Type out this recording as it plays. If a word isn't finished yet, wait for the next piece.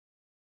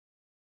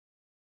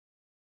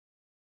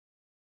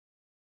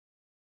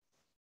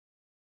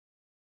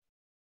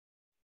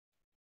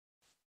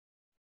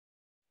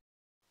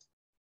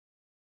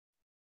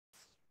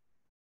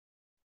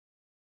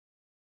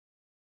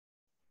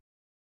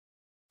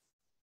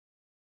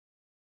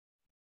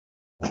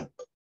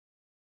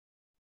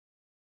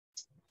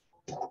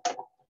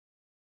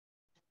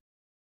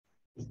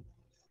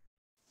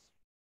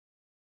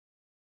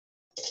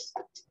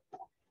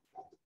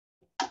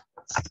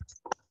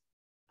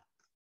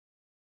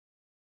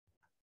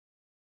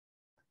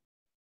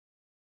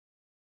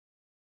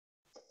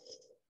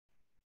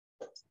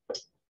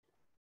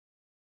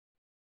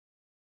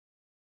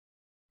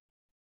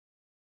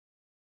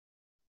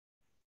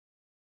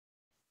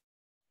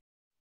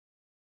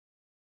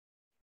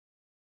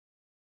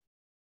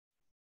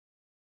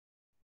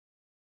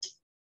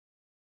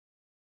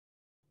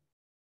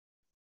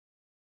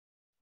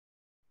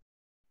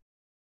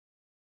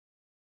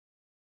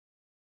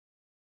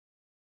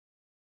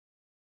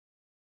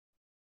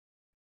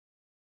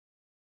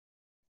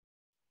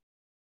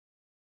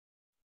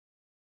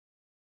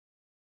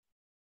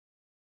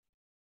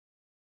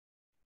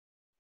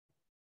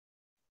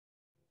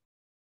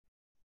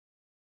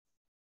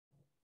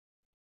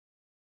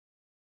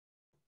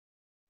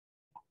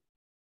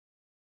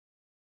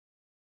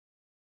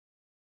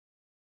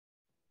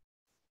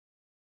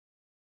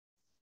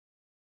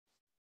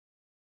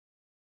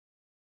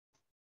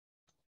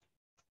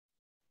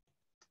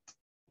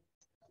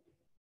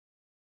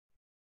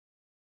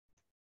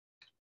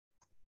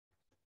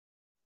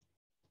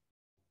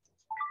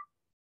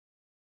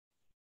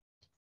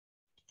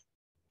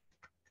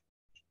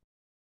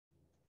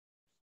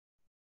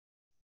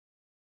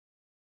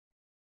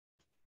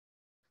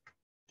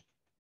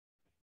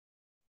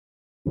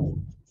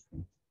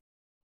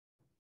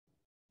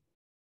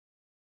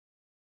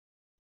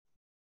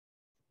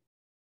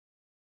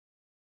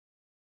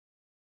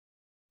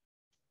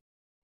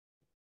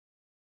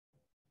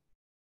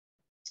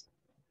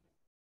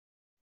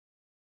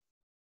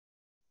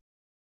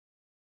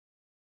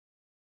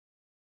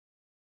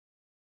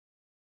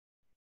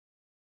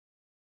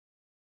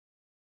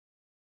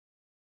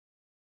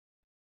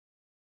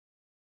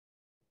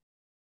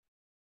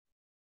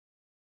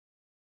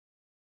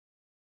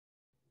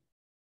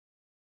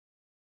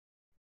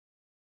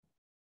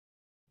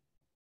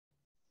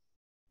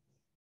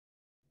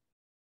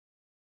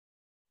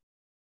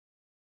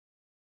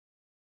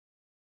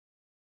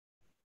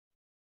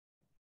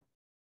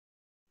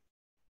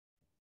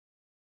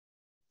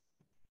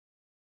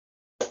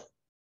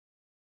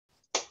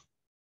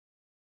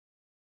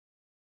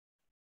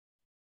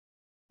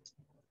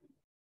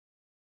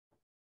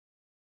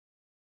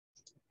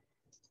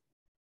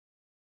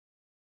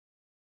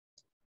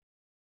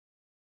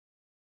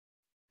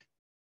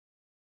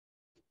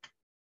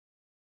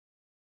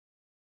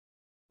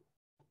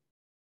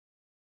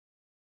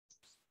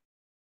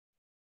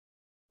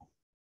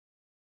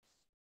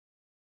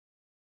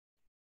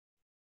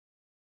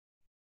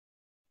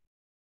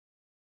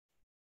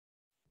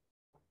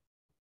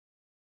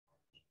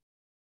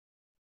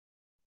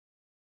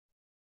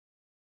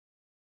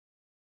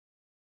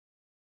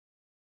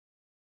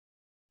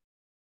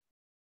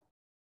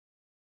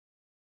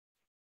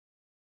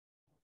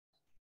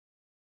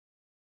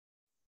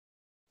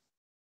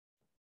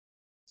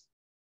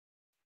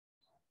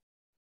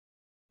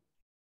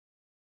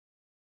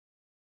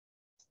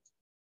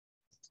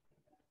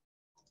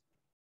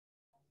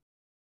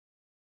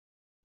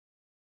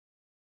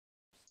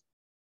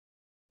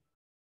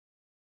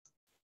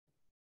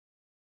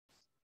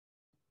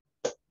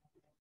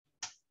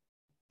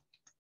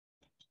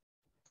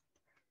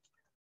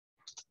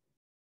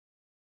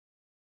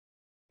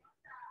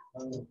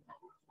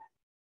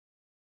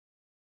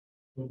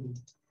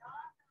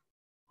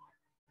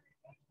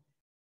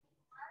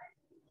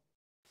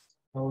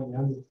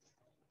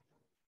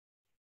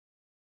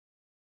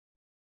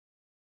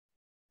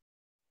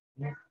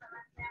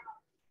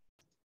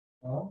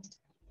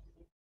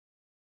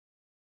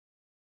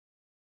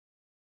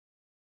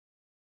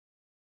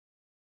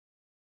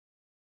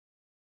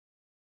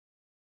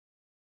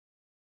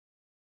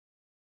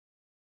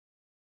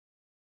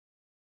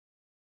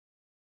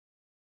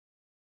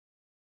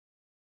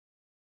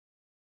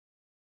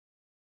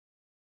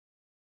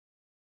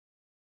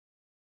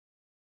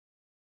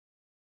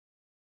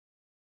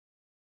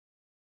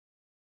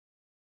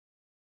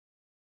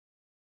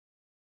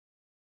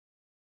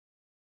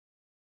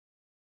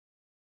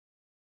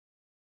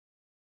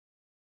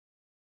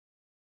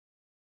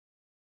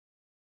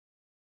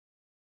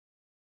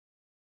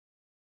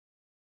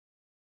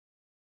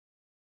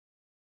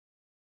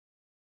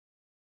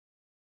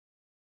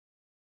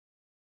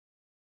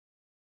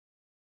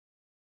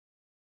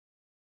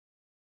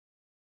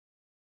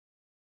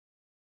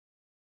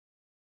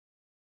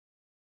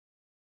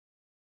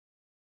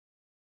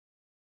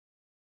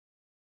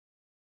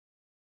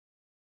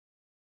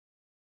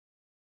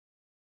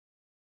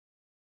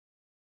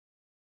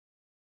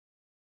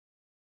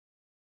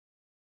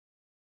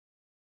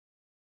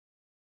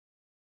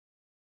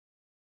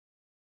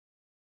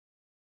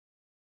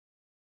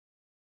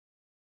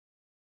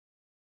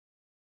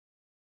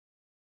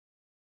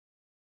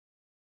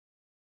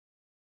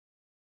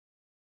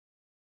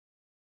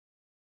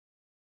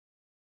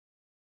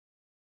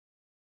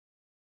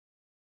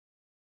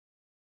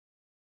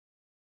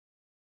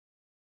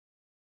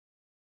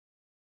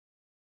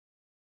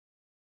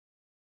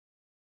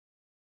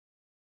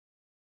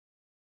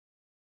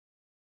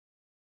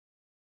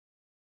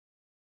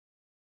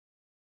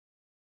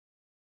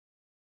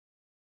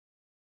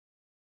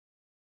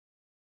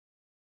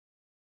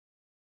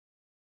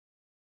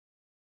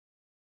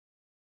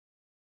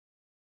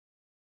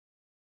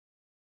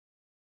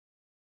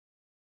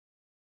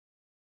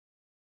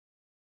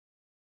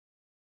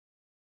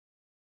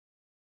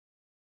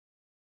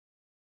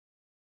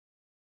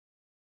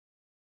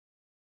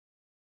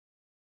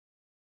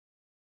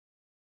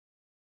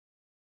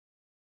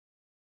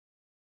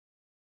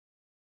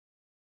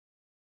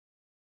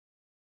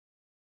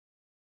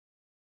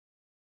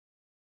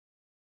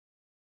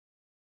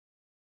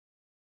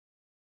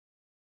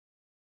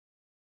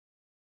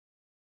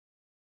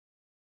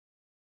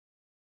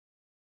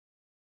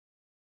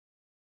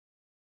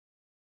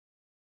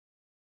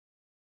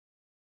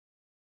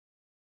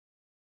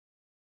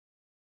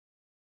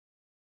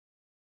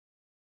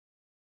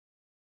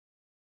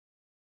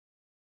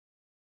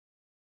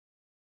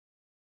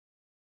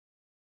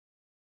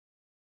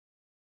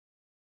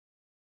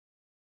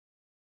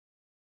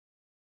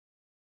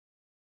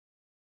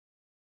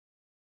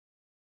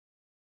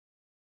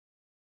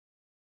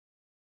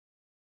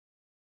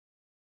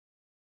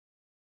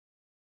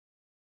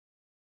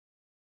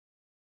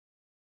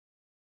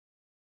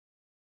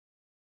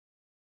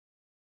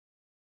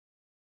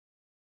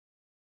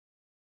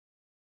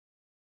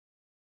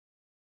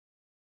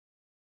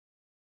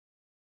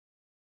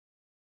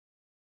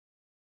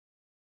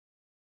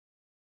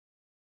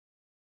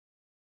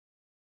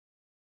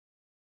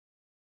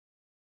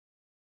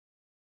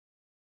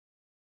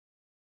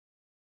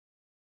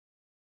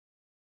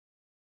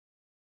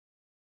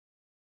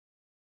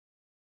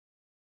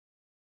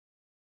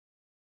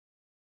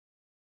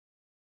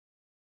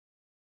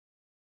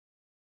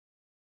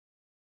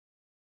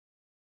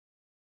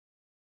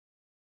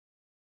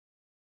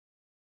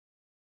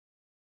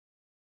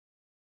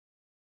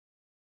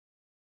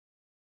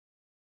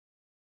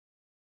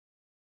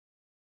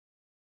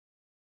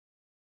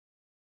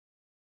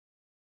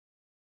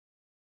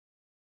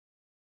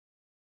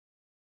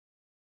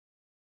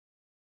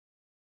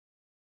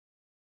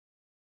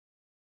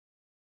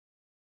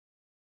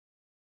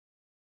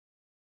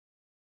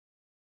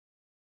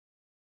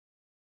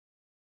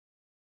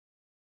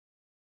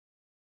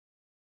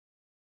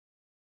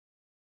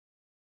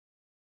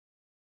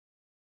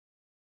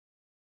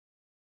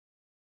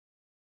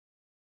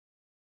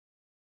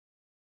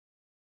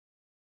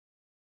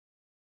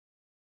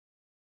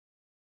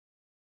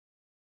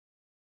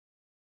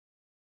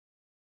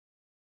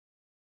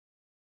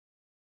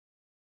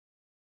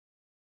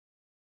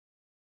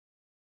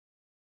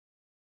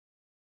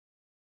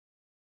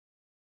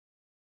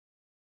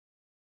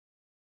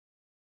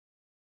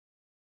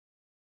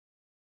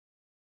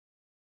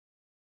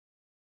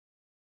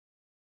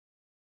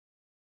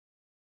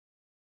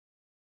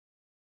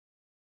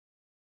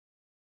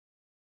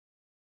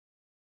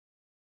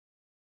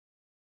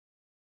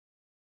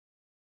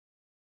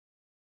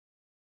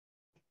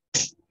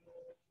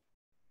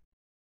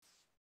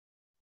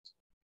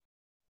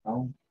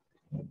Oh,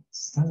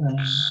 it's time.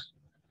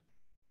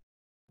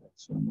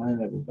 Let's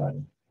remind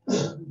everybody.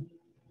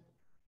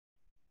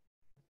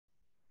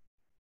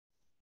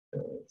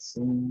 Let's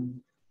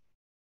see.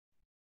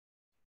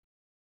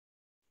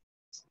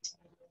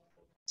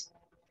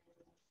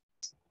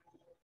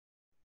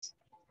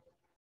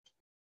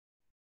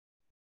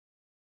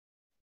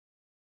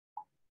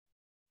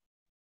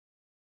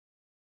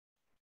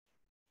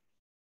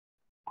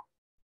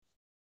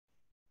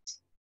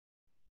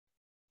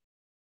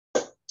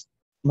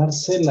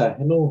 Marcela,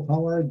 hello,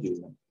 how are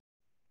you?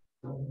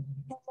 Hello,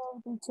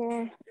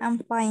 teacher. I'm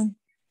fine.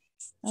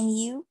 And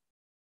you?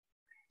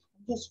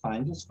 Just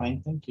fine,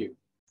 thank you.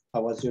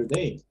 How was your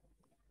day?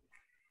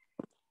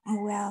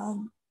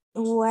 Well,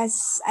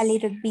 was a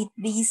little bit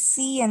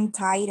busy and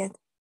tired.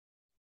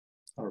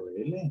 Oh,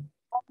 really?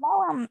 But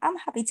now I'm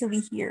happy to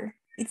be here.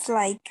 It's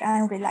like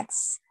I'm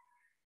relaxed.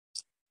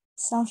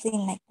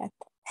 Something like that.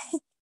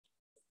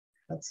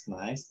 That's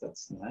nice,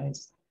 that's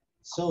nice.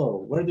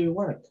 So, where do you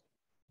work?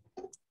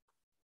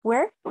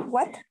 Where?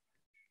 What?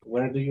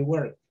 Where do you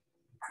work?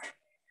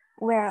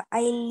 Where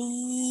I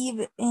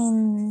live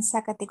in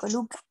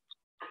Zacatecoluca.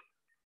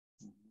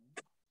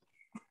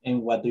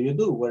 And what do you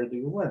do? Where do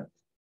you work?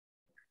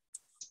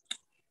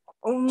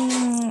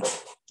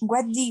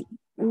 What do you,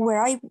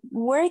 where I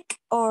work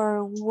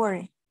or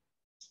where?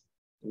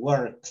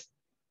 Work.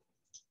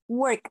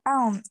 Work.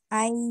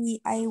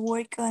 I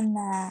work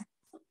on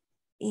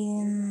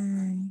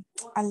in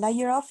a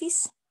lawyer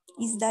office.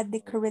 Is that the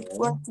correct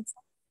word?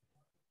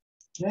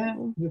 Yeah,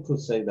 you could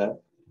say that.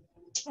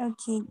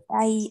 Okay,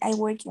 I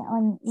work in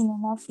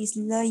an office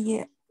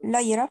lawyer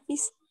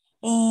office,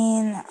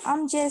 and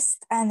I'm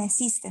just an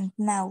assistant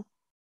now.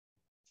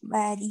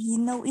 But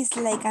it's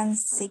like a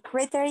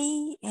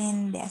secretary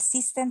and the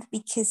assistant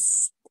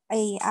because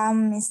I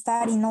am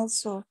studying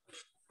also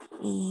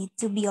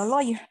to be a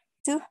lawyer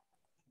too. Okay,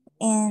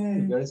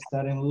 And you're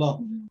studying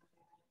law.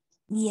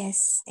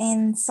 yes,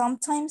 and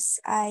sometimes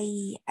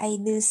I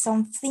do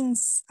some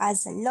things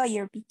as a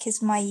lawyer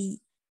because my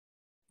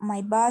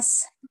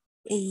boss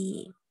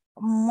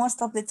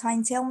most of the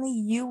time tell me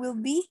you will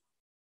be.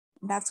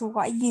 That's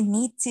why you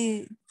need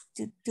to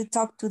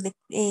talk to the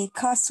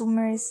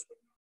customers,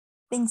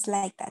 things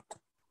like that.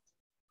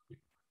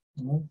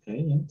 Okay,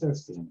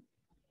 interesting.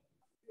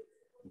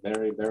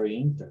 Very, very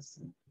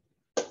interesting.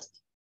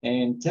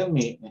 And tell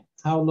me,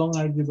 how long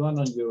are you going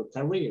on your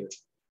career?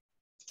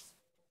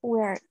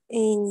 Where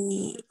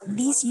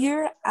this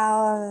year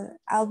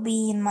I'll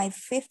be in my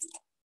 5th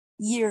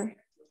year.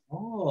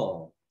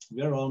 Oh,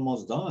 you're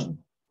almost done.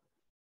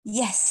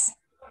 Yes,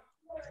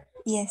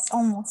 yes,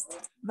 almost.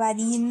 But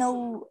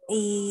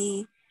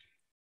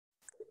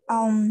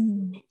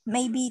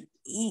maybe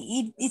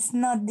it's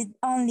not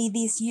only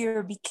this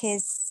year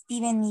because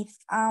even if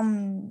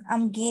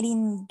I'm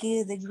getting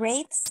good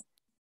grades,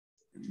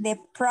 the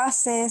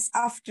process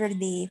after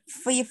the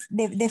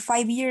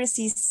 5 years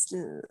is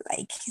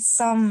like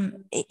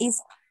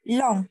is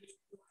long.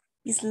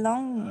 It's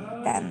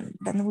long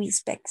than we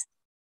expect.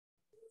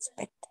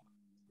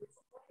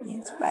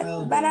 Yes,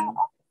 Well but then,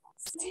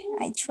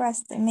 I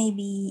trust that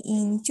maybe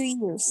in 2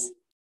 years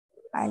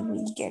I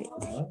will get it.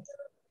 well,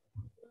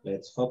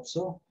 let's hope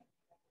so.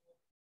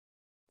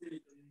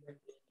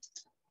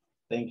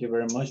 Thank you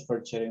very much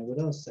for chatting with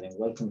us and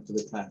welcome to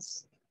the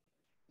class.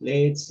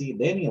 Let's see,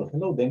 Daniel.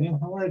 Hello, Daniel.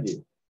 How are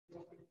you?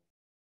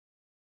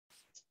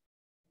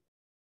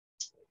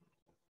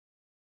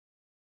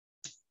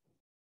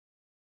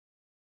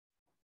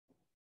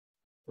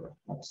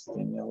 Perhaps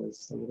Daniel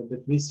is a little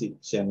bit busy.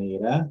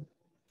 Janira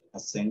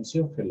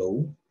Asensio,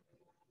 hello.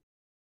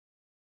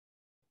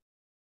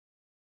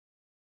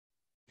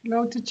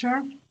 Hello,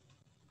 teacher.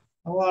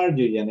 How are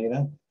you,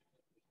 Janira?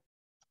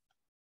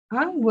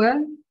 I'm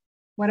well.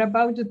 What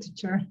about you,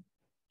 teacher?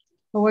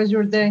 How was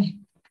your day?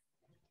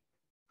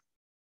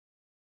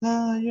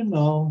 You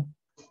know,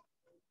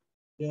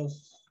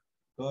 just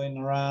going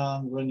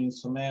around, running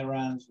some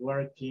errands,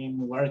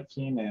 working,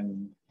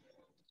 and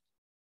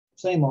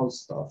same old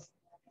stuff.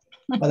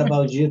 What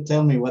about you?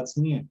 Tell me what's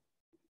new.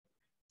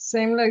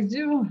 Same like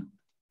you.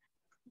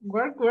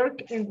 Work, work,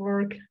 and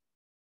work.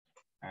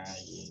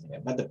 Yeah.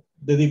 But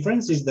the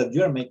difference is that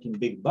you're making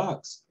big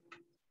bucks.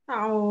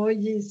 Oh,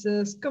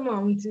 Jesus. Come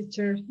on,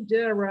 teacher.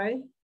 Yeah,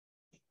 right.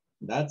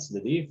 That's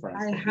the difference.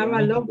 I That have you're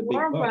a lot making of the big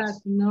work, but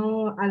bucks.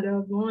 no a lot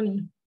of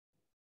money.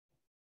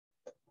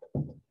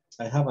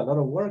 I have a lot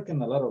of work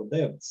and a lot of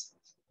debts.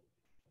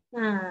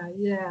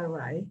 Yeah,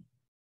 right.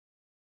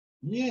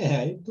 Yeah,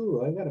 I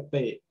do. I gotta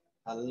pay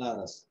a lot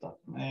of stuff,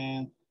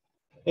 man.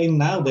 And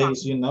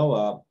nowadays,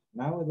 the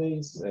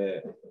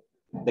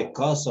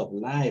cost of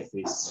life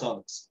is so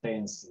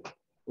expensive.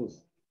 Oof,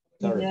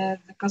 Yeah,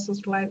 the cost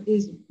of life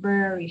is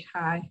very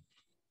high.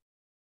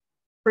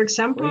 For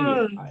example,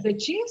 really high. the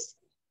cheese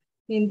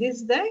in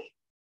this day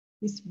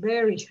is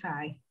very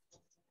high.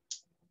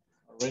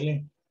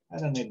 Really? I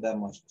don't need that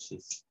much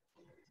cheese.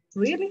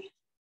 Really?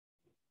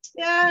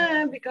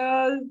 Yeah,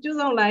 because you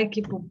don't like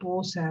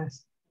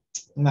pupusas.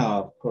 No,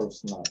 of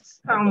course not.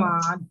 Come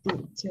on,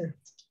 teacher.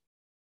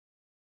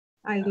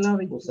 I love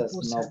it. Who says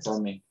no for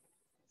me?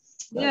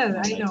 That's Yeah,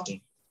 not I my know.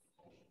 thing.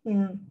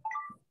 Mm.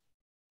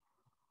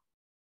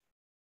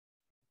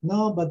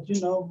 No, but you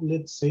know,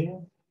 let's see.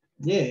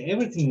 Yeah,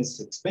 everything is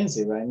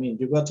expensive. I mean,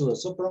 you go to the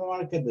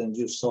supermarket and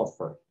you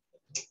suffer.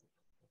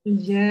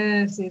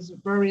 Yes, it's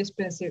very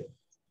expensive.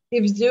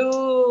 If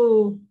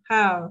you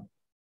have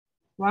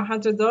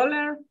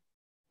 $100,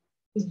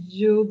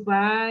 you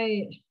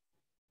buy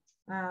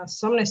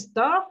some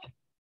stuff,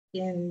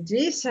 and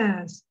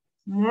Jesus,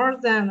 more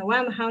than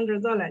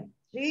 $100.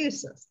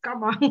 Jesus,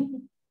 come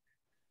on.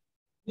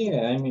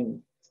 Yeah, I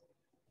mean,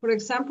 For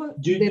example,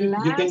 you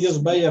can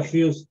just buy a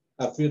few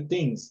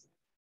things.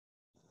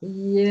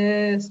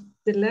 Yes,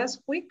 the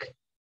last week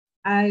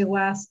I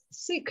was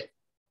sick,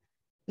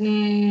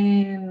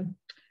 and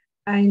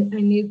I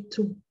need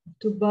to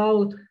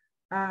buy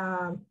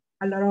a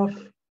lot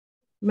of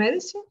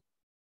medicine,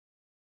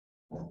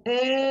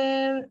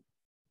 and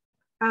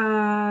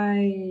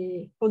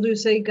how do you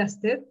say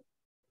gasted?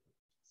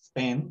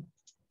 Spend.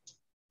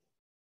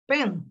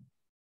 Pay.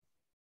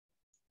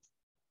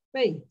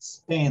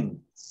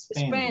 Spend.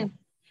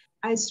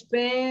 I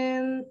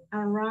spent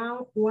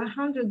around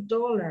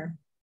 $100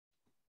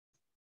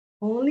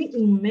 only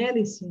in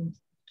medicine.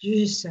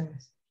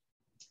 Jesus.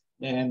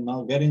 And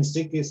now getting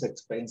sick is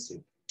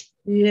expensive.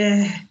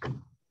 Yeah.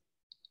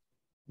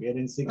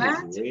 Getting sick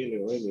What? is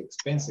really, really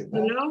expensive.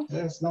 You know?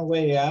 There's no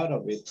way out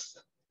of it.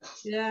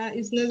 Yeah,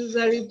 it's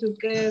necessary to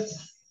get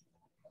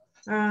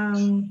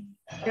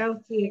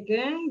healthy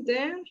again.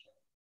 Then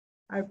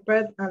I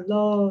paid a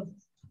lot of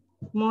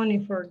money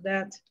for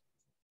that.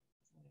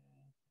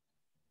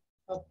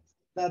 But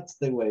that's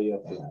the way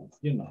of life,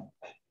 you know.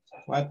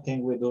 What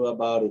can we do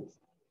about it?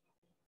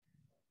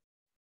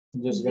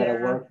 Just gotta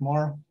work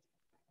more.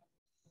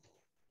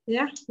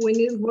 Yeah, we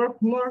need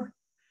work more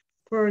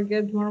for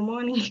get more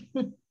money.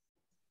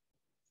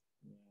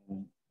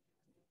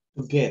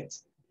 To get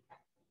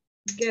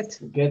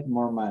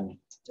more money.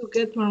 To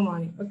get more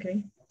money.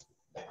 Okay.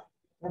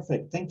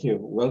 Perfect. Thank you.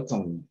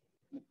 Welcome.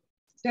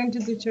 Thank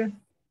you, teacher.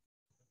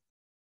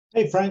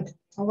 Hey, Frank.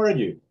 How are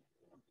you?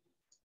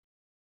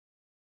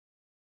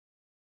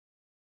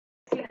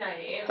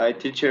 Hi,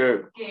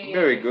 teacher.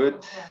 Very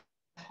good.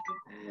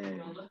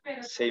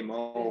 Same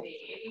old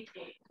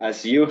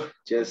as you,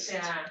 just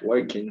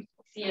working,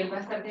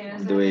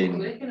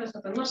 doing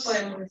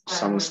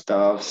some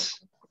stuff,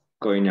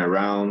 going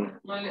around,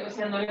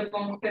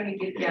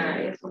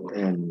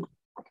 and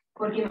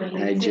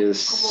I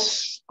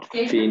just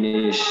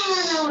finished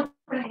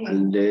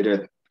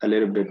a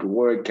little bit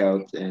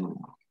workout, and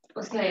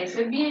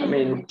I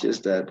mean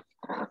just that.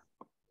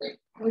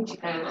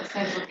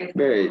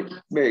 Very,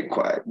 very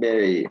quiet,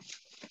 very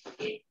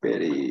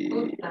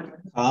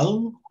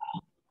calm.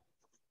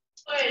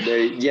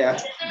 Very.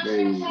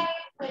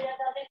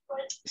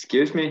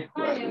 Excuse me.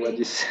 What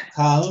is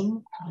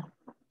calm?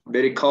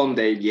 Very calm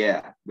day.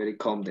 Yeah, very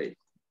calm day.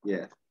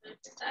 Yeah,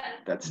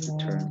 that's the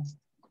term.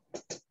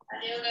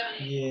 Yeah,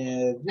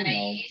 you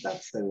know,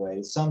 that's the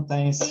way.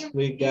 Sometimes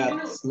we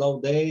got slow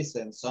days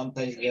and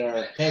sometimes there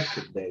are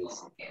hectic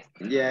days.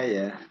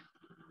 Yeah.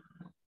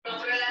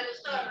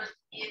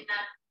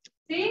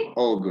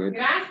 All good.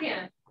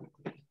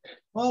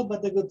 Well,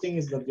 but the good thing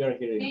is that you're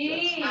here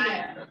in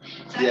class.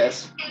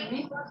 Yes.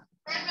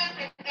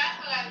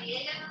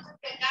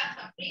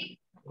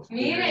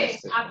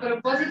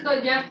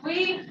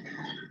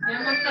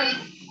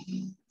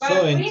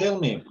 So, and tell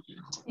me,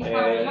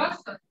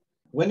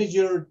 when is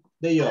your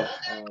day off?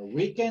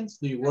 Weekends?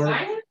 Do you work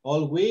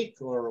all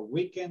week or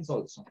weekends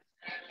also?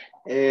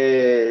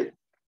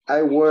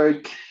 I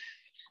work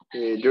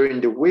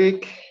during the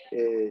week,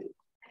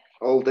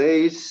 all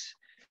days,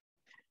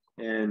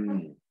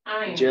 and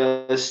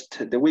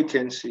just the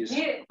weekends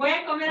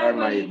are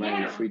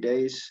my free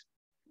days.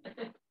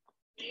 Okay.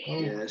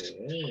 Yes.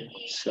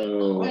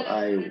 So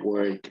I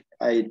work.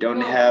 I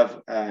don't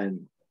have a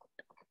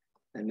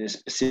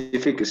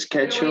specific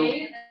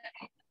schedule,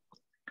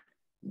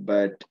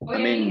 but I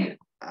mean,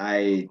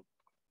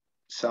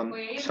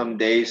 some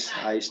days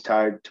I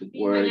start to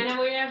work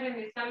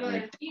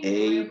at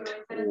 8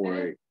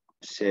 or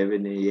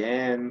 7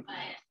 a.m.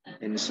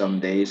 and some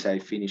days I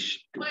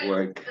finish to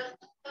work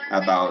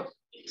about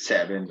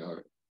 7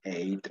 or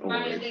 8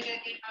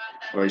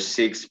 or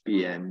 6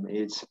 p.m.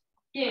 It's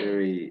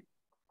very,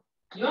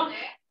 I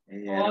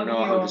don't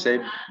know how to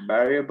say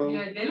variable.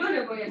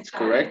 It's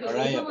correct.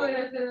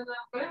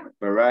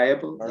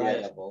 Variable.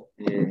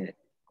 Yeah.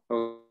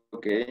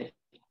 Okay.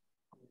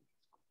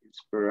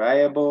 It's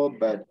variable,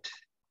 but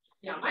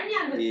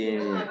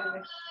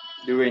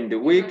during the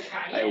week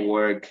I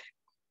work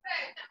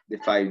the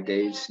 5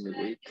 days in the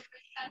week.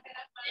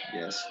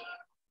 Yes.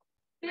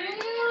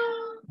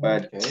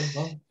 But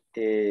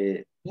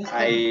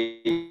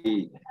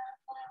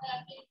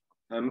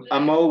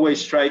I'm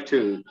always try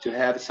to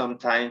have some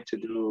time to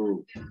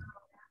do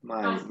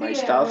my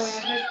stuff,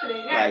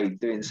 like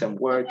doing some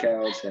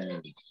workouts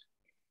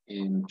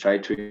and try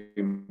to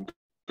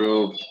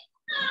improve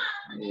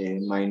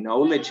my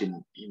knowledge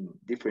in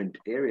different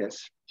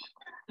areas,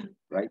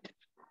 right?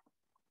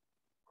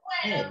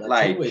 Yeah, that's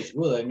like always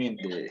good. I mean,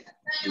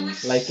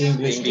 this like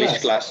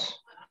English class.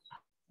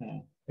 Yeah,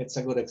 it's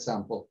a good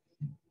example.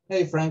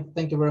 Hey, Frank,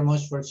 thank you very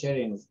much for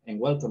sharing and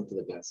welcome to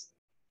the class.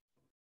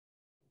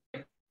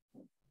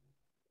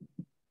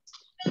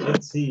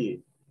 Let's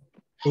see.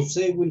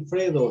 Jose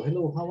Wilfredo,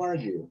 hello, how are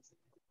you?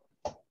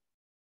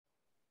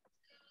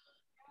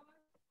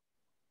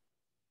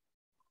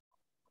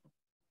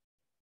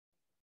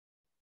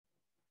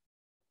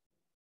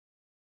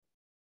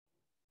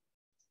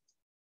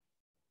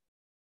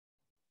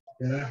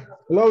 Yeah.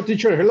 Hello,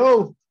 teacher.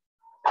 Hello.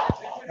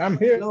 I'm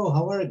here. Hello,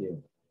 how are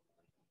you?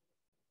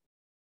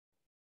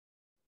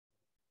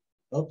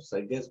 Oops,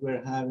 I guess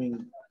we're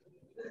having...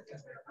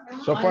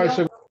 So far,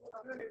 so...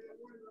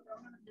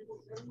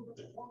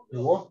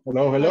 Hello,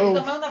 hello.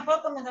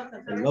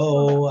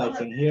 Hello, I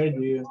can hear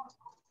you.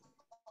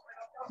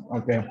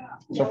 Okay.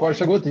 So far,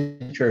 so good,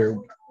 teacher.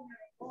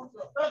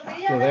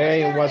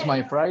 Today was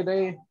my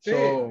Friday,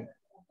 so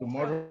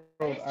tomorrow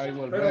I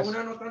will rest.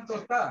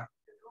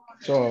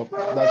 So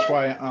that's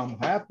why I'm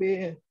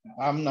happy.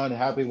 I'm not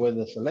happy with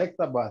the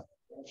selector, but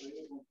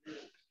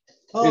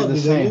Oh, it's the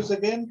did same. you lose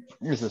again?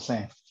 It's the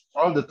same.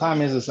 All the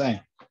time is the same.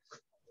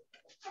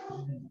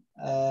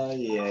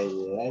 Yeah,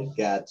 I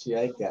got you,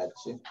 I got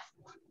you.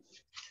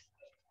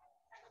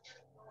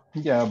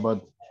 Yeah,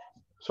 but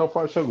so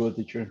far so good,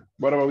 teacher.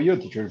 What about you,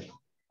 teacher?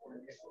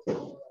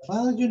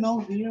 Well, you know,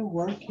 here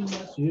working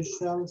as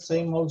usual,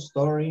 same old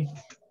story.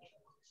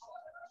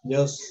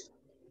 Just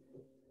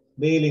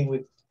dealing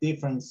with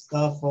different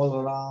stuff all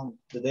around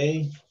the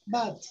day,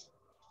 but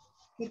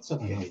it's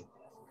okay.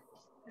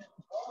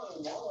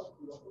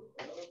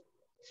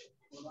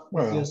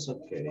 Well, It's just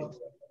okay.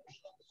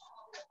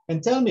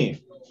 And tell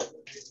me,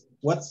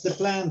 what's the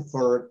plan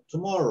for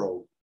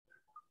tomorrow?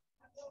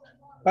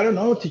 I don't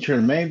know,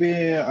 teacher.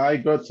 Maybe I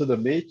go to the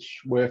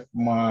beach with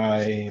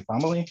my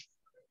family.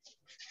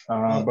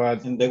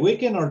 But in the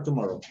weekend or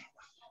tomorrow?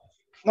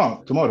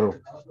 No, tomorrow.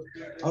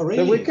 Oh,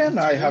 really? The weekend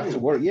That's I have to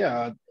cool. work.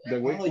 Yeah, the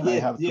weekend I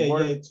have to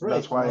work. It's right.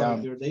 That's why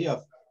I'm. Your day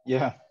off.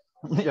 Yeah,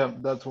 yeah.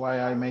 That's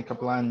why I make a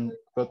plan.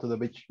 Go to the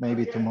beach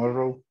maybe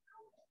tomorrow.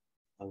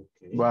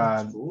 Okay,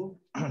 But that's cool.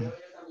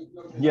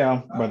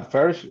 yeah, but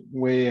first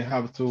we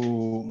have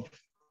to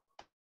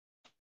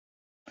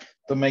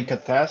make a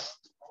test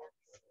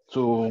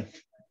to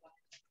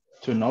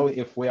know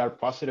if we are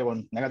positive or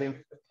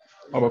negative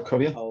about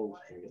COVID.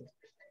 Okay.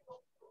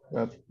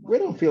 But we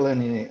don't feel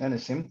any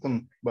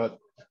symptom, but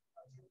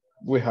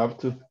we have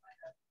to.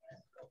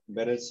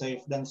 Better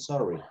safe than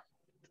sorry.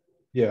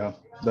 Yeah,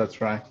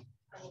 that's right.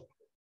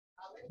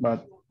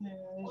 But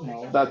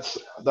No.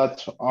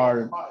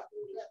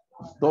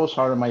 those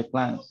are my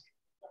plans.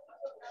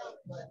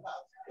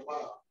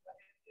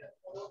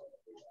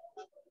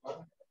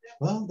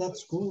 Well,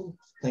 that's cool.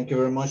 Thank you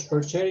very much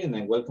for sharing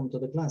and welcome to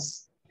the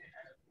class.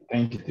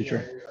 Thank you,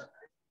 teacher.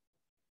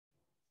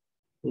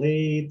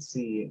 Let's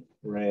see.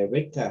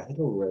 Rebecca.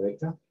 Hello,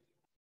 Rebecca.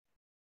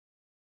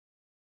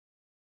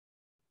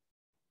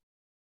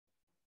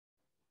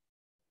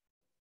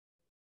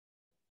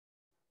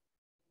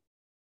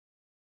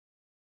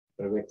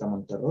 Rebecca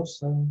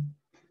Monterrosa.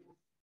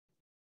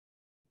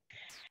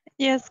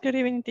 Yes, good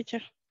evening, teacher.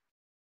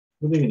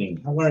 Good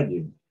evening. How are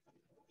you?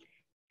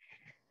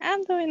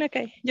 I'm doing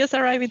okay. Just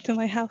arriving to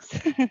my house.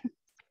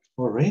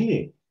 Oh,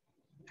 really?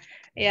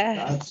 Yeah.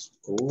 That's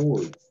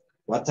cool.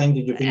 What time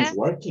did you finish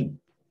working?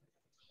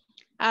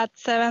 At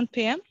 7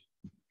 p.m.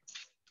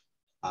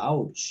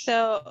 Ouch.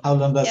 So how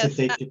long does yes, it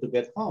take you to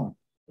get home?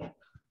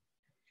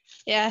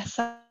 Yes,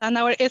 an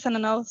hour is an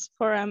enough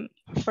for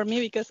me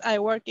because I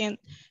work in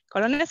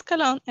Colón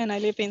Escalón and I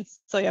live in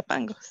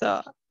Soyapango.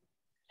 So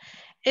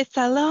it's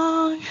a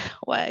long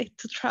way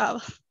to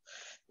travel.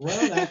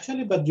 Well,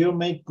 actually, but you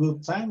make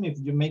good time if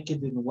you make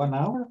it in 1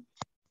 hour.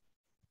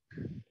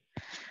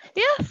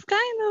 Yes,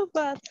 kind of,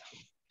 but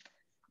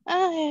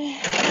I'm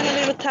a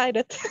little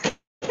tired.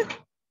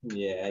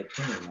 Yeah, I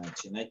can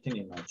imagine. I can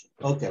imagine.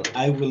 Okay,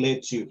 I will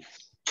let you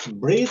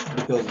breathe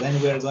because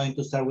then we are going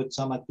to start with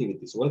some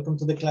activities. Welcome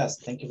to the class.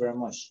 Thank you very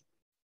much.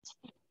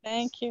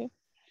 Thank you.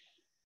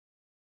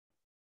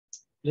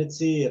 Let's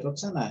see,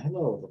 Roxana.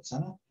 Hello,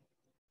 Roxana.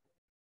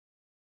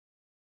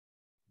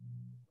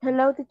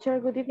 Hello, teacher.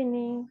 Good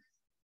evening.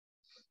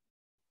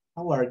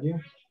 How are you?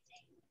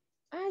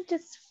 I'm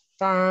just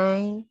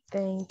fine.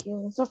 Thank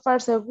you. So far,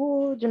 so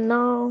good, you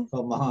know.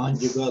 Come on,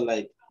 you go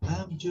like,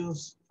 I'm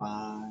just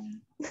fine.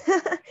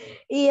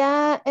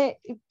 Yeah,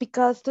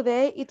 because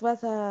today it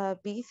was a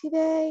busy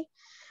day.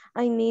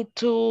 I need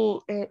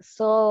to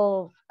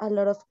solve a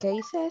lot of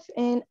cases,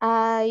 and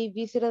I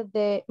visited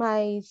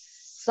my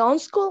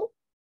son's school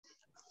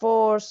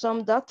for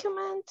some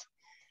document,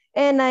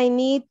 and I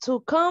need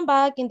to come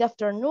back in the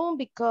afternoon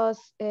because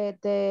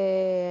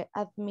the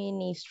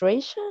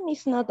administration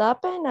is not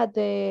open at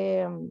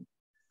the,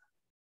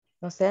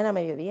 no sé, en la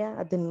mediodía,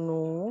 at the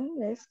noon,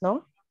 yes,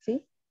 no? Sí?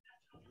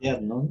 Yeah,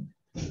 no?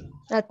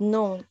 At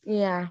noon,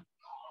 yeah.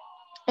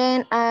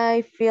 And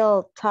I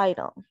feel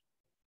tired.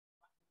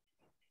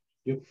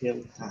 You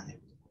feel tired.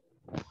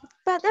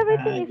 But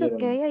everything is You don't...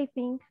 okay, I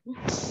think.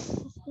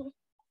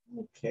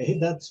 Okay,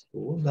 that's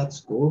cool. That's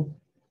cool.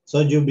 So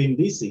you've been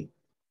busy.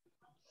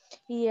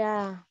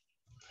 Yeah,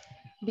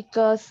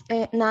 because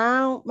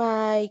now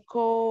my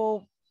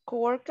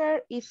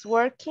coworker is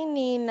working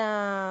in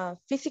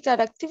physical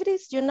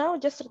activities. You know,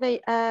 yesterday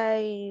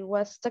I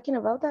was talking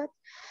about that,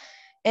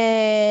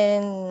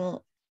 and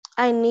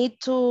I need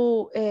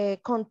to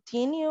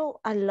continue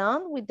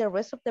along with the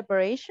rest of the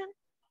operation.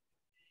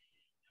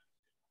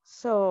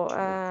 So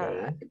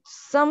Okay.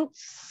 sometimes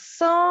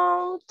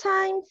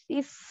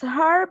it's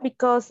hard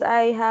because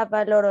I have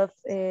a lot of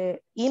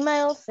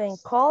emails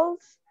and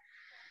calls,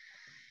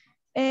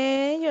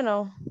 and you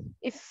know,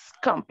 it's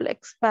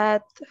complex.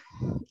 But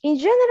in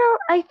general,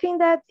 I think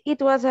that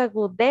it was a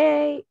good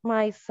day.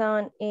 My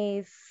son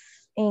is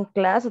in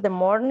class in the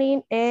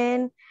morning,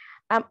 and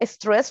I'm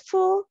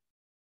stressful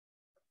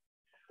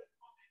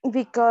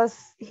because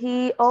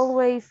he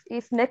always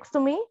is next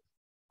to me.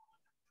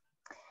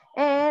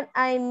 And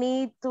I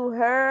need to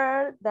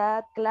hear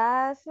that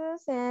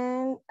classes,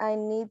 and I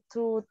need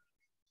to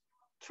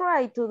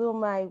try to do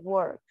my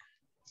work.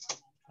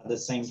 At the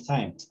same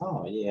time.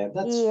 Oh yeah,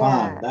 that's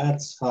fun. Yeah,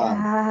 That's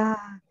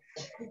fun.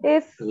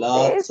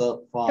 Lots it's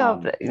of fun.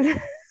 complex.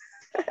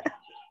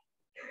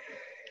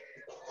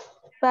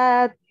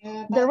 But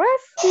Yeah, the but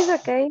rest is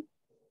okay.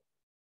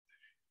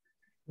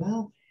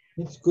 well,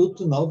 it's good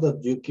to know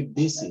that you keep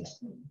busy.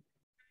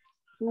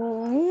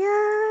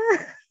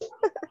 Yeah.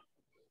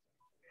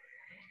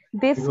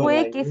 This You go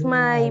week like, is yeah,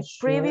 my sure.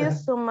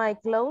 previous to my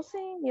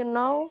closing, you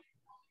know.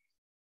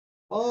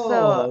 Oh,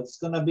 So it's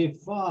gonna be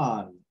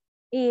fun.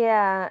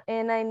 yeah,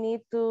 and I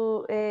need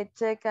to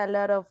check a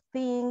lot of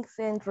things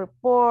and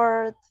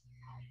report,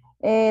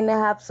 and I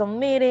have some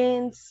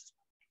meetings,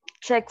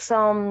 check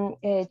some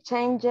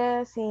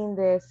changes in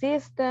the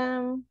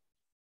system.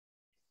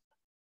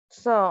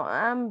 So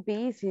I'm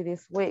busy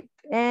this week,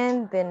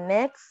 and the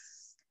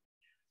next,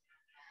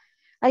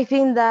 I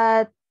think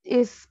that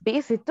is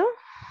busy too.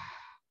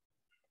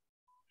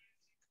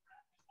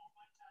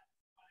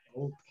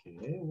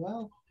 Okay,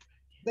 well,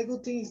 the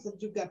good thing is that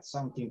you got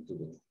something to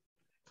do.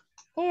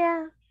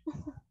 Yeah.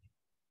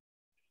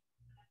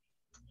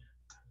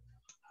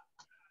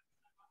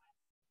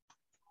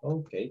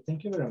 Okay,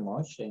 thank you very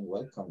much and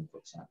welcome,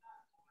 Roxanne.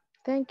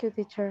 Thank you,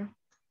 teacher.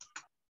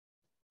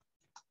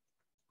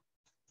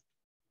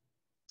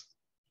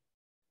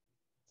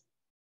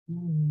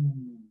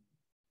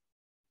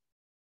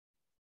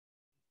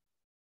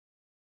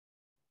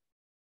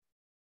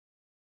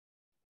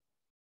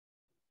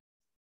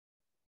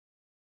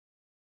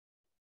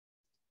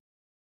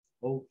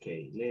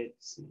 Okay,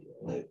 let's see,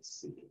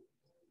 let's see.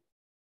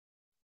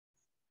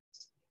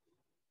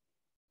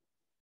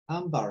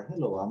 Amber,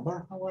 hello,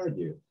 Amber, how are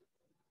you?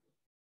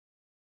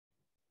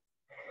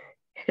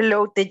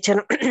 Hello,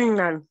 teacher.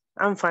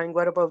 I'm fine.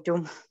 What about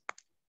you?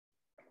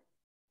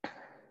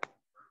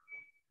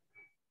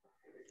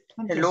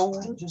 I'm Hello.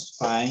 just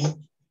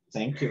fine.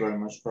 Thank you very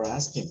much for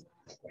asking.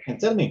 And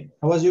tell me,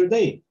 how was your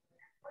day?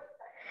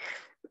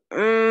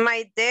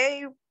 My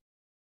day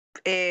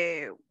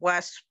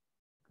was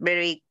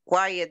very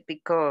quiet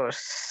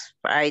because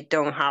I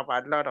don't have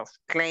a lot of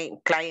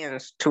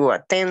clients to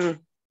attend,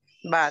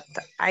 but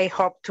I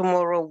hope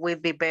tomorrow will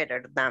be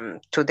better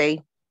than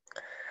today.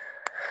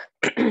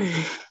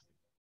 Okay.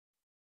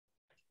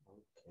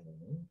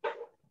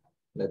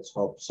 Let's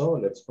hope so.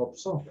 Let's hope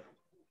so.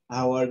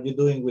 How are you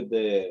doing with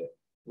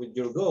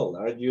your goal?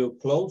 Are you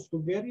close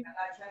to getting?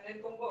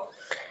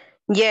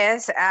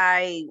 Yes,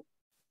 I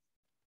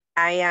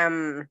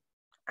am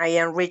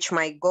reached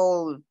my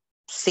goal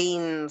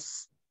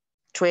since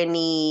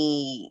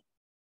January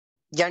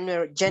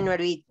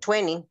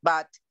 20,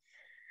 but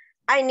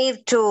I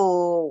need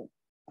to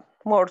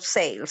more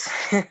sales.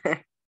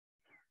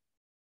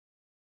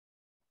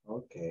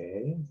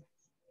 Okay.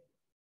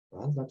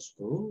 Well, that's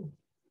cool.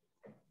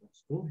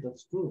 That's cool.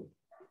 That's cool.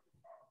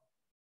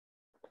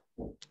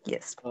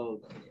 Yes.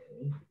 Okay.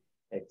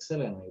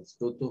 Excellent. It's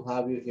good to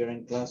have you here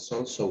in class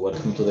also.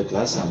 Welcome to the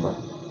class, Amber.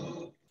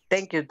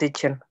 Thank you,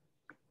 teacher.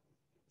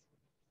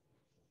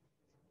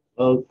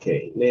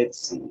 Okay,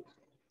 let's see.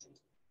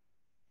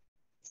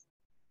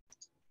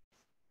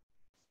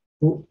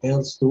 Who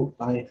else do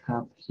I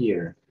have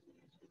here?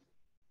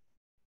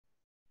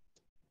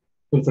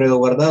 Wilfredo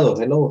Guardado,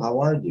 hello, how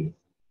are you?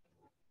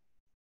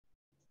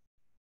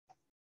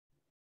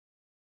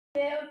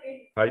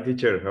 Hi,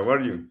 teacher. How are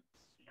you?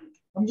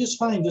 I'm just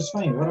fine, just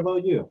fine. What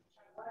about you?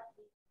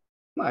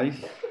 Nice.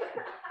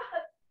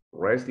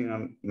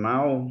 Resting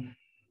now.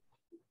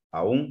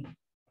 Aún.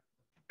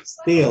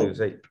 Still. How do you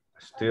say?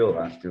 Still.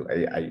 I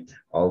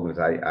always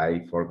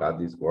forgot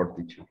this word,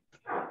 teacher.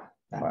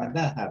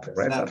 That happens.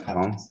 Rest That at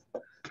happens.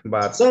 home.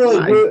 But so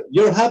nice.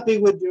 you're happy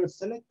with your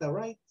selector,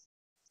 right?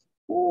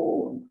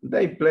 Oh,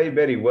 they play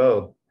very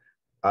well.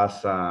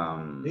 As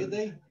Did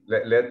they?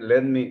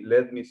 let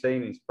me say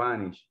in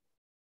Spanish.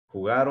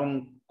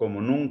 Jugaron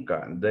como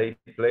nunca. They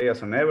play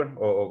as never.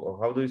 Or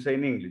how do you say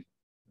in English?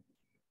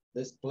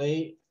 Let's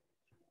play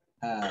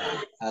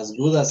as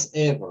good as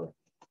ever.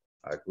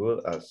 As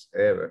good as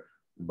ever.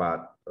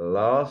 But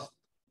lost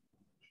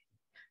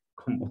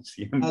como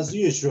siempre. As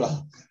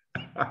usual.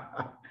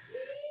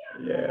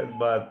 Yes,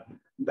 but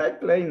they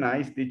play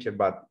nice, teacher,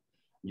 but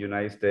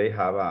United States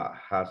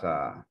has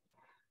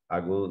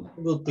a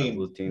good team. A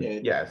good team. Yeah.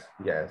 Yes,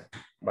 yes.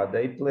 But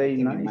they play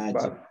nice,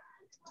 imagine.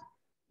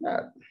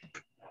 but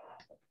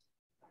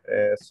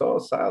so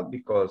sad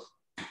because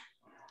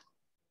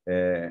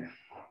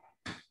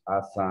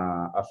as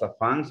a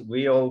fans,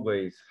 we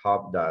always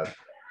hope that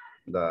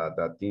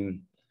the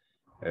team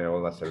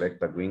or the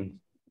selector win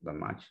the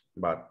match,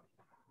 but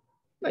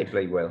they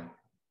play well.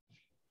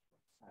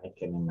 I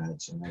can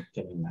imagine. I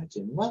can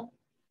imagine. Well,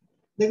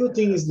 the good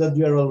thing is that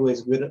you are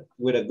always with a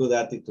good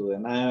attitude,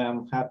 and I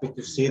am happy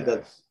to see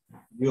that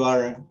you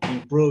are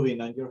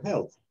improving on your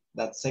health.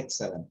 That's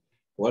excellent.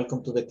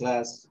 Welcome to the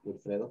class,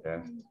 Wilfredo.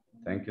 Yes.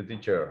 Thank you,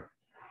 teacher.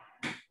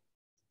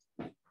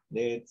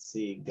 Let's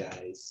see,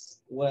 guys.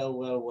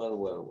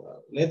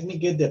 Well. Let me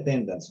get the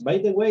attendance. By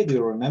the way, do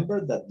you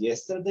remember that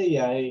yesterday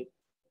I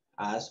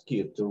asked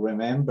you to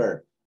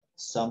remember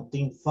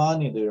something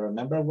funny? Do you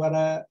remember what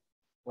I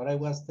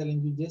was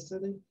telling you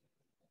yesterday?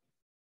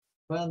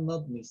 If I'm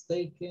not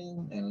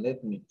mistaken, and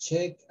let me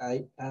check,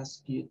 I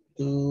asked you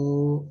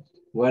to,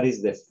 what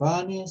is the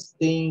funniest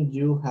thing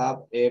you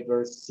have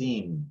ever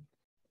seen?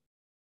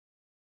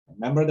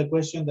 Remember the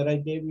question that I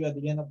gave you at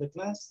the end of the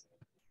class?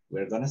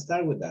 We're gonna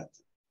start with that.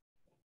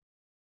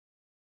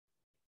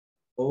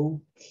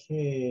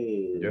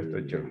 Okay. Yes,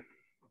 teacher.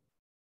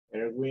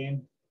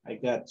 Erwin, I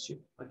got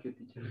you. Okay,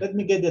 teacher. Let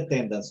me get the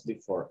attendance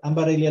before.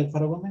 Ambarelli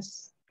Alfaro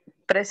Gómez.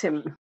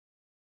 Present.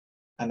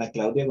 Ana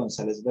Claudia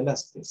González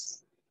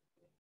Velázquez.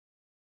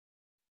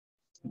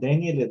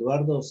 Daniel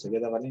Eduardo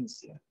Osegueda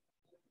Valencia.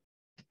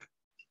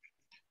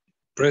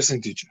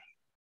 Present, teacher.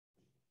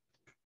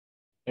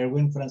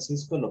 Erwin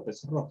Francisco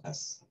López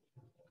Rojas.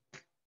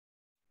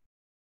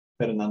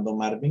 Fernando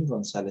Marvin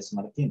González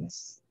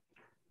Martínez.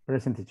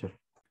 Present, teacher.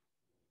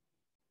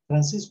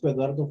 Francisco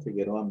Eduardo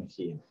Figueroa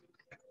Mejía.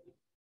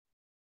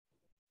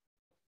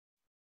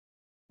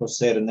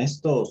 José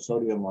Ernesto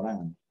Osorio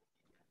Morán.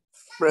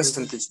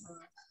 Present, teacher.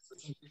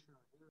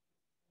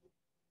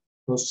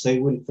 José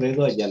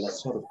Wilfredo Ayala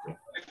Sorte.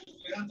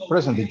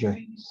 Present, teacher.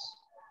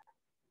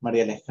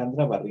 María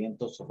Alejandra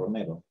Barrientos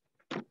Romero.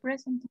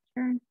 Present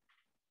teacher.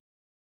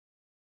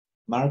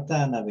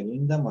 Marta Ana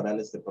Belinda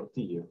Morales de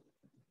Portillo.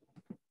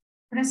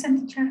 Present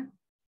teacher.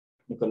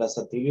 Nicolás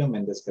Atilio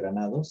Méndez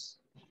Granados.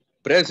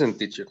 Present,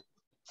 teacher.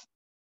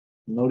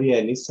 Nuria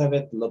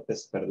Elizabeth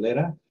López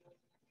Perlera.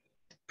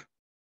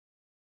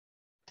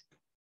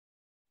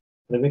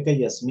 Rebeca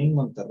Yasmín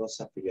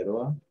Monterrosa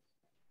Figueroa.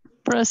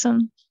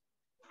 Present.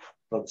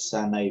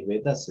 Roxana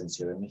Iveta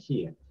Asensio de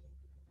Mejía.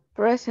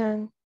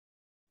 Present.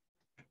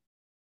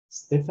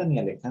 Stephanie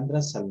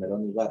Alejandra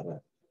Salmerón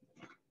Ibarra.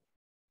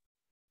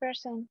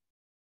 Present.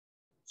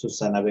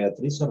 Susana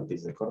Beatriz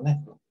Ortiz de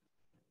Cornejo.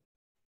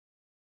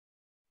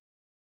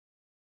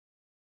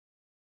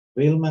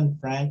 Wilman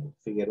Frank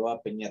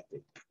Figueroa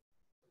Peñate.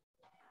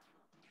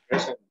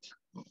 Present.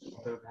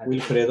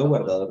 Wilfredo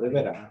Guardado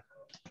Rivera.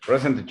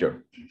 Present,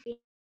 teacher.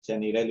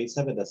 Yanira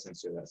Elizabeth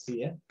Asensio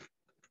García.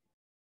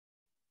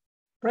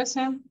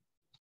 Present.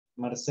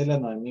 Marcela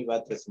Noemí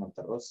Batres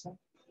Monterrosa.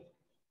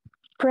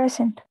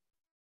 Present.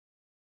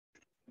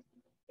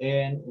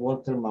 And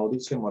Walter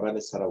Mauricio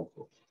Morales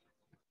Araujo.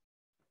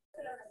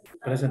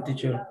 Present,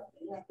 teacher.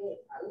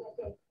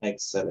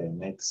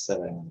 Excellent,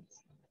 excellent.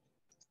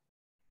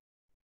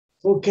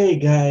 Okay,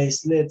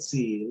 guys, let's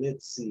see.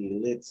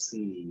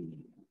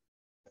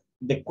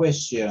 The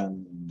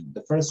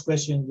first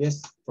question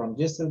from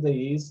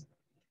yesterday is,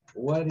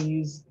 what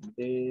is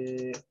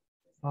the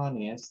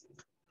funniest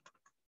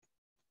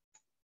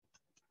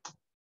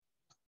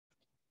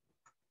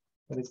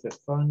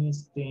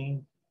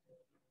thing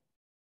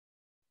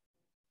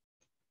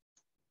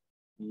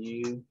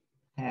you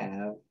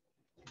have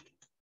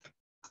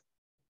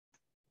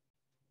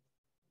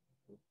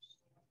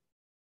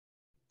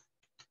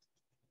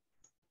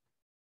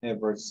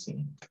ever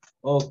seen?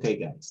 Okay,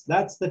 guys,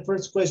 that's the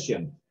first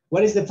question.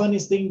 What is the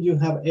funniest thing you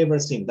have ever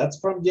seen? That's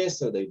from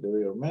yesterday, do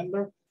you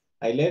remember?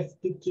 I left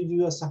it to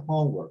you as a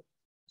homework.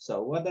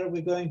 So what are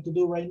we going to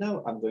do right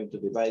now? I'm going to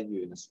divide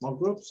you in a small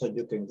group so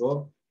you can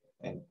go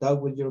and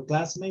talk with your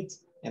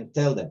classmates and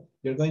tell them.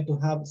 You're going to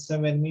have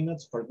 7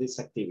 minutes for this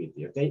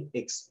activity, okay?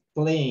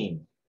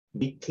 Explain,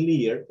 be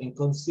clear and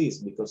concise,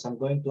 because I'm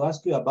going to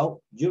ask you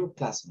about your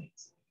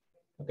classmates,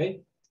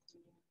 okay?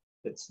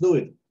 Let's do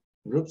it.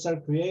 Groups are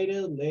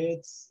created.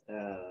 Let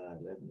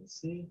me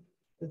see.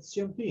 Let's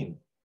jump in.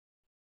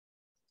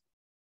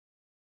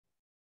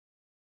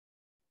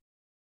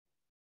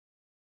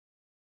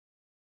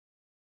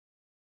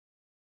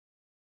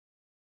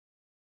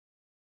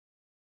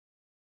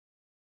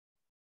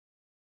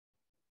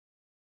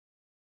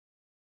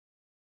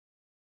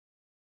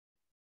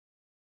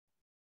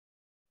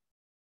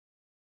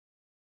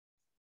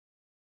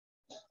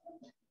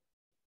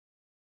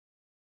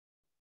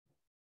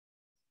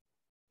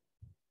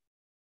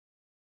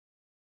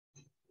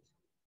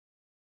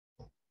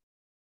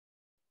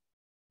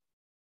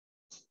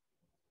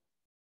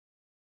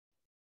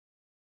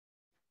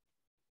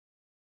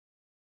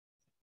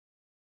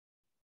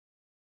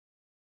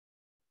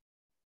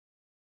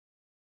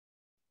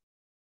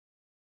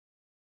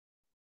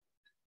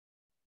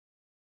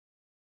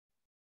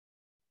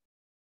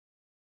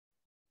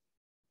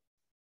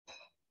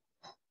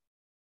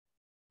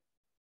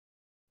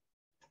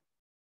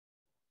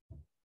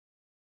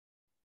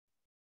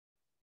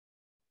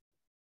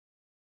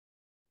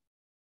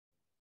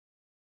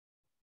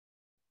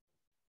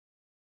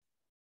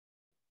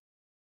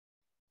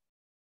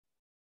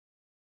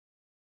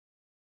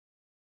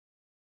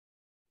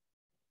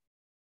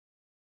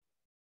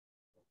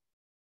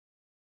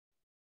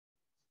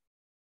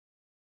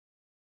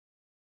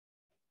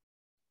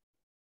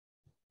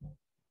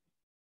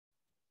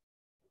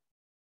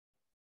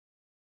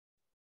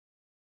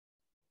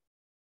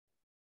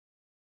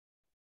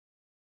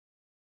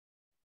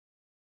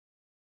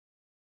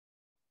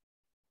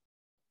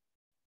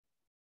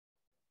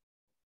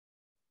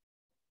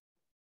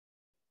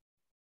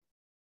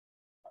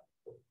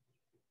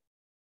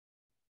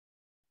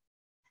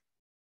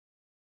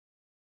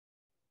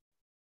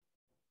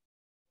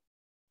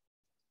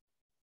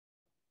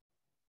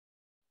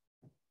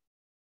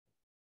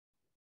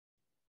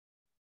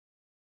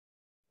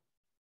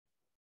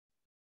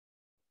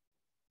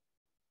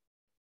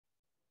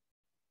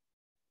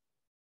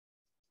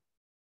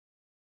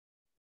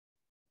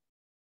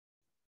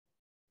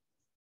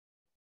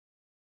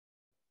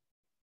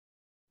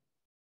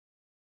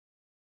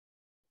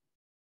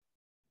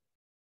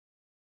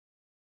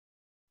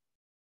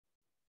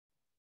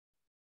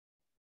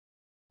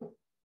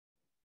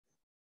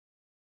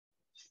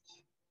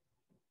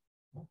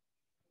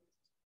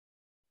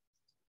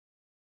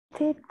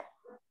 Did,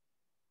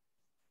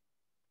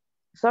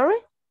 Sorry?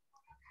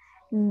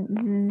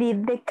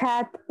 did the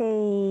cat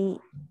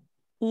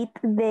eat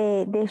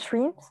the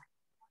shrimps?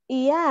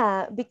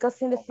 Yeah,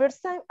 because in the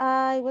first time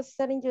I was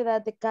telling you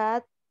that the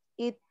cat,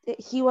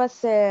 he was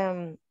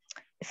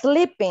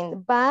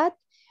sleeping, but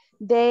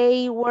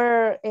they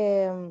were,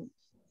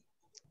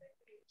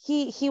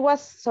 he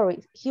was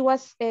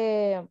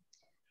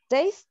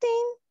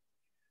tasting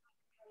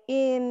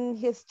in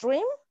his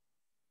dream,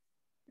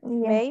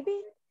 Yeah.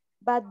 maybe,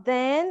 but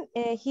then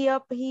he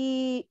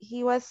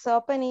was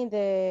opening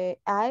the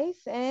eyes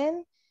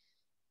and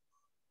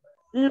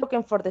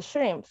looking for the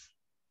shrimps.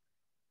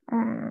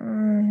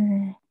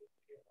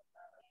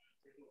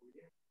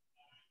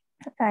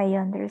 I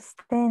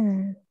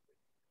understand.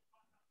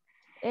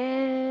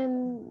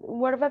 And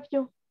what about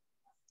you?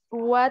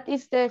 What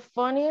is the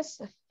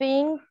funniest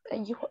thing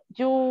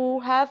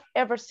you have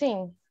ever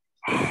seen?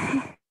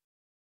 I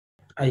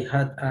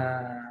had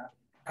a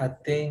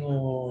 10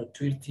 or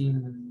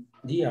 13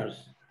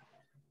 years.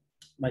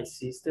 My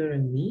sister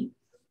and me.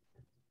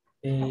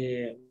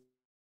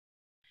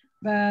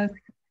 But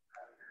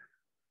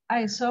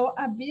I saw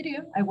a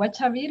video, I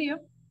watched a video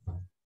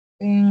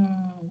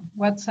in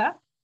WhatsApp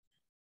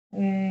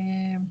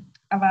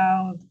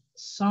about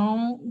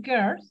some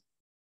girls,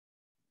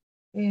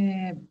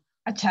 a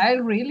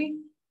child really,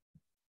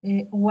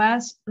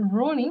 was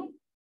running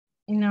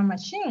in a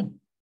machine,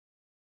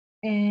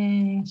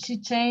 and she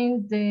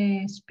changed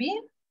the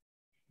speed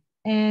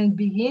and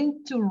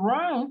began to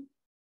run,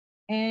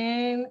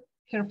 and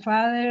her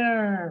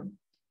father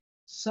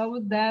saw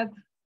that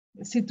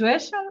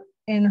situation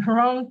and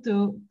ran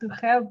to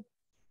help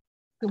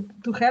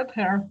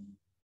her.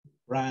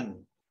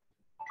 Run.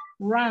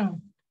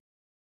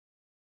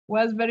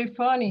 Was very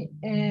funny,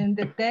 and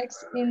the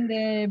text in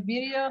the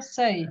video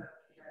say,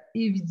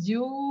 if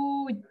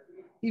you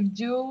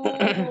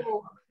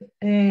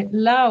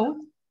loud,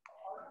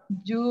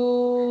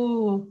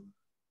 you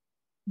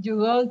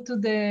go to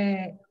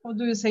the, how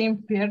do you say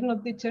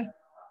infierno, teacher?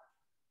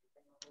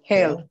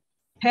 Hell.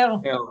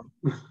 Hell.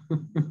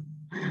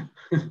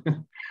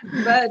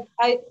 But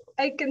I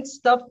can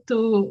stop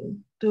to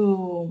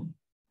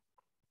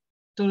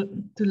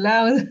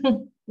loud.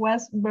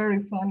 Was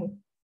very funny.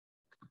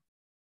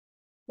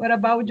 What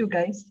about you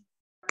guys?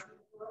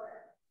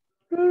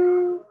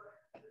 But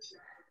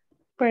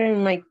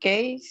in my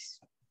case,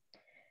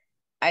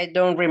 I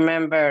don't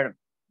remember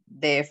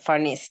the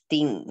funniest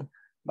thing,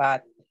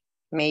 but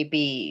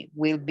maybe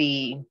will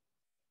be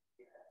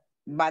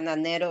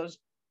Bananero's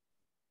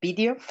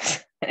video.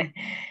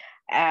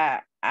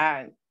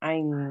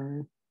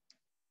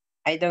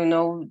 I don't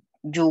know,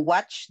 you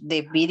watch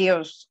the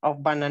videos of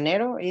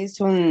Bananero,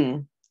 is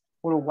un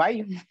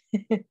Uruguayo.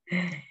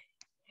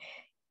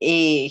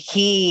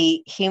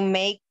 He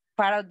make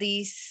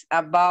parodies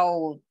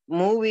about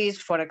movies,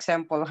 for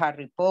example,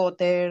 Harry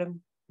Potter,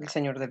 El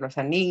Señor de los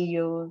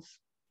Anillos,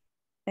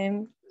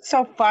 and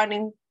so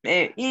funny.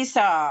 It's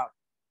a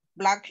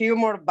black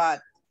humor,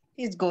 but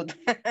it's good.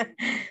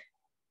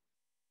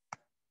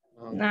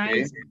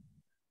 Nice.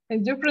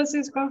 And you,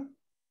 Francisco?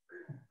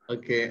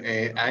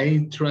 Okay,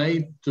 I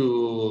try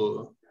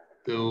to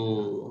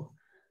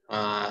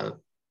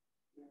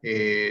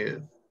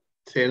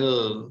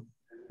tell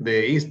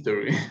the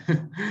history.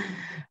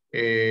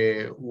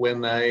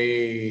 When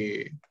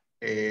I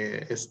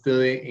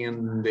study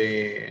in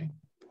the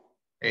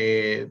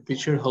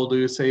teacher, how do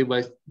you say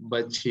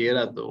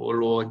bachillerato o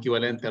lo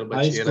equivalente al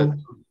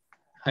bachillerato?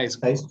 High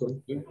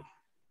school.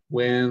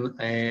 When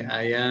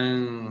I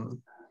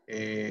am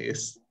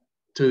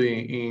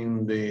studying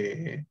in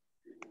the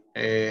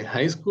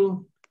high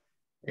school,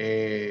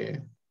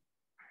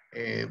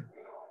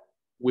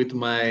 with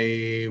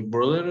my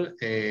brother,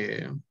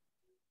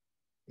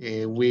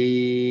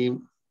 we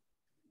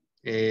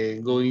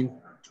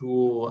going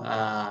to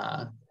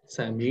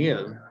San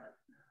Miguel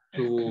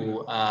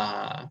to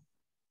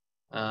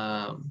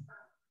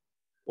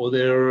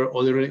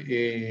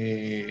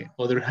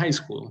other high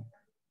school.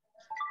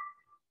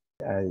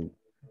 I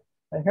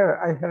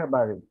heard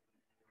about it.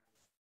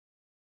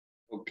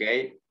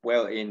 Okay,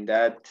 well, in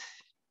that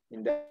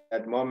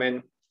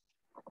moment,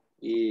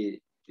 it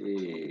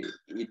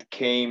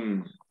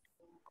came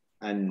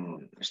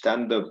an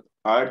stand-up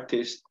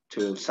artist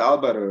to El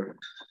Salvador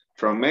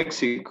from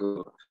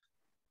Mexico.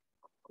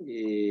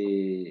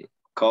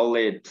 Call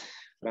it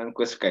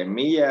Franco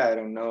Escamilla. I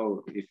don't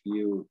know if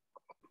you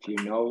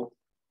know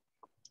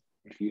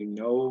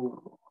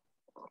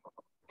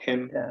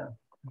him.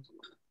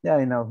 Yeah,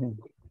 I know him.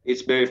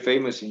 It's very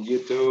famous in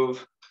YouTube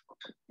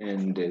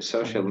and the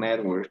social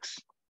networks.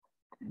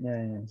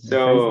 Yeah.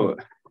 So,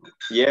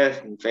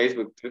 yes, in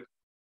Facebook too.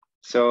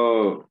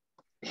 So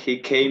he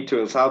came to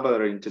El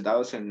Salvador in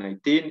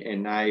 2019,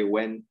 and I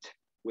went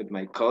with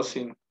my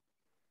cousin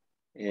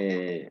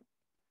to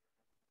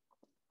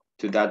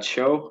that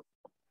show,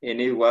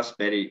 and it was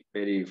very,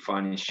 very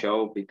funny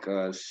show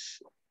because,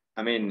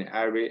 I mean,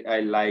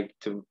 I like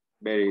to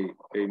very,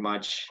 very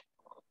much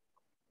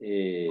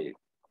the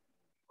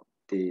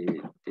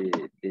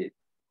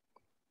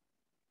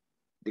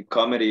the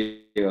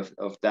comedy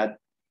of that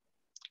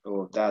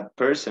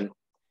person,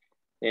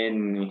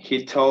 and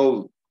he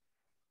told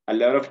a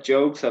lot of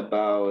jokes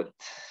about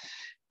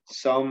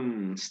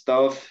some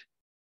stuff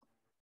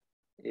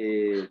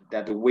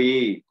that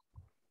we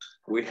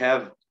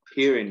have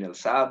here in El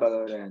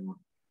Salvador, and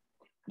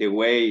the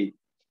way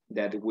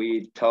that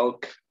we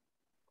talk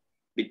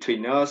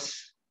between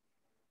us.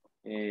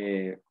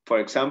 For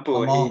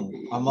example,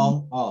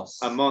 among us.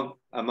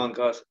 Among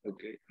us,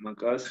 okay,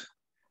 among us.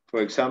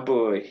 For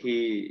example,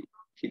 he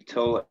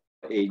told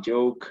a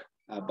joke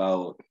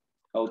about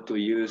how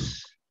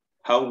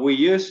we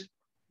use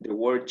the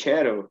word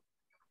chero,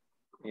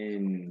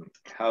 and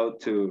how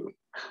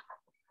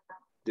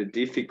the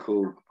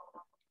difficult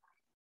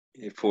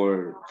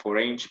for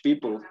French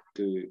people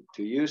to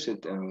use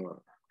it,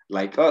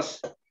 like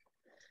us.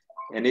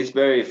 And it's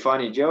very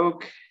funny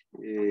joke.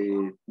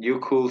 You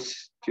could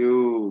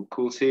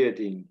see it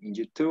in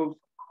YouTube.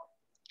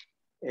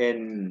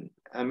 And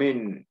I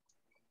mean,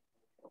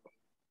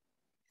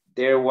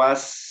 there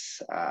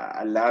was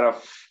a lot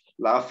of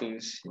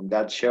laughings in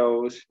that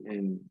shows,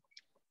 and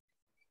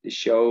the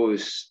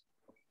shows,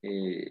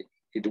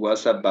 it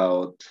was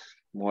about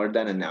more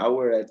than an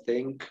hour, I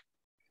think.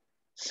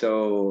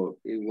 So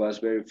it was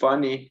very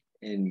funny.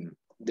 And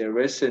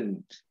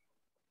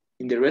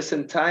in the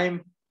recent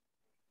time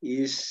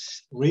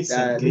is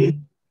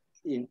recently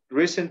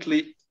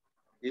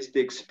is the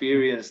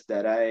experience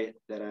that I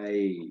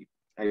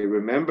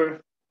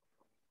remember,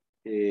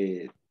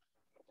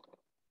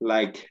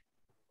 like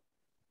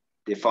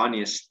the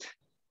funniest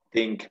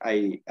thing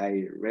I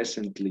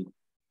recently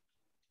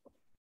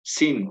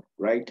seen,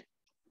 right?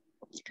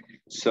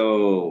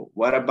 So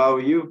what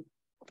about you,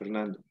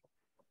 Fernando?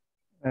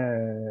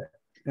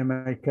 In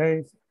my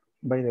case,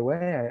 by the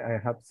way, I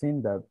have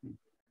seen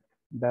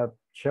that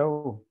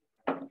show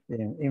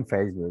in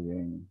Facebook,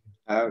 in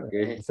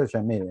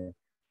social media.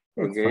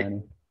 It's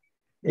funny.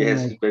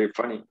 Yes, it's very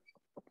funny.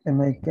 In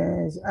my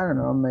case, I don't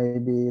know,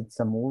 maybe it's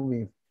a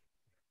movie.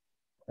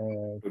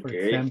 For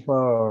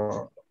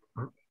example,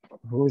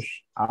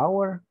 Rush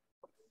Hour.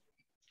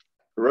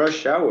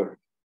 Rush Hour?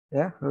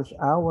 Yeah, Rush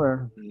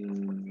Hour.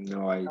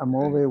 No, a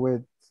movie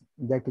with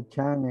Jackie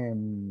Chan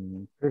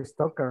and Chris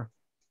Tucker.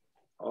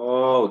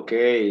 Oh,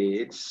 okay,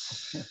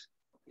 it's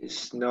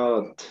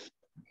not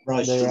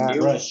Rush,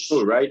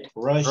 right?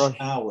 Rush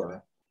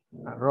Hour.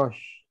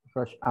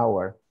 Rush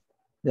Hour.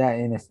 Yeah,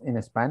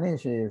 in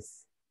Spanish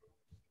is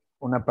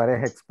una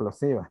pareja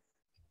explosiva.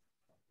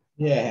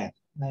 Yeah,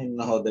 I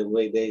know the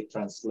way they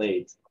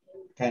translate.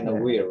 Kind of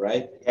weird,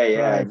 right?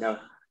 Yeah, I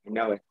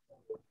know it.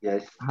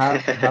 Yes. How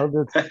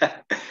do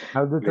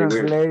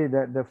translate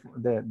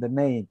the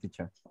name,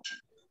 teacher?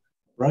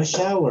 Rush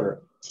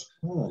Hour.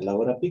 Oh, la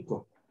hora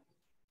pico.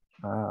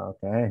 Ah,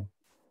 okay.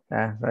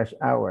 Rush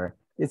Hour.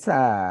 It's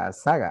a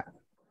saga.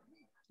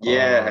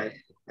 Yeah,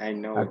 I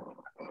know it.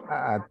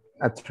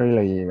 A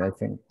trilogy, I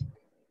think.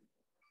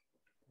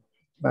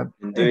 But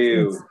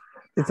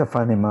it's a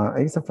funny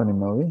movie. It's a funny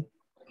movie.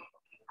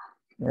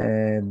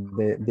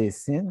 The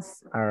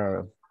scenes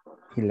are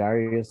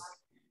hilarious,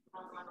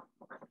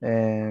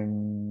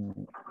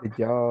 and the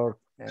joke,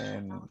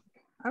 and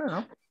I don't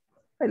know.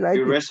 I like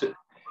it.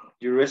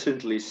 You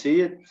recently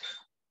see it?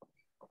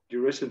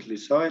 You recently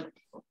saw it?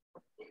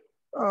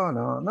 Oh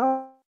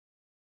no.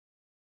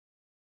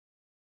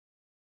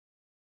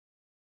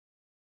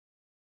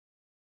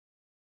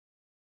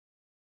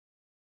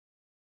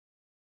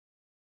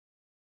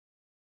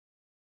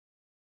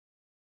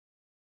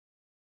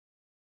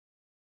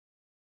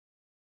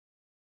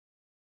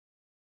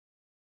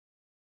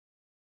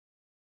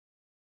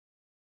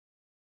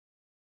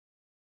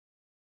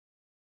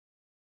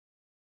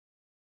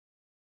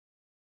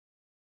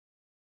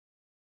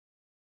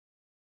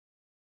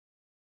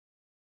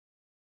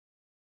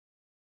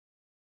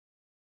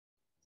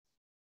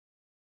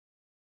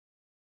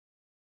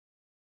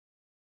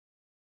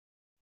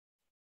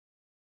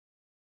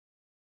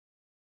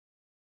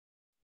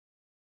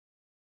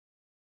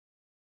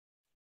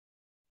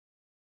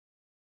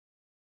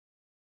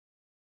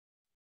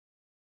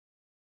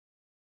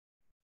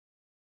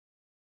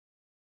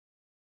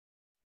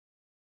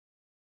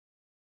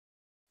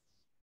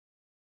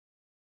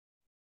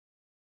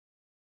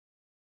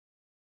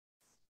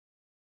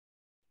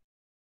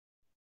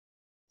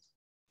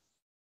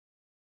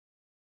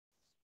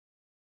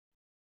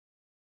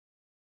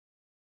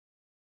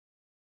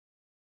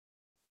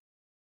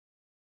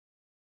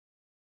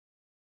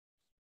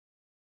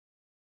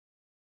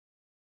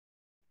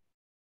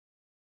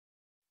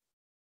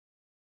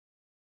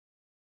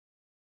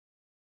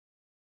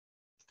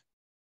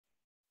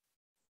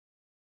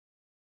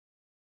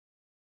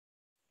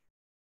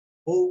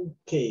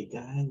 Okay,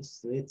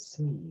 guys, let's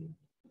see.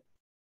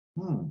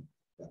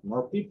 Got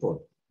more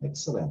people.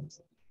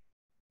 Excellent.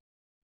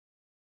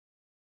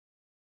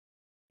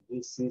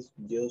 This is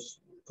just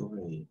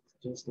great.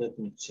 Just let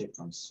me check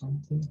on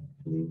something,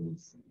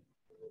 please.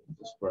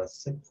 Just for a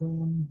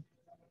second.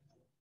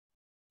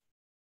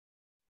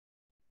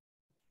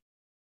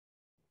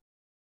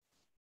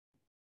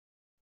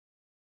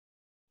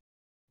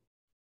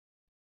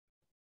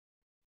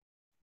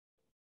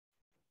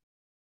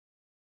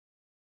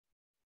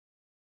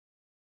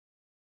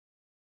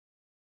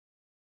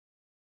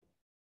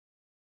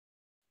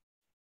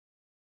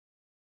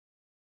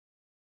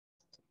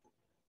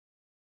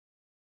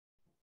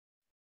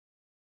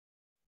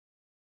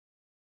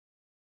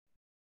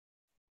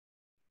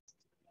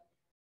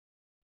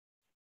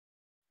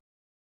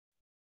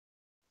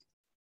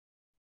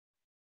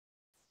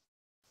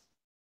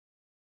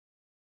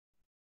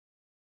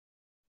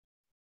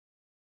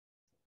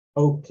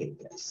 Okay,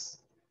 guys.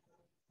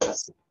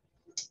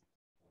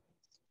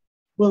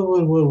 Well,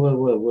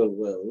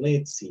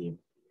 let's see.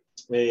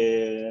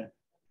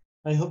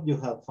 I hope you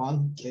have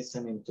fun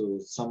listening to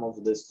some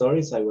of the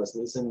stories. I was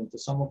listening to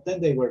some of them.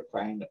 They were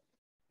kind of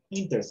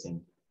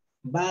interesting.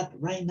 But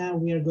right now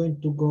we are going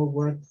to go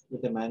work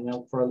with the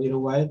manual for a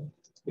little while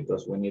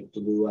because we need to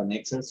do an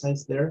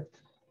exercise there.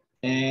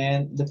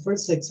 And the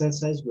first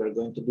exercise we're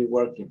going to be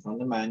working from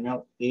the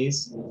manual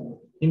is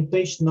in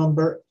page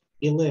number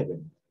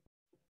 11.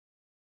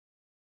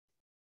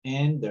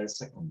 And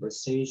there's a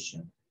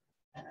conversation.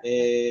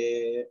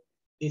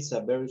 It's a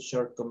very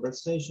short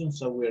conversation,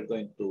 so we're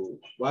going to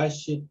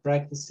watch it,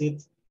 practice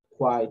it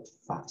quite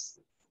fast.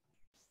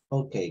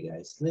 Okay,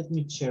 guys, let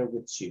me share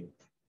with you.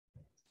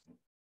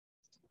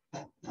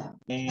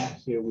 And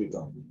here we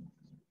go.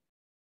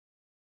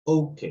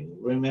 Okay,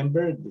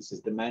 remember, this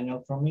is the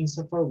manual from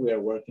INSAFORP. We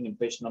are working in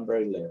page number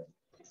 11.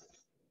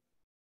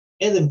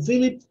 Ed and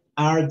Philip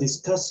are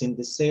discussing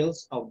the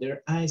sales of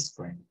their ice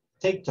cream.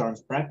 Take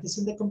turns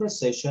practicing the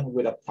conversation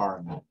with a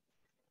partner.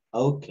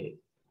 Okay,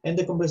 and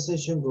the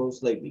conversation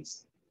goes like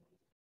this.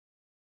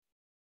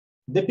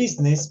 The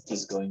business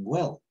is going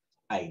well.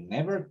 I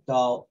never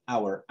thought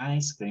our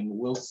ice cream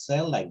will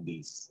sell like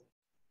this.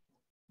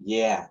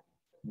 Yeah,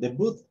 the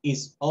booth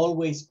is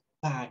always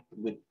packed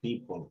with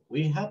people.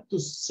 We have to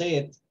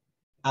set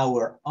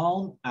our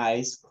own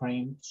ice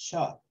cream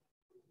shop.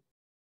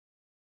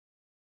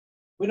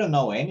 We don't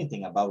know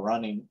anything about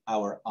running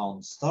our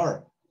own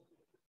store.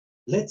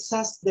 Let's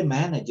ask the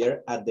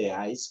manager at the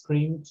ice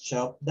cream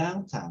shop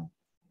downtown.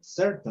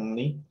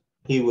 Certainly,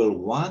 he will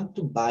want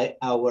to buy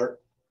our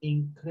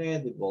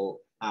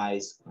incredible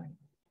ice cream.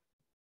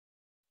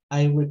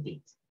 I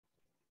repeat,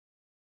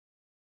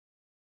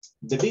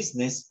 the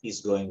business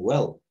is going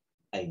well.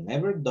 I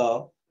never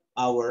thought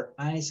our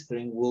ice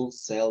cream will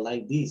sell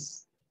like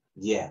this.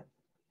 Yeah,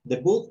 the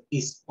booth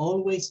is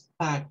always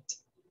packed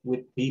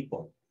with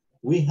people.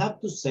 We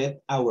have to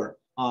set our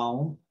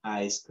own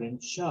ice cream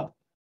shop.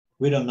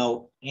 We don't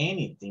know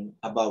anything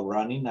about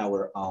running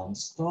our own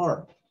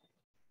store.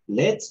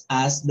 Let's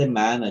ask the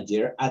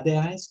manager at the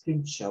ice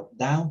cream shop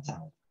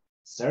downtown.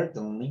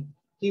 Certainly,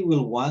 he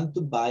will want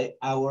to buy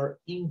our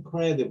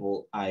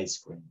incredible ice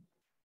cream.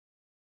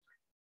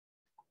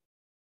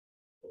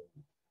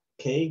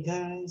 Okay,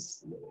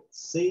 guys, let's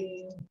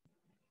see.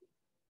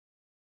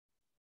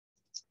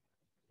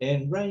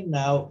 And right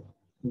now,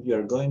 we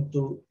are going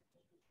to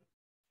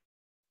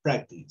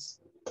practice.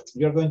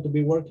 You're going to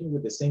be working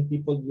with the same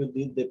people you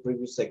did the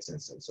previous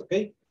exercise,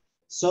 okay?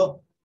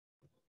 So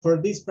for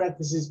this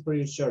practice is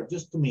pretty short,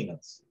 just 2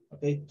 minutes,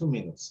 okay? 2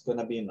 minutes,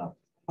 gonna be enough.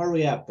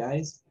 Hurry up,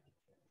 guys.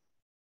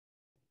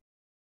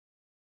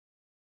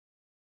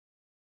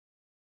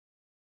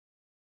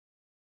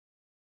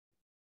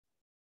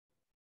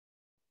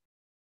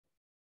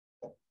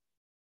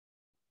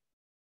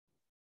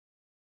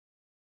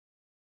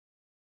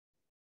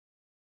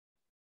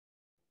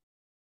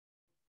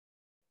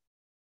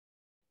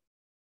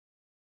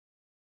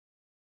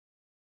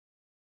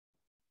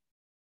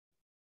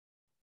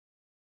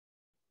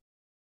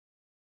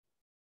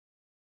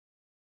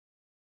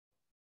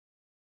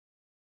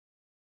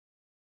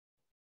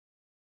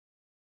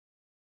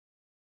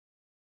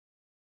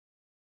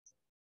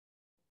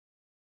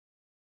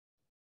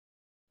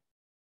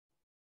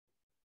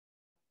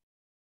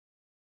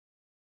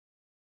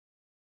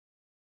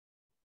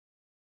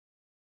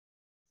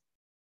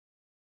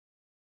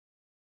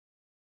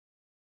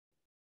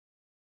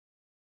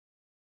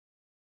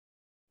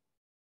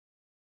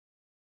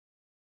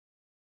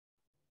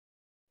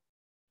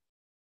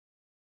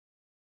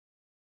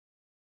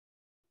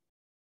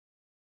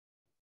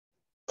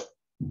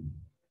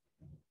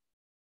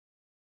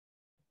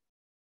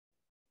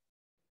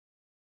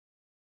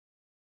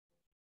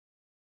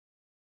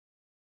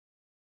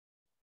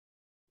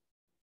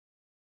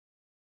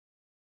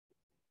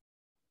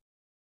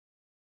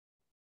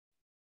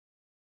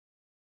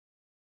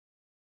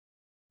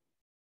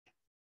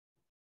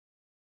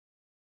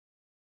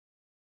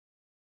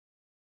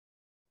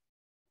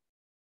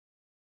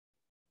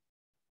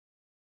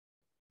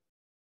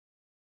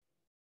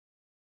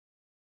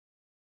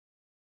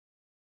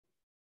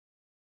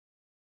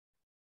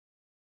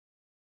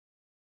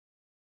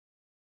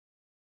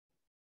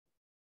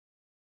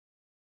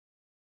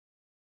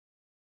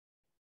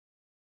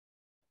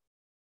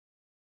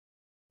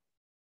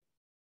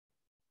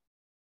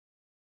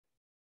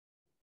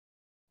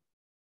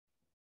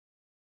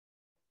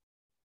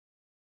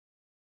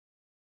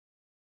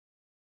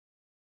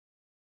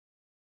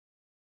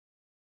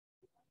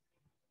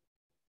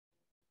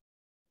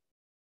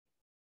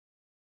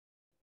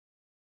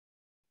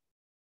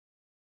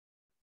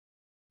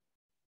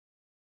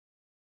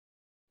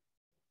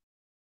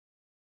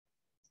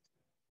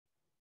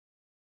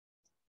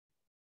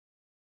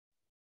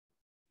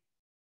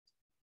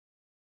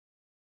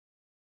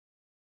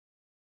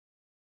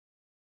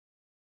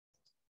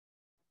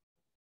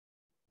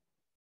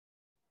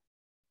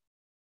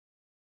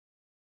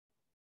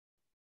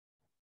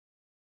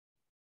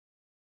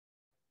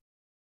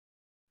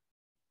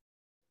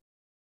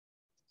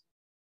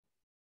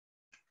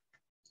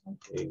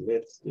 Okay,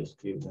 let's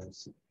just give them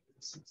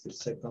 60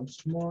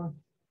 seconds more.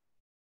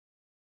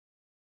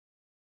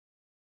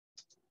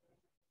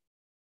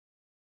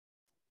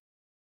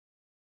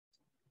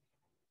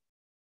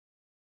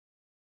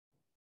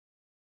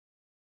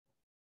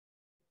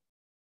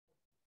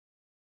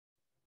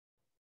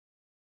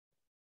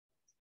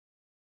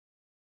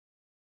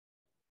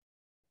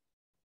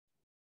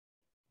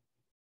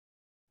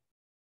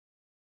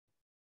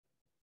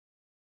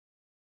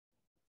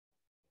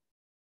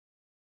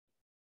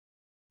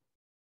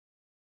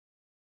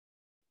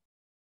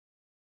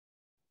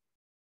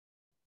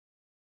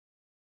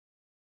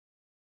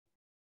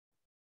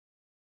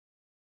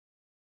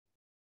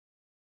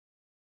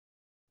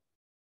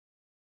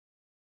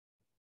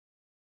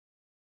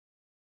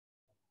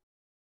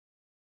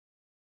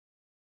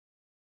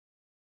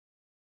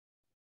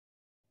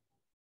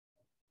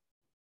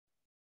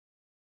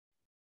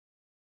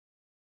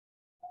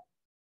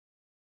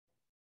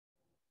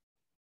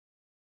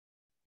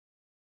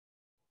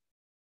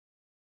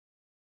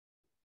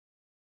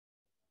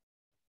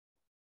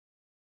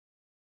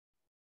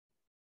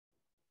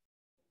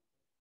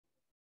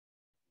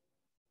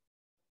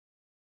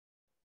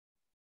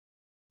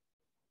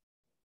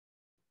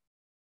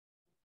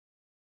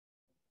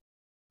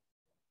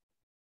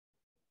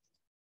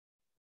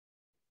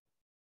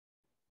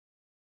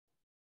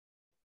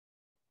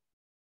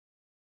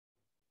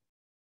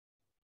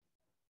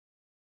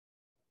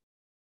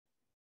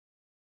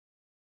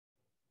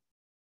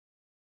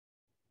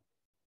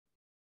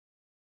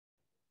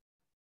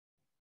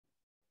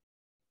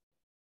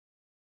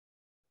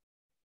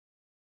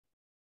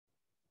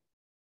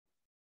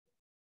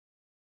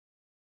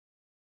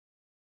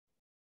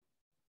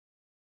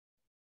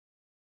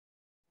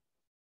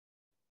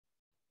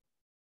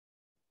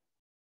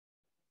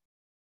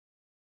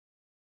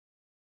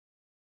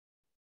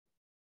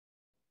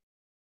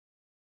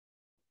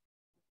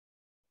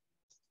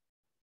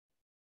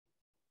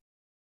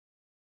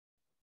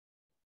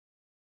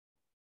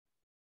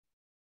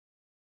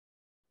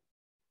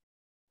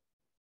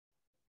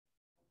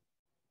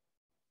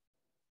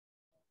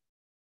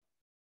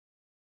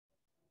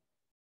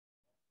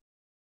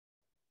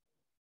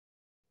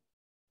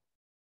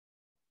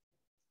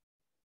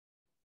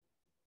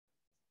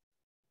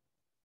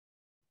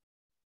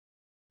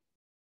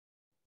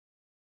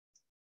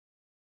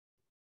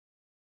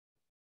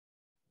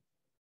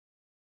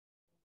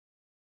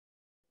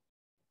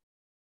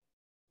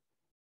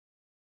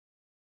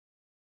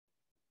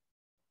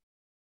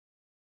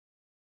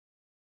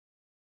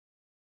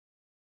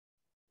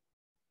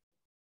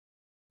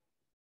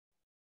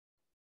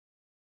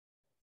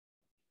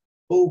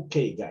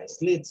 Okay, guys,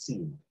 let's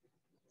see.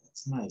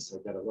 It's nice. I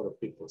got a lot of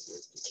people here.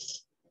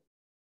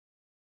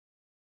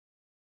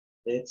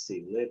 Let's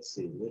see.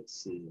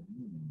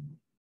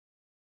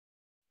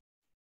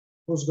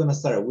 Who's gonna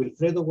start?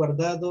 Wilfredo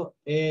Guardado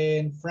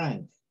and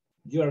Frank.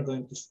 You are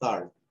going to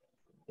start.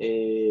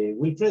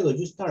 Wilfredo,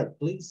 you start,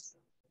 please.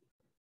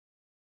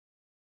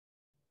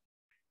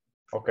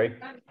 Okay.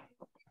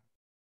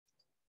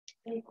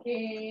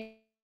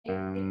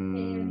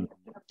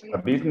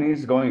 The business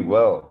is going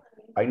well.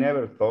 I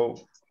never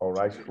thought our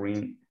ice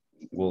cream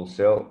will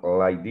sell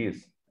like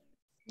this.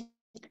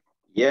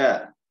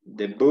 Yeah,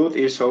 the booth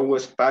is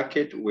always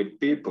packed with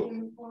people.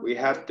 We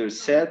have to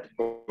set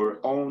our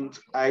own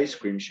ice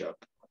cream shop.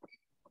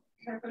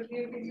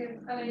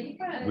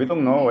 We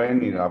don't know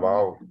anything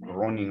about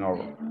running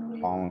our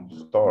own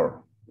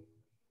store.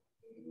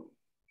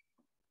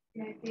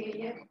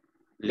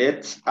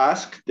 Let's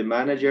ask the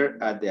manager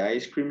at the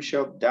ice cream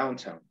shop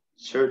downtown.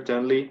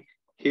 Certainly,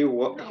 he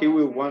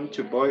will want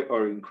to buy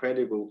our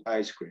incredible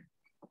ice cream.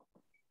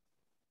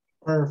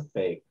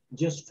 Perfect.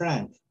 Just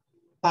Frank.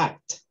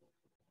 Packed.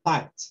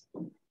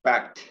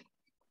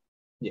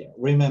 Yeah,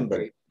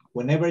 remember,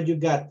 whenever you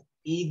got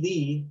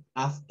ED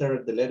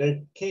after the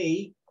letter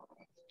K,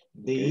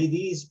 the ED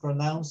is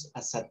pronounced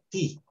as a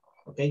T,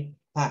 okay?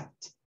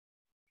 Packed.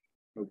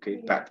 Okay,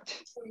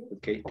 packed.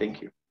 Okay,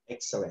 thank you.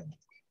 Excellent.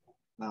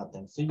 Now,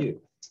 thanks to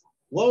you.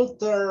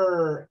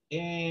 Walter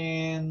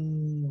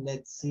and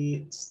let's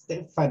see,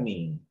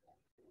 Stephanie.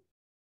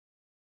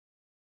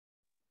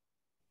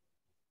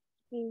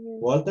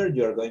 Walter,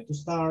 you're going to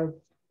start.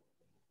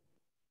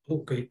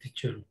 Okay,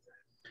 teacher.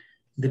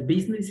 The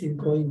business is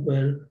going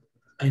well.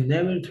 I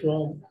never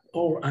throw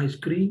our ice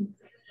cream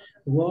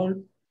wall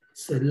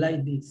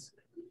like this.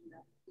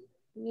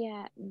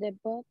 Yeah, the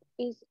booth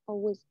is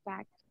always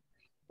packed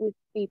with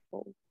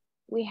people.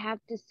 We have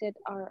to set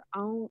our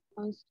own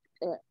ice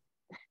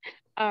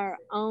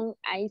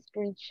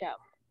cream shop.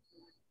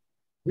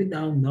 We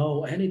don't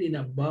know anything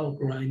about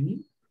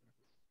running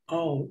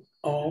our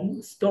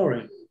own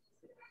store.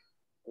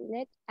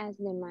 Let's ask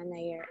the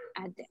manager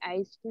at the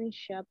ice cream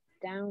shop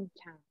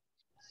downtown.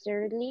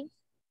 Certainly,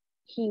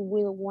 he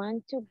will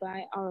want to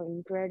buy our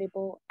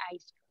incredible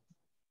ice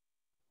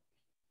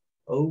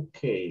cream.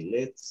 Okay,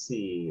 let's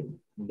see.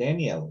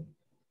 Daniel.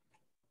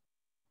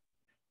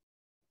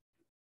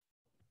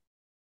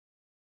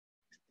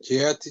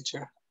 Yeah,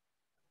 teacher.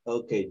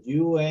 Okay,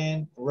 you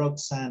and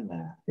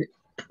Roxana.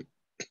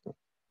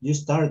 You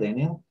start,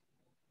 Daniel.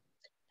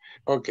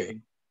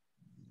 Okay.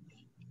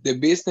 The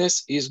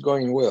business is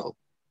going well.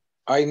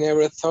 I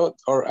never thought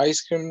our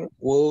ice cream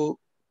will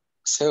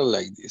sell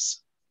like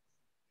this.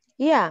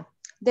 Yeah,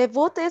 the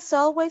booth is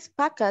always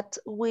packed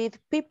with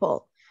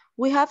people.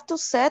 We have to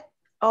set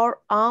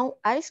our own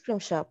ice cream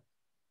shop.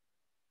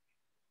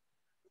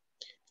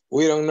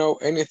 We don't know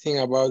anything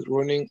about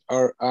running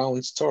our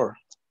own store.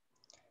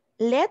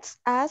 Let's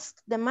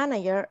ask the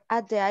manager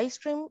at the ice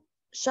cream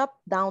shop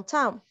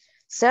downtown.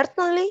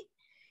 Certainly,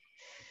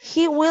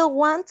 he will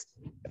want,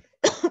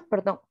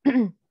 pardon,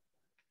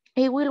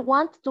 he will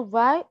want to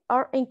buy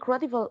our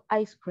incredible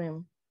ice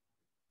cream.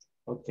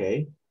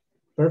 Okay.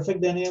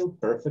 Perfect, Daniel.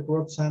 Perfect,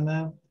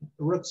 Roxana.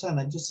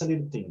 Roxana, just a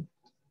little thing.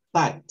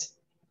 Packed.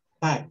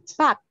 Packed.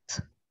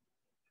 Packed.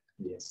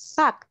 Yes.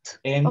 Packed.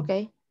 And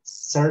okay.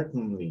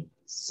 Certainly.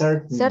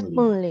 Certainly.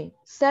 Certainly.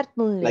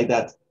 Certainly. Like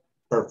that.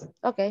 Perfect.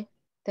 Okay.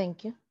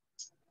 Thank you.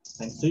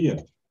 Thanks to you.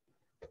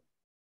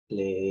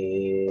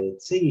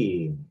 Let's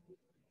see.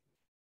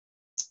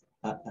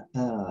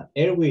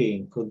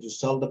 Erwin, could you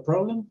solve the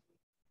problem?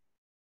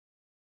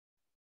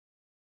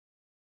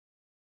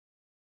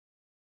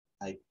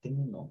 I think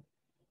no.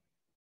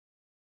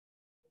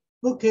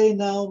 Okay,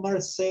 now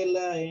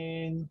Marcela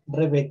and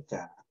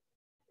Rebecca.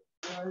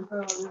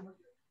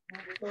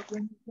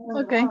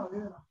 Okay.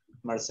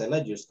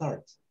 Marcela, you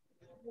start.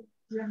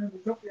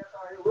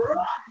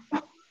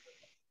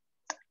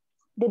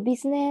 The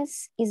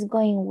business is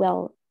going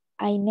well.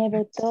 I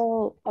never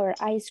thought our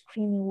ice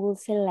cream would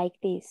sell like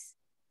this.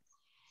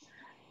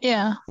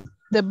 Yeah,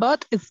 the bus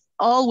is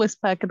always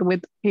packed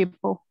with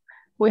people.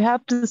 We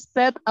have to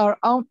set our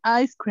own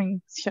ice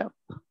cream shop.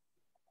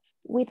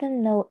 We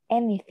don't know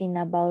anything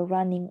about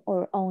running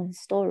our own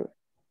store.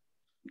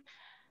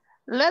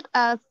 Let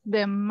us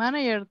the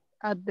manager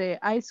at the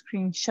ice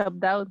cream shop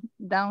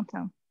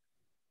downtown.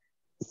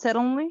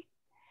 Suddenly,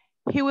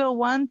 he will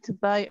want to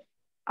buy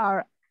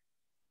our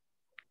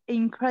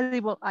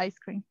incredible ice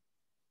cream.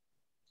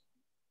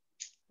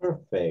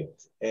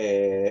 Perfect.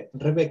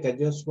 Rebecca,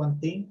 just one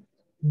thing.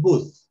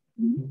 Booth.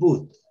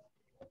 Booth.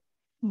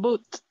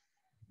 Booth.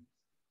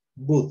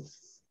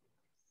 Booth.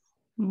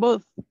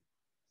 Booth.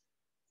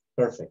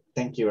 Perfect.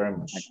 Thank you very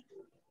much.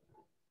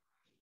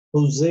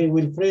 Jose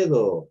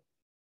Wilfredo.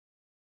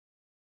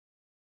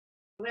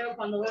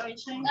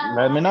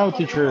 Let me know,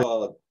 teacher.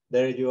 Oh,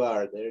 there you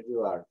are. There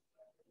you are.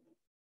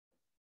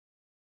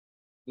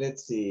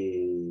 Let's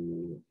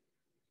see.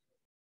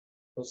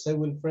 Jose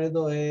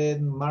Wilfredo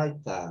and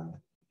Marta.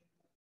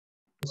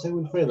 Jose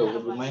Wilfredo,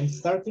 would you mind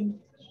starting,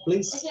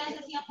 please?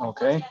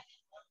 Okay.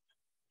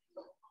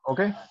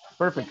 Okay,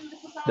 perfect.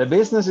 The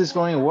business is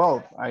going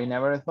well. I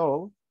never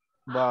thought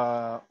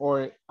that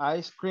our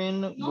ice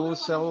cream will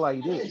sell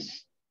like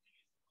this.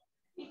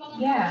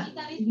 Yeah,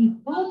 the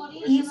booth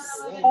is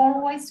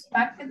always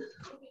packed with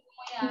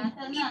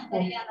people.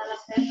 We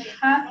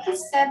have to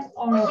set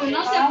our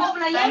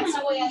own ice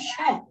cream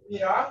shop.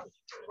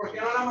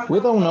 We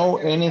don't know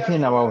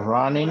anything about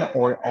running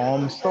our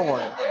own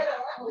store.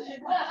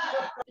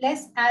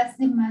 Let's ask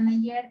the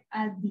manager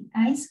at the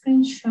ice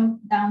cream shop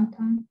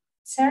downtown.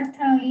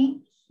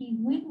 Certainly, he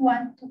will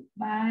want to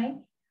buy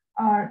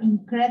our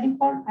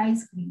incredible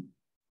ice cream.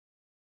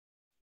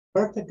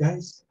 Perfect,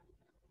 guys.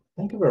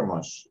 Thank you very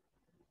much.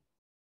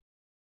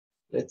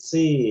 Let's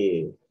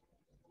see.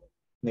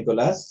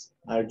 Nicolas,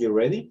 are you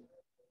ready?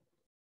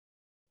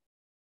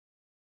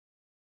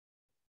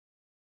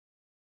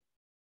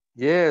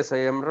 Yes, I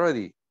am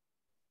ready.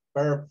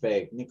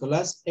 Perfect.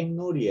 Nicolas and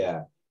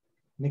Nuria.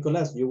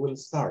 Nicolas, you will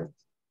start.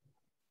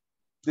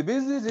 The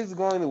business is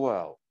going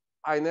well.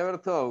 I never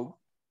thought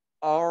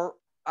our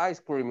ice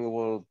cream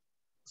will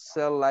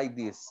sell like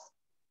this.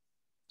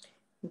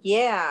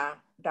 Yeah,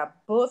 the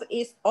booth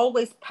is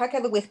always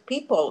packed with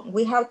people.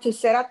 We have to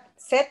set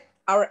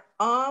our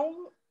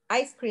own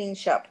ice cream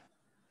shop.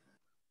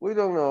 We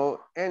don't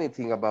know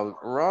anything about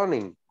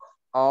running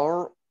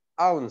our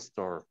own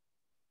store.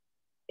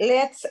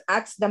 Let's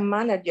ask the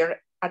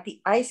manager at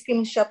the ice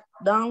cream shop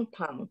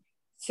downtown.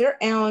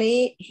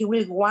 Certainly, he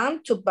will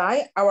want to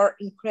buy our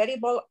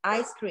incredible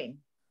ice cream.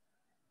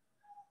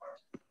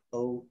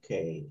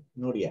 Okay,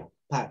 Nuria,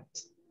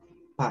 packed.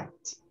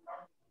 Packed.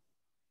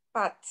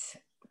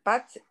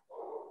 Packed.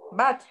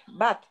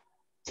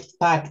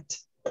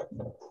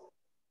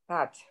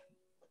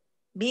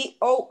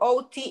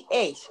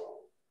 B-O-O-T-H.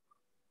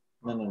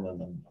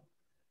 No.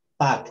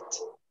 Packed.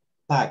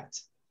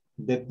 Packed.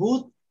 The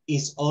booth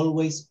is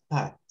always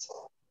packed.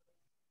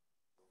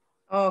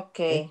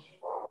 Okay.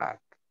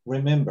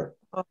 Remember,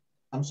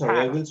 I'm sorry,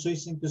 I will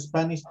switch into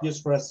Spanish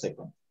just for a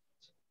second.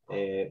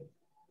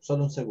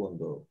 Solo un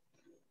segundo.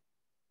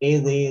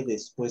 ED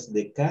después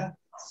de K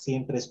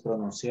siempre es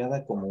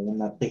pronunciada como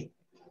una T.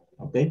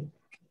 ¿Ok?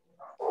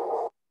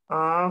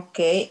 Ok,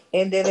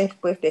 ED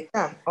después de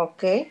K.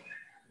 Ok.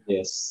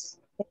 Yes.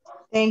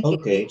 Thank you,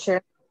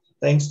 teacher.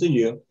 Thanks to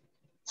you.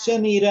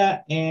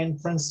 Shanira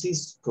and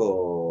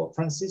Francisco.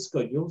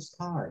 Francisco, you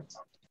start,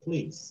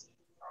 please.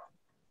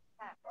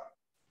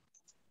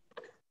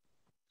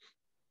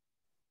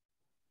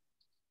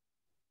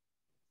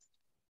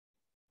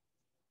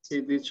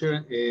 Okay,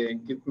 teacher,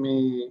 give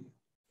me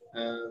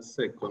a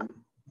second.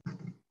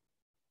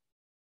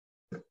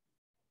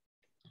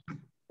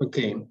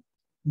 Okay,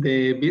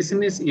 the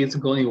business is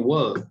going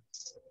well.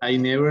 I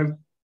never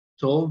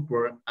thought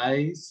where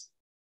ice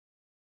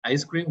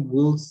cream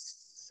will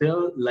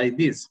sell like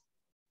this.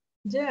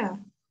 Yeah,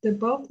 the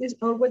bus is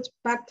always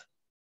packed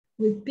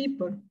with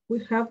people.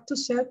 We have to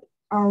set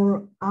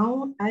our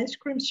own ice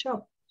cream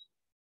shop.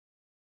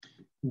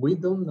 We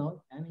don't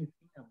know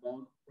anything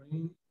about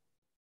running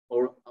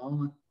our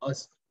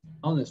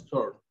own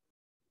store.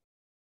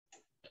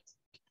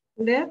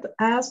 Let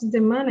ask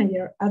the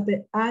manager at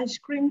the ice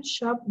cream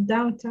shop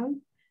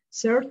downtown.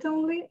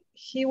 Certainly,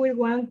 he will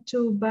want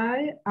to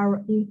buy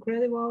our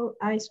incredible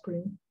ice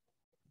cream.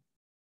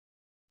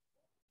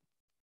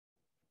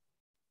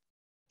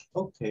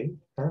 Okay,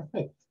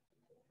 perfect.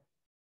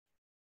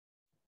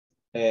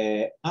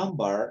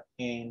 Amber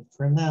and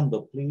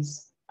Fernando,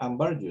 please.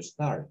 Amber, you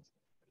start.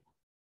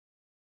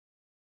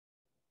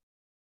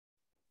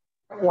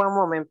 One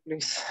moment,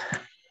 please.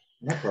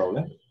 No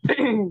problem.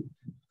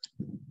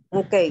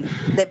 Okay,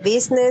 the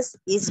business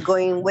is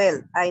going well.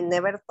 I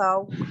never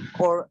thought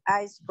our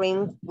ice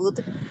cream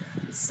would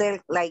sell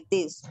like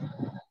this.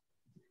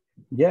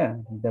 Yeah,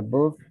 the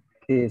booth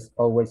is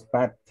always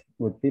packed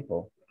with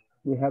people.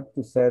 We have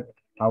to set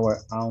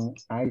our own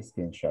ice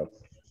cream shop.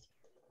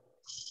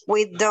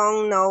 We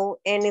don't know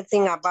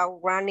anything about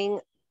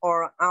running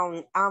our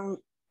own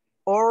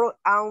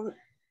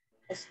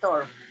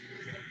store.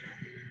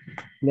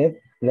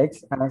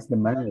 Let's ask the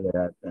manager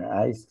at the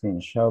ice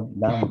cream shop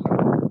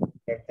downtown.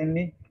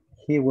 Certainly,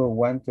 he will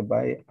want to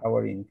buy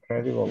our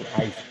incredible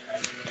ice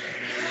cream.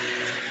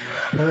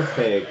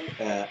 Perfect.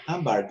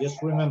 Amber,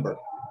 just remember,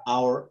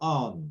 our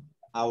own.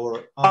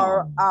 Like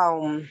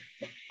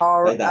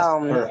that.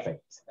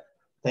 Perfect.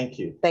 Thank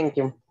you. Thank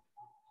you.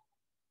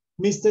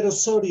 Mr.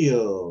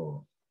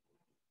 Osorio.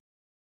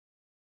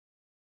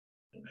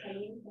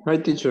 Hi,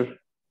 teacher.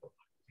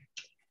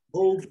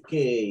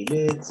 Okay,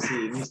 let's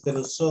see, Mr.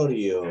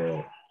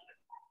 Osorio.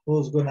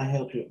 Who's gonna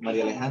help you?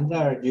 Maria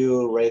Alejandra, are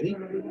you ready?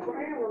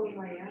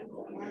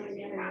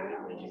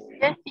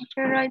 Yes,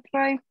 teacher, I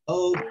try.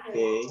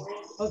 Okay,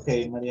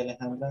 okay, Maria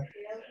Alejandra.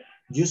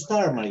 You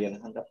start, Maria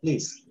Alejandra,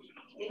 please.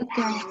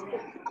 Okay.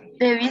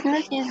 The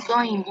business is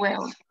going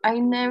well. I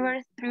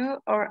never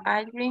thought our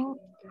ice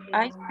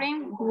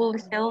cream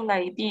would sell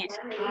like this.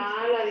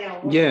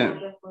 Yeah,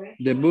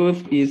 the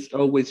booth is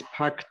always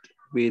packed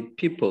with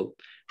people.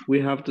 We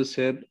have to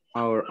set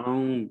our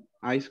own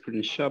ice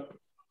cream shop.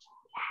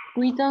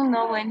 We don't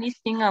know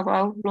anything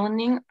about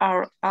running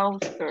our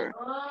own store.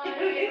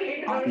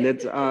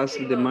 Let's ask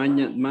the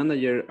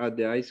manager at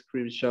the ice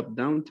cream shop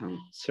downtown.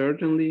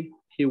 Certainly,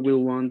 he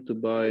will want to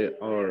buy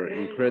our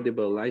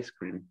incredible ice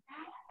cream.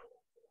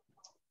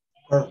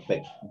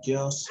 Perfect,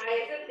 just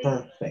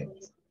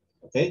perfect.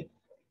 Okay.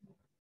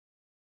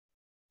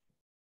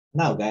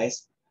 Now,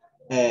 guys,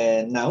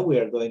 now we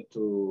are going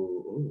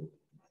to,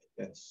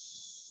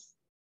 yes.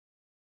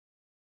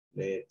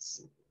 Let's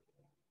see.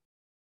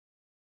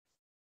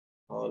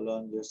 Hold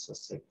on just a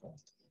second.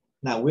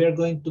 Now we are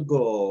going to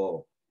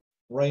go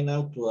right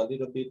now to a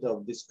little bit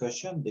of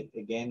discussion,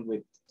 again,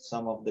 with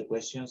some of the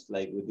questions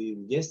like we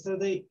did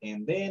yesterday,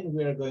 and then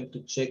we are going to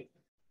check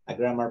a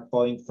grammar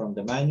point from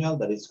the manual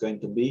that is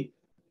going to be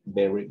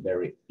very,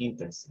 very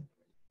interesting.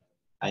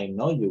 I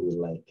know you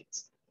will like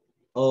it.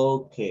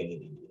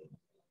 Okay.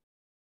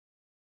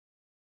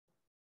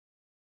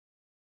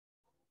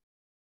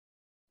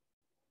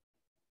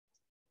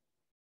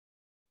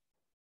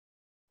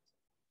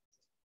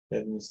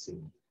 Let me see.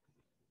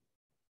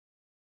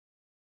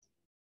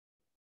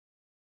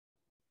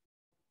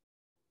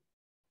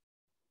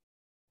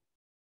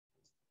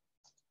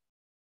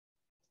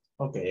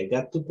 Okay, I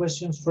got two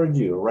questions for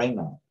you right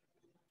now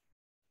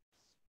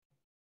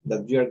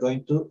that you are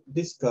going to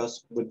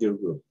discuss with your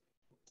group.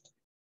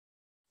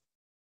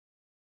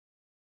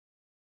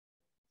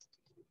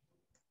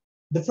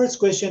 The first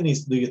question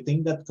is, do you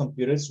think that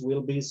computers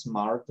will be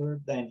smarter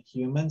than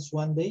humans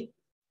one day?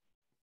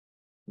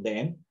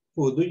 Then,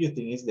 who do you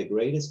think is the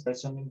greatest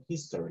person in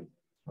history?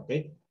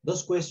 Okay,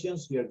 those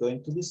questions we are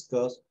going to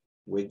discuss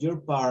with your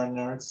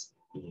partners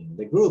in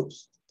the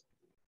groups.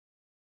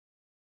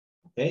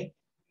 Okay,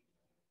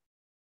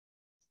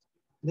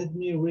 let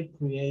me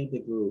recreate the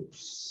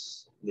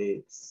groups.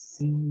 Let's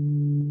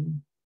see.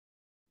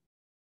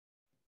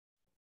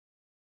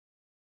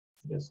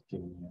 Just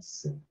give me a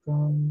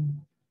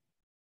second.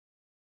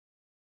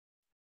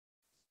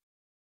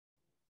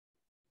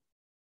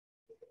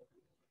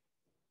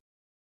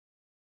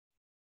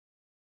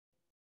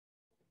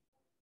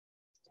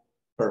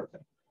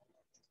 Perfect.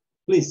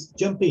 Please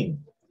jump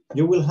in.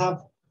 You will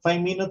have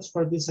 5 minutes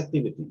for this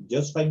activity.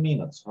 Just 5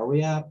 minutes.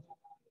 Hurry up.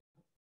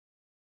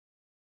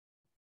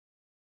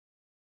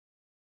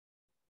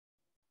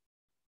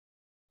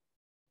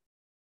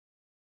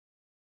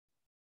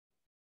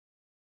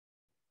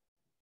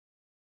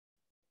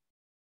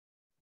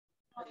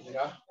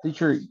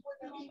 Teacher.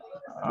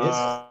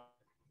 Yes.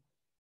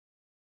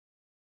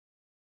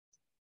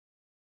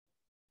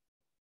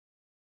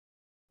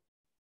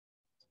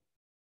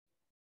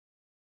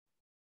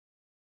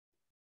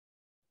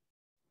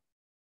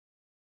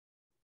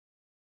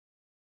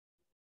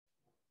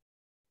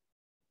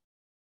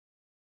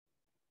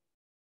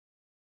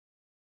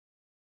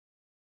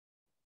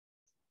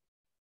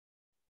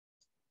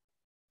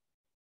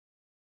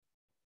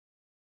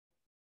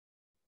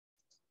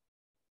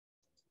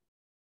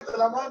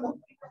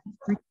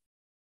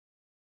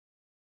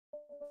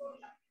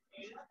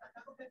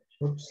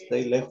 Oops,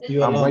 they left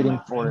you I'm alone. waiting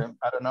for him.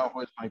 I don't know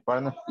who is my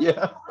partner.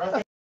 Yeah.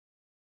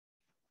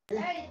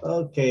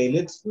 Okay,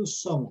 let's do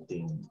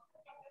something.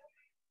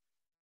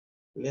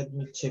 Let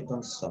me check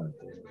on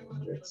something.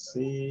 Let's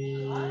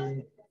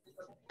see.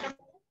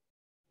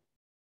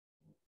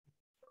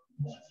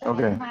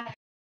 Okay. Let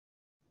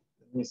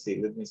me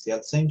see. Let me see.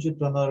 I'll send you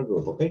to another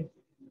group, okay?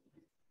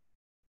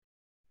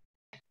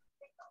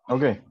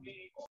 Okay.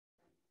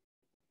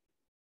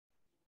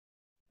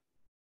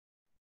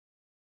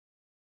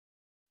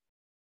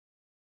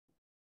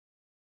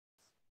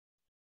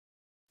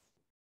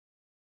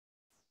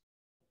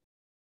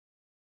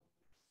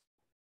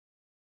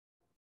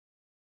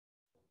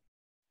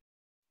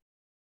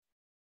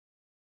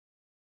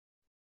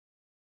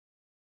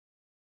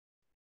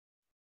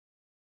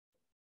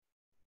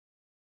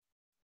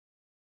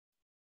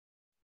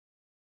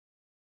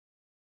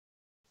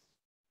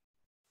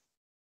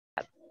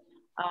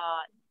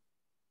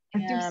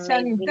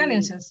 Artificial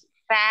intelligence.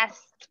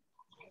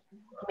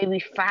 Maybe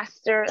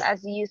faster,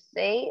 as you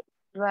say,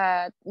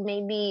 but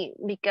maybe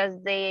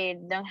because they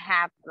don't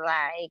have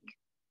like,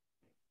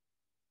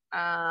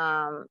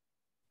 how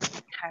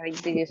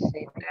do you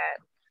say that?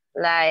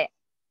 Like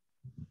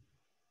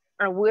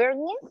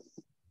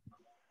awareness,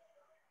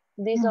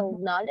 this of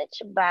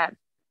knowledge, but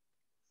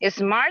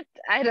smart,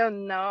 I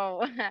don't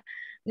know.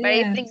 But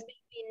I think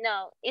maybe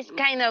no, it's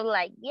kind of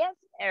like yes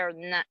or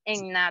not,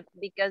 and not,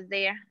 because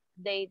they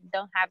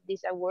don't have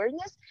this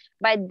awareness,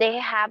 but they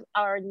have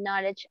our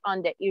knowledge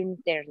on the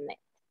internet.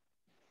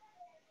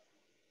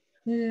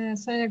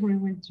 Yes, I agree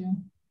with you.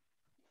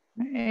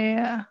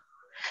 Yeah.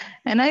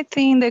 And I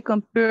think the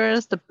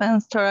computers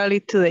depends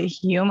totally to the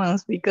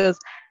humans, because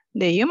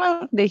the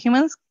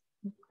humans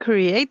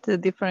create a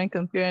different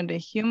computer, and the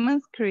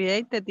humans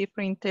create the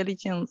different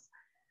intelligence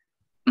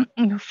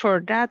for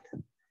that.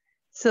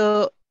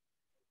 So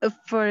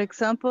for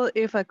example,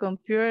 if a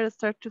computer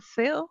starts to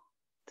fail,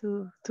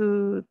 to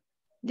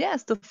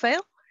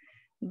fail,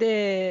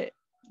 the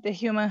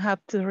human have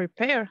to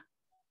repair.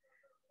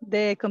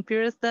 The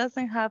computers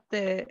doesn't have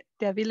the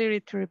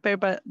ability to repair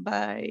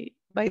by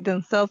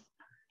themselves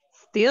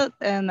still,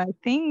 and I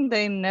think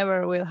they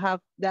never will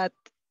have that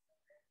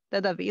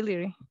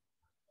ability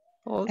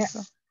also.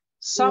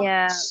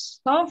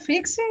 Some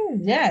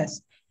fixing,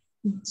 yes.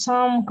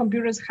 Some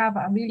computers have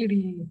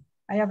ability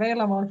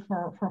available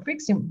for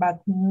fixing,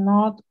 but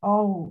not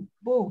all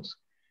books.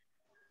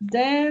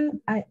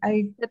 Then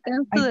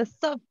depends to the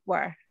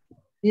software.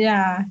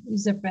 Yeah,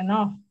 it's depend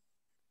of.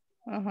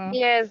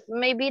 Yes,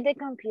 maybe the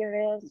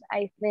computers,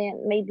 I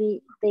think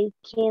maybe they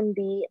can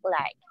be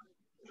like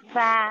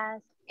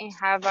fast and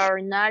have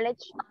our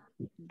knowledge,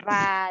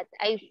 but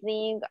I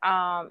think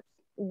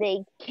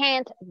they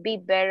can't be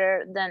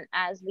better than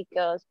us,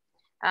 because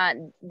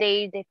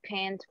they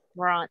depend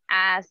from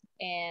us,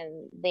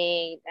 and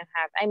they don't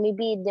have, and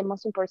maybe the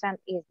most important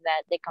is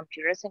that the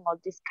computers and all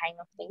these kind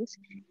of things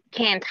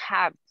can't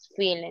have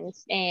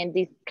feelings and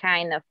this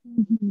kind of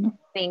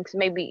things,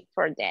 maybe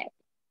for that.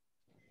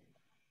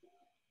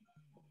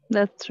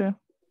 That's true.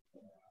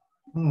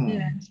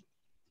 Yes.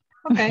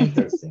 Okay.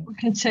 We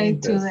can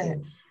change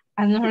to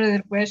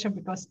another question,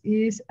 because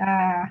it's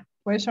a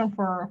question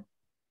for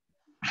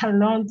a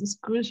long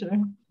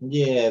discussion.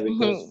 Yeah,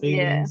 because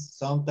feelings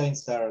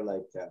sometimes are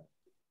like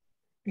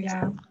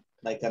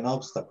like an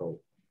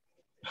obstacle.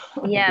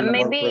 Yeah,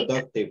 maybe more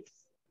productive.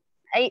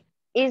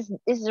 is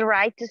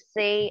right to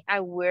say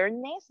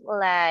awareness,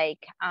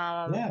 like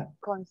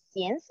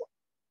conscience.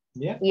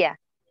 Yeah.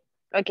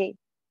 Okay.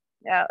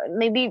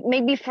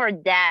 Maybe for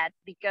that,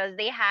 because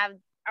they have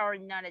our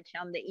knowledge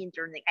on the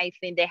internet. I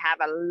think they have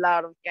a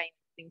lot of kind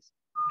of things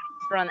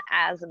from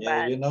us,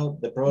 but you know,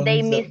 the problem they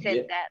is missed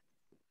that.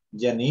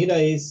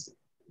 Janira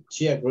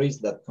she agrees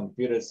that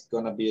computers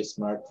gonna be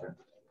smarter.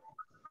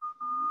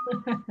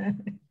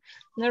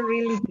 Not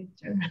really,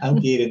 teacher. I'm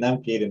kidding. I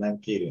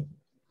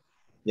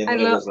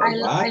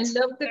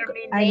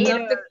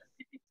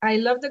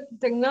love the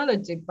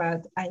technology,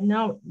 but I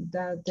know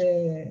that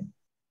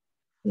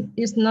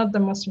it's not the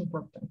most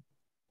important.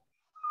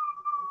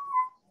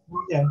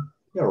 Yeah,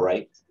 you're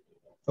right.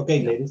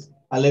 Okay, ladies,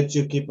 I'll let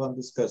you keep on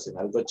discussing.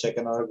 I'll go check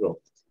another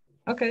group.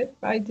 Okay,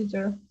 bye,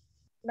 teacher.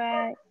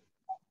 Bye.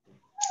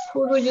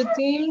 Who do you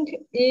think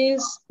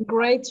is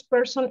great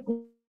person?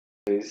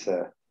 It's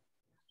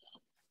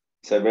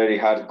a very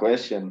hard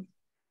question.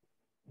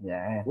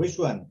 Yeah. Which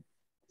one?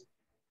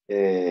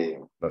 The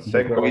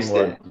second who is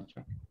one.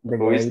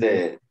 Who is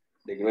the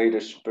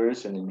greatest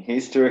person in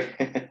history?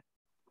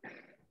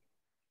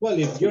 Well,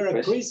 if you're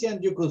a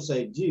Christian, you could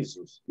say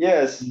Jesus.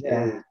 Yes.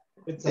 Yeah.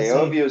 It's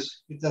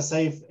a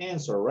safe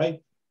answer,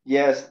 right?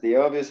 Yes, the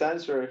obvious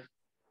answer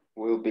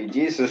will be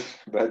Jesus,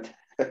 but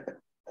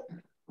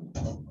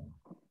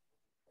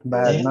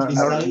no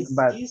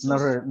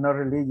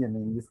religion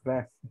in this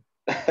class.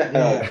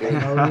 Yeah, okay.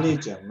 Not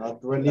religion.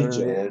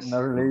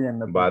 No religion.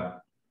 No.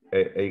 But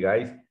hey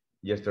guys,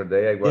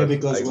 yesterday I was. Yeah,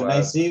 because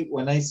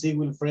when I see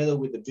Wilfredo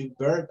with the big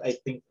bird, I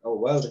think, oh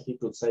well, he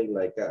could say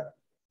like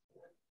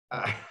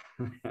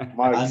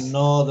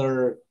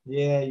Another,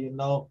 yeah, you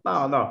know.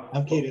 No.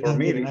 I'm kidding. For I'm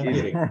me,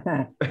 kidding.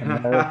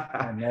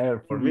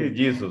 For me,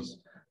 Jesus.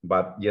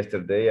 But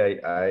yesterday,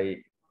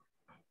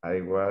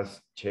 I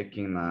was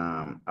checking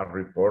a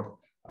report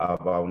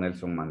about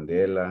Nelson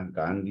Mandela,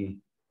 Gandhi.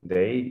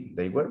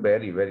 They were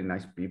very, very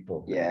nice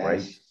people. Yes.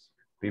 Great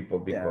people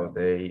because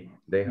they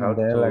had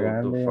Mandela,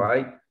 to Gandhi.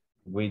 fight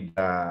with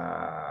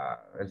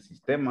el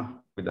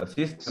sistema, with the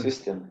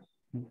system.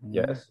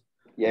 Yes.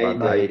 Yeah,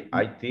 But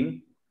I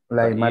think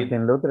like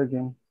Martin Luther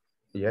King.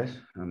 Yes,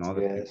 and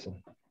other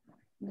people.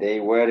 They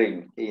were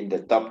in the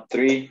top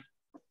 3.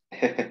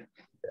 Yes.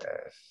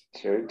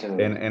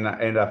 Certainly.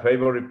 And a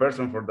favorite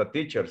person for the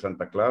teacher,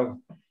 Santa Claus.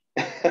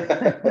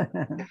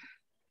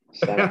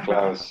 Santa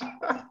Claus.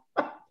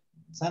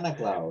 Santa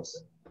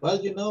Claus. Well,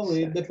 you know,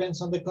 it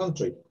depends on the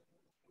country.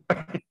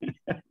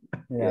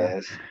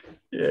 Yes.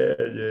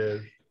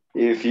 Yes.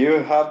 If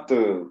you have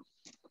to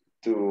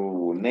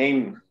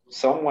name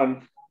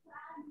someone,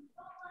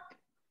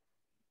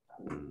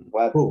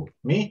 what? Who?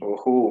 Me? Or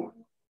who?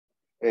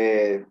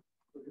 The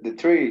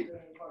three.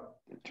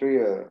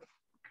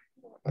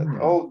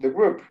 The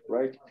group,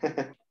 right?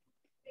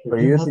 For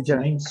you have to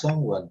name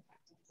someone.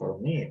 For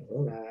me,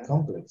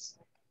 complex.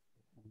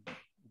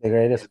 The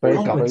greatest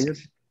person for you?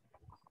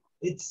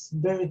 It's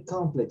very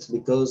complex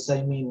because,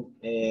 I mean,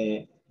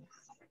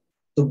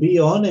 to be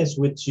honest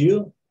with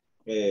you,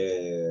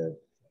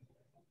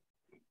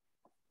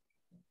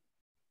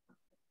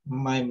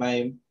 my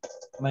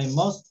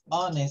most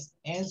honest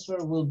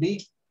answer will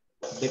be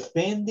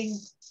depending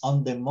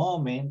on the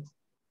moment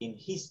in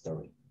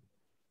history.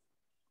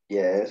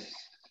 Yes.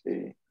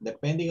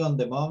 Depending on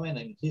the moment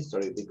in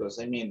history, because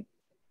I mean,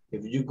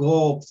 if you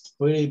go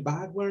pretty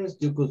backwards,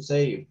 you could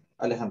say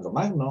Alejandro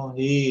Magno,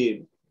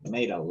 he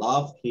made a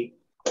lot, he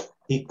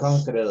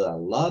conquered a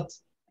lot,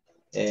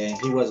 and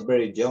he was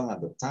very young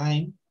at the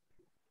time.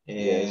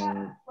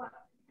 And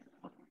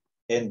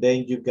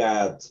then you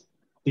got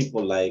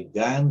people like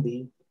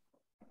Gandhi,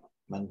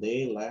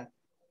 Mandela,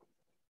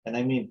 and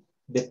I mean,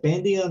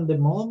 depending on the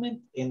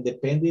moment and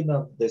depending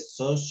on the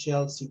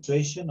social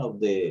situation of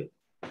the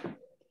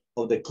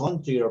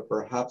country or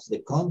perhaps the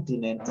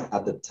continent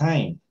at the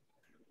time.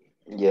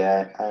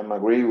 Yeah, I'm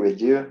agree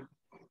with you.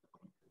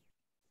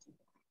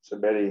 It's a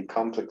very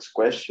complex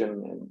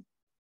question, and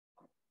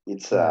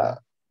it's the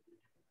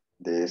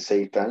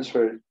safe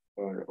answer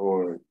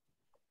or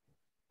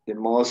the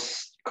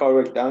most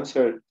correct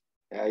answer.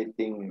 I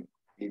think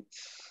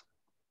it's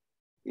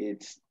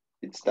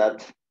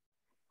that.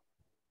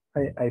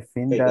 I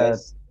think that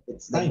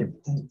it's time.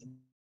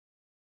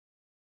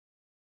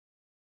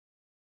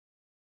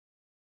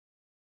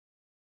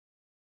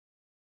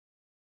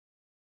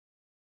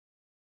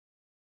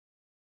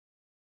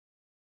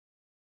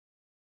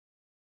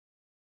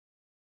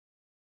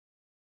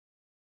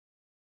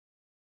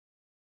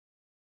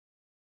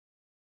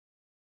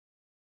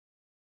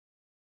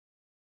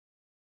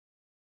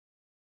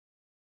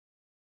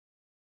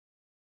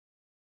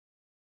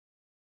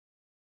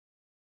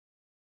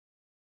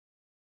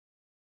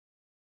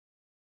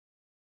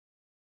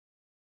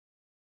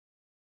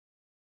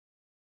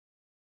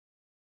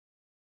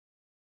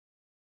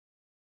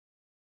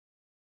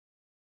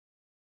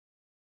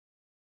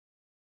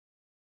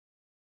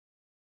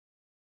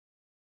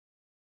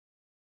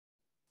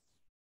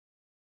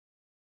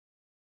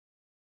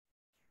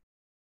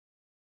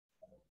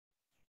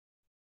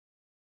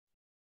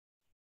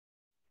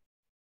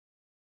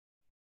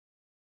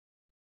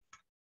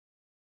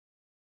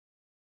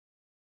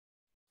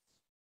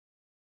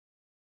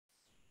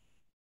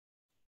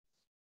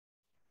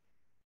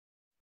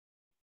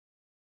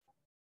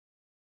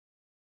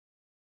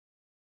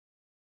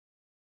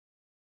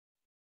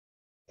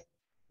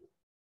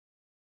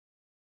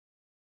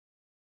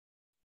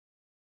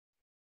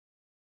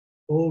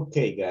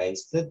 Okay,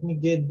 guys, let me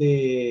get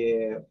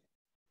the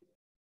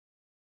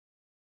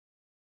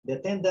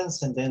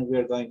attendance, and then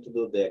we're going to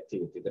do the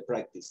activity, the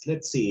practice.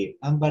 Let's see.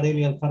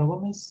 Ambarelli Alfaro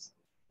Gomez.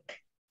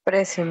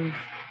 Present.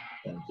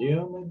 Thank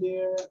you, my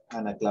dear.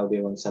 Ana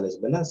Claudia González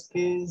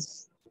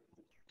Velázquez.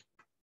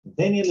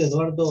 Daniel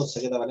Eduardo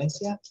Osegueda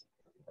Valencia.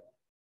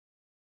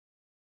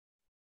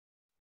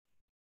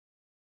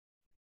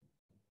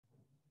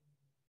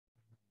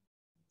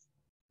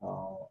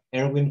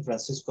 Erwin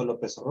Francisco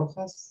López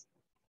Rojas.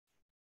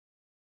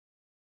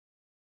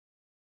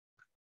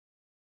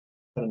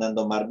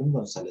 Fernando Marvin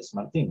González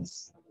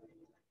Martínez.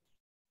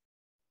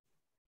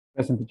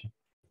 Present, teacher.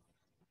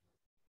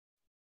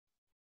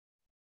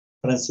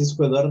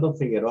 Francisco Eduardo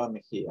Figueroa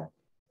Mejía.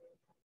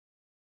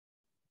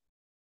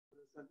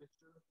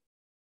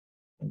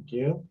 Thank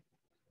you.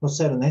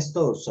 José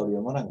Ernesto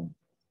Osorio Morán.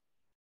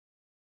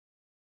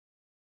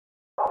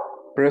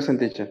 Present,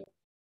 teacher.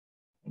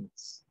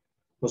 Thanks.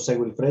 José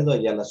Wilfredo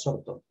Ayala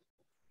Sorto.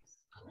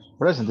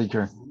 Present,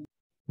 teacher.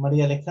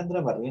 María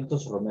Alejandra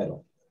Barrientos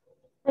Romero.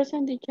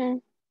 Present,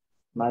 teacher.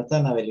 Marta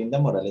Ana Belinda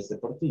Morales de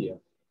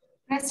Portillo.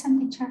 Present,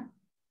 teacher.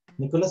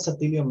 Nicolás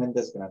Atilio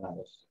Méndez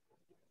Granados.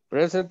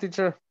 Present,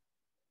 teacher.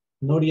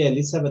 Nuria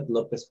Elizabeth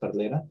López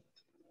Parlera.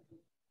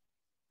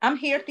 I'm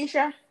here,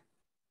 teacher.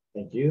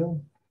 Thank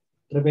you.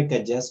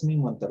 Rebecca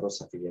Jasmine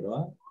Monterrosa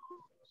Figueroa.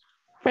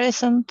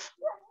 Present.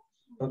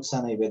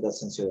 Roxana Iveta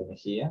Asensio de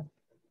Mejía.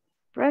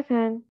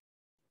 Present.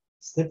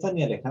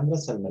 Stephanie Alejandra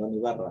Salmerón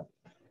Ibarra.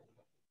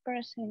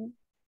 Present.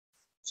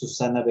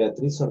 Susana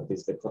Beatriz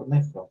Ortiz de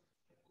Cornejo.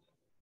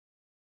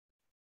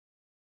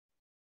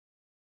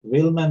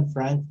 Wilman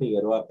Frank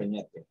Figueroa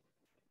Peñate.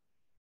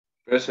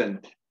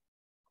 Present.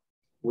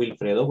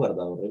 Wilfredo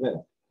Guardado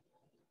Rivera.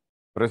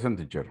 Present,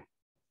 teacher.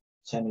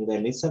 Chanira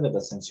Elizabeth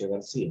Asensio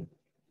García.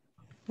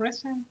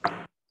 Present.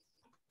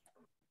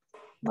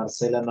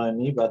 Marcela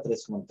Noemí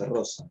Batres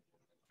Monterrosa.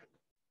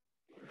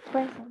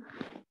 Present.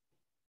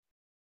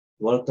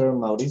 Walter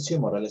Mauricio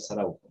Morales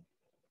Araujo.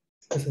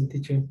 Present,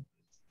 teacher.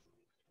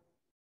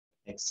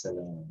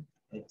 Excellent,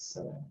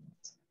 excellent.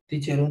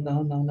 Teacher,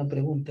 una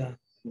pregunta.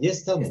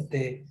 Yes, tell me.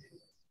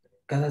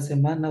 Cada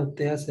semana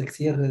usted hace el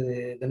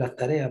cierre de las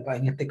tareas.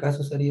 En este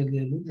caso sería el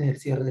día lunes, el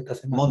cierre de esta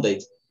semana.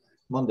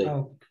 Monday.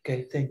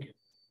 Okay, thank you.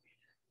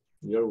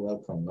 You're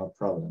welcome, no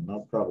problem,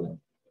 no problem.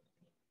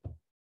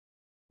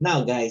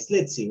 Now, guys,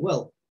 let's see.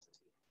 Well,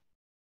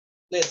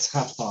 let's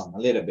have fun a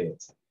little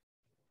bit.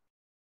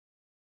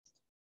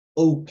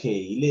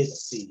 Okay,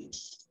 let's see.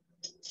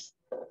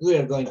 We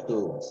are going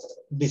to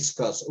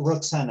discuss.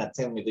 Roxana,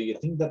 tell me, do you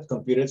think that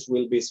computers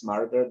will be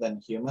smarter than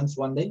humans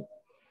one day?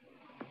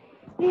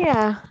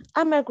 Yeah,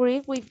 I'm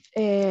agree with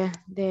the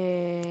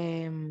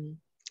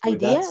With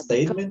idea. that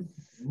statement?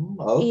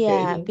 Okay,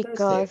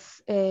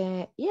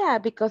 yeah,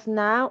 because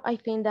now I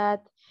think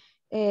that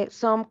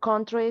some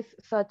countries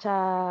such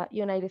as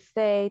United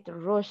States,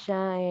 Russia,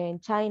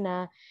 and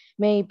China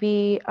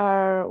maybe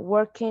are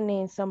working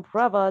in some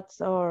robots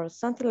or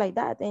something like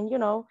that, and you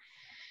know,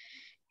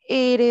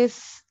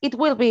 it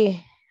will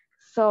be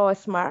so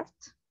smart.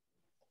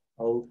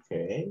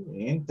 Okay,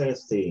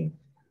 interesting.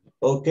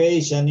 Okay,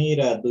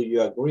 Shanira, do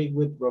you agree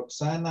with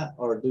Roxana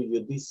or do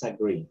you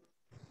disagree?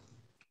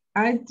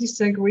 I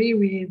disagree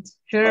with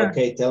her.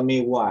 Okay, tell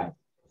me why.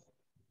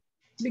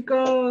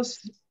 Because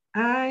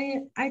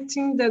I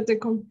think that the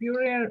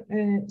computer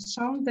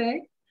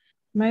someday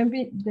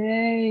maybe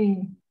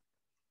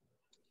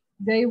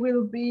they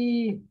will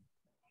be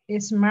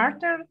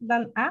smarter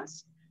than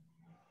us.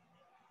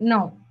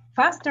 No,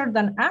 faster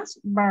than us,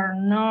 but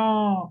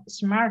no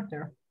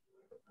smarter.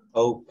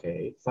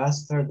 Okay,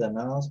 faster than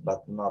us,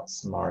 but not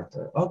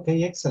smarter.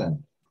 Okay,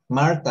 excellent.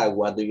 Marta,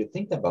 what do you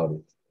think about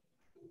it?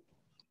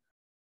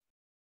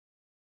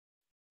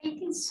 I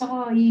think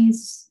so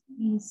is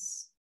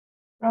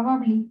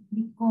probably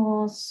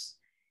because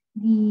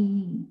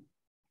the,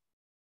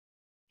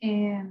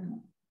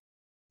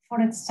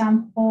 for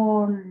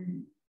example,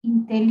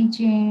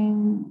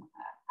 intelligent,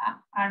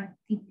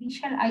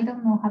 artificial, I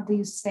don't know how do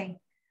you say,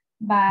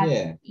 but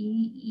yeah.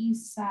 it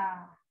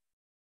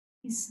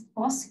is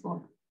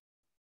possible.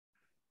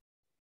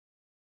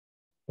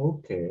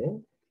 Okay,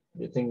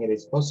 you think it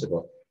is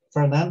possible.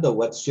 Fernando,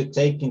 what's your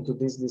take into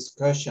this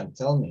discussion?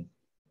 Tell me.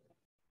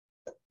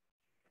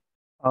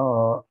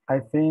 Oh, I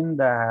think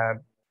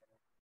that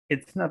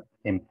it's not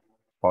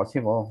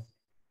impossible.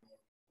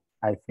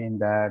 I think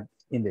that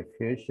in the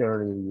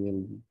future,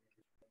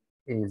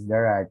 is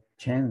there a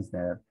chance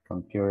that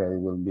computer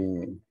will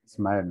be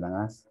smarter than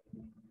us?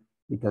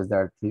 Because the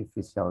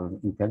artificial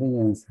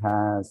intelligence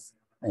has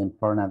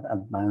important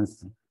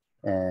advance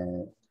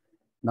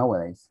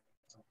nowadays.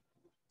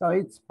 So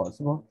it's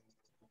possible.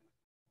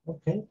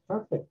 Okay,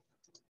 perfect.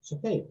 It's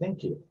okay,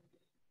 thank you.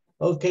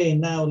 Okay,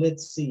 now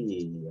let's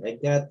see. I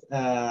got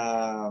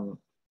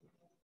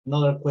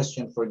another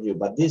question for you,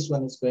 but this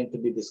one is going to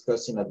be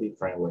discussed in a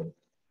different way.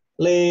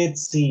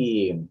 Let's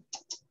see.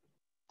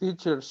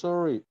 Teacher,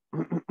 sorry.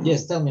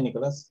 Yes, tell me,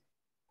 Nicholas.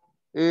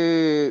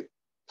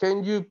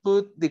 Can you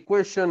put the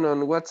question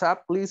on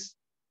WhatsApp, please?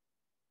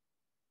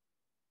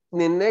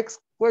 The next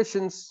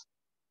questions,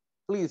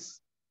 please.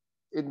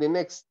 In the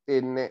next,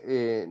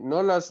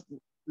 no las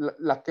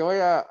que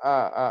vaya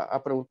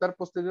a preguntar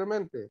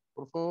posteriormente,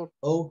 por favor.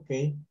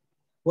 Okay.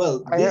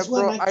 Well, this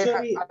one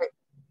actually.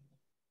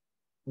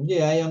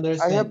 Yeah, I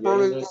understand. I have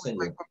problems with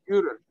my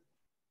computer.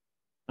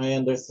 I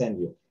understand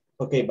you.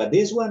 Okay, but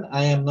this one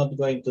I am not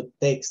going to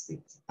text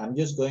it. I'm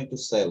just going to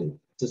say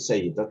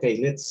it.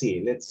 Okay, let's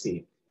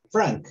see.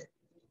 Frank.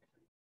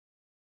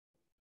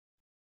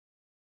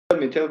 Tell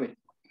me.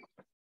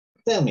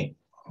 Tell me,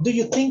 do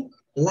you think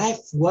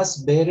life was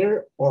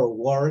better or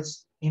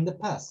worse in the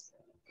past?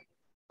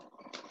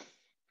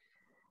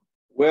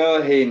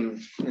 Well, in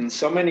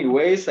so many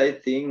ways, I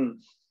think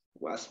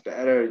was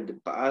better in the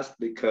past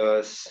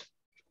because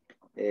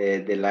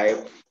the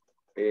life,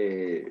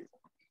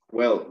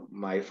 well,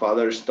 my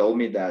father told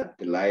me that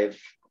the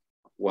life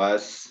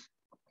was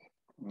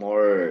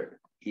more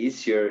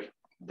easier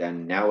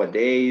than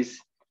nowadays,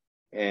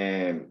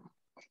 and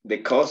the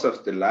cost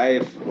of the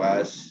life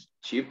was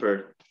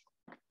cheaper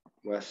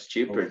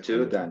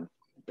too than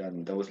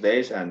those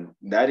days, and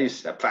that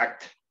is a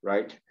fact,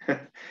 right?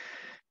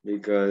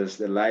 Because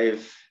the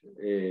life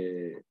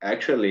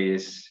actually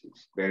is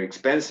very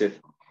expensive,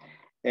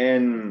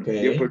 and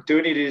the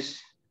opportunities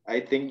I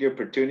think the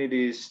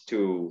opportunities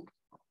to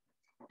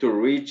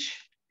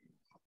reach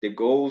the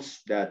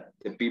goals that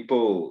the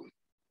people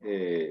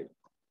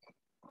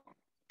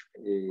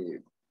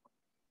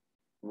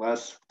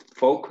was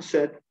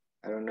focused.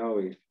 I don't know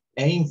if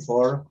aim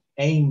for.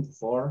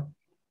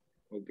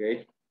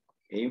 Okay,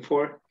 aim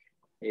for.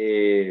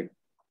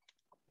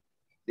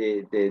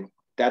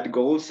 That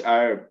goals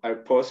are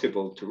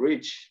possible to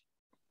reach,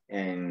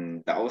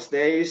 and those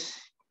days,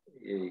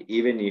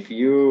 even if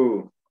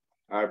you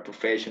are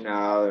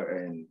professional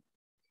and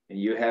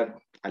you have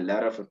a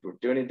lot of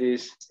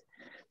opportunities,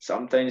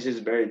 sometimes it's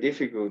very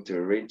difficult to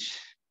reach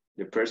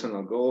the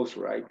personal goals,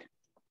 right?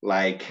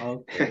 Like,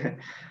 okay.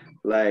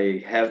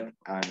 like have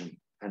a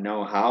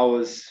no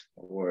house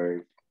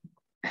or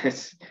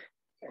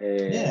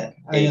Yeah,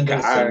 I a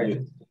understand car.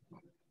 you.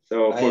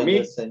 So for I me,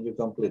 understand you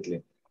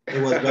completely.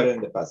 It was better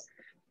in the past.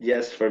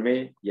 yes, for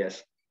me,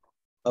 yes.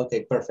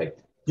 Okay,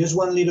 perfect. Just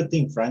one little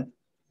thing, Frank.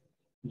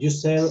 You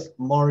sell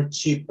more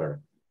cheaper.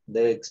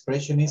 The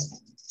expression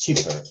is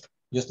cheaper,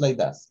 just like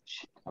that.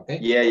 Okay?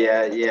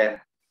 Yeah.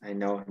 I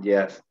know.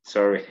 Yes.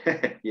 Sorry.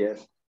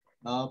 Yes.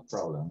 No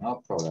problem,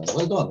 no problem.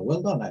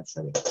 Well done,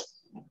 actually.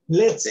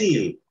 Let's Thank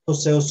see,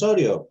 Jose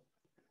Osorio.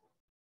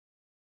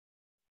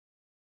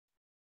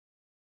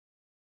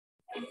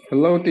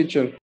 Hello,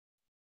 teacher.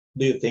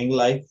 Do you think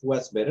life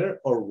was better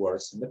or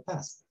worse in the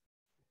past?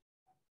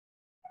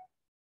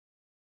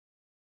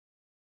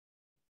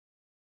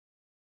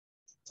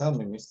 Tell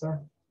me,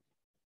 mister.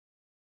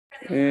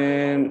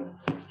 And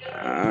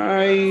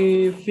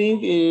I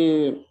think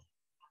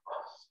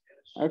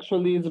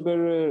actually it's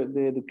better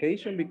the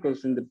education,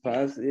 because in the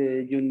past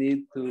you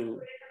need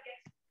to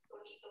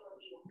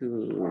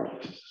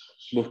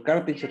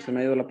buscar, teacher, se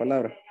me ha ido la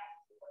palabra.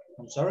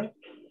 I'm sorry?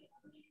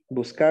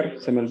 Buscar,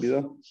 se me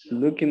olvidó.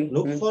 Looking.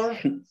 Look for?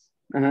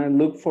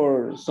 Look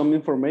for some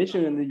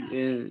information,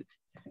 and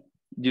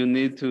you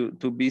need to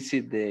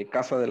visit the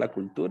Casa de la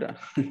Cultura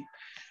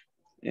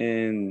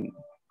and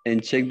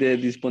check the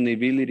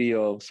disponibility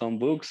of some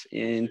books.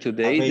 And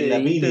today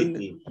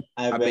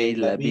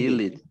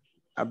availability,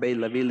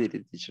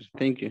 teacher.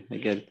 Thank you. I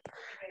get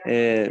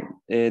it.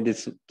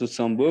 To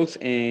some books,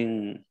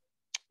 and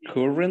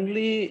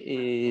currently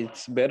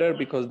it's better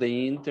because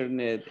the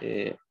internet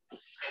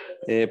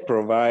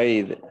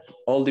provide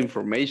all the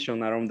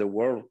information around the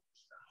world.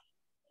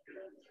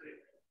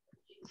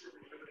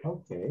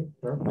 Okay,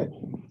 perfect.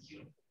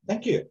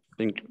 Thank you.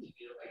 Thank you.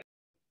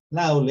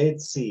 Now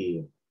let's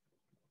see.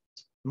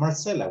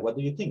 Marcela, what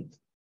do you think?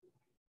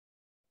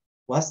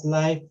 Was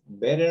life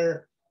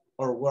better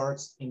or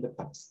worse in the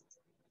past?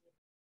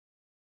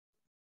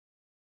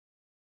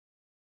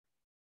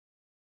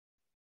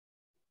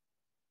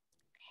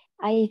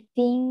 I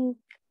think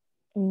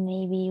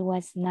maybe it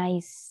was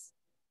nice.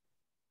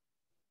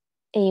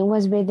 It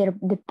was better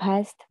the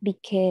past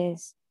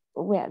because,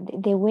 well,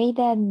 the way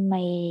that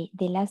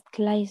the last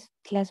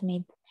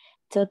classmate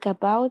talked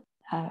about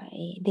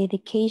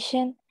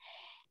dedication,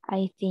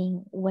 I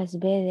think was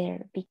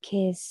better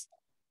because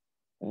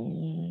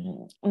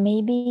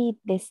maybe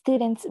the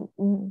students,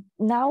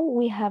 now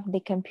we have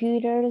the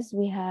computers,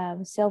 we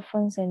have cell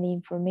phones and the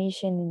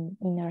information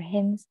in our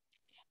hands,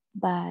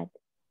 but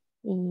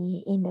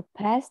in the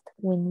past,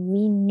 when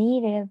we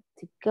needed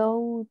to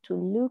go to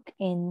look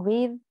and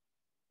read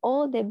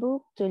all the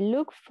book to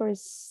look for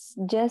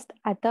just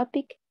a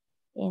topic,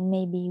 and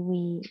maybe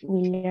we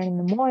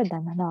learn more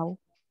than now.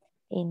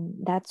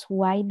 And that's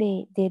why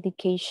the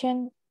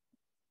education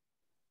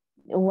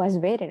was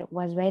better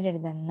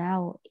than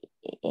now.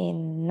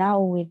 And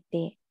now with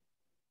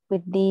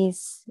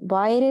this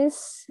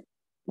virus,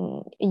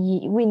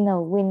 we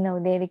know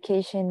the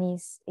education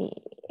is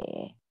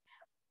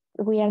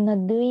we are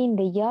not doing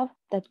the job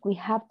that we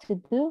have to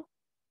do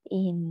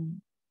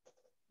in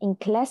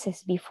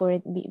classes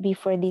before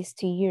these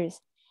 2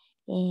 years.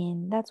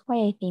 And that's why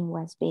I think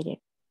was better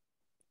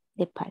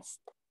the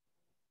past.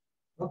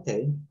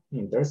 Okay,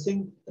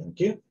 interesting. Thank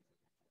you.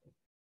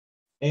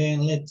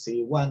 And let's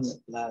see, one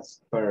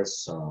last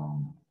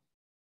person.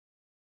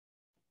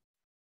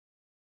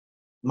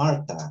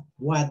 Marta,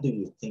 what do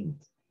you think?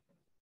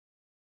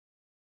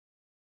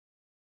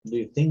 Do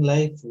you think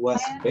life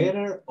was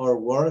better or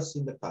worse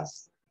in the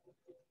past?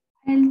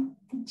 Well,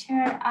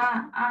 teacher,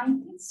 I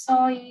think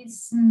so.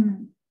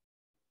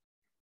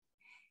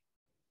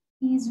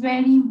 Is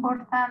very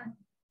important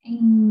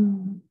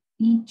in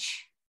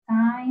each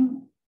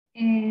time.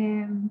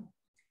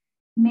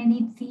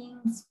 Many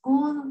things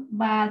good,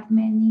 but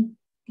many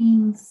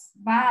things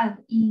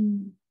bad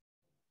in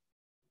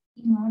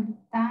all the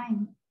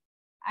time.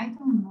 I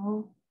don't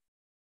know.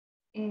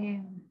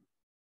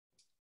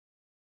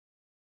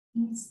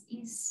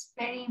 It's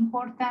very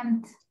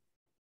important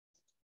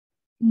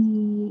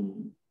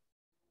to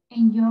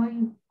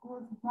enjoy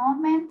good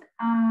moment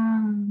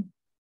and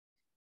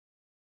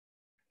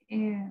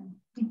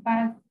the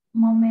bad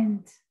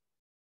moment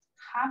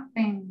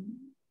happen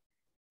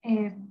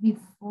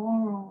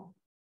before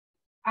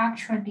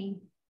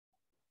actually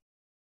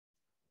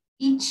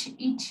each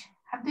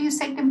how do you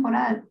say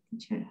temporada,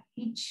 teacher?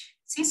 Each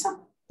season?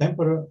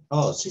 Temporary,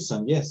 oh,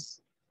 season, yes.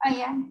 Oh,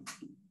 yeah.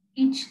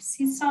 Each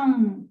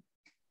season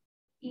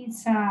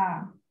is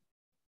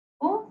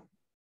good,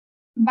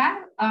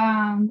 bad,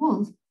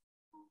 good.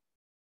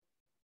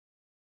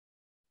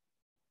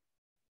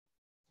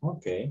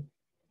 Okay,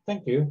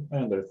 thank you, I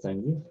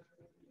understand you.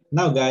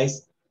 Now,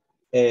 guys,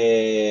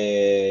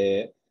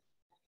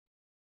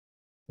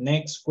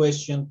 next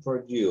question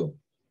for you.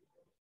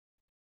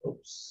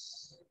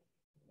 Oops,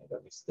 I made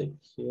a mistake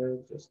here.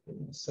 Just give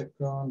me a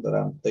second that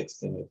I'm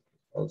texting it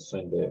also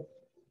in the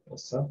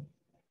WhatsApp.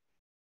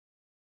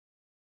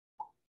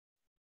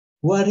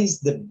 What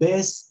is the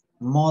best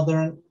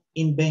modern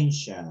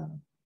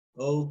invention?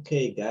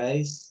 Okay,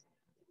 guys.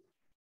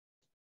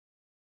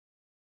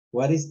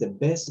 What is the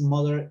best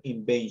modern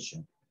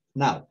invention?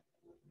 Now,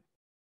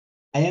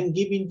 I am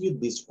giving you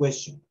this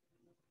question.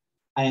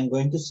 I am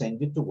going to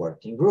send you to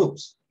working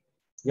groups.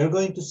 You're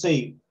going to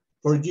say,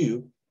 for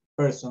you,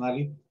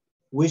 personally,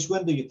 which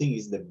one do you think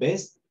is the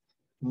best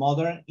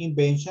modern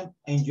invention?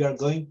 And you are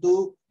going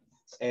to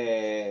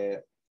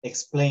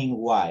explain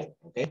why,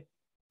 okay?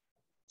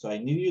 So I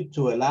need you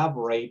to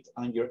elaborate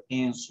on your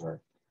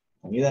answer.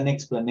 I need an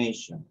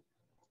explanation.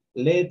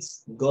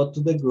 Let's go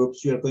to the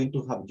groups. You're going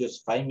to have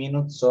just 5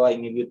 minutes. So I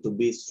need you to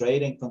be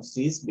straight and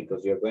concise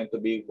because you're going to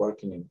be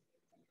working in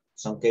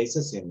some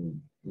cases in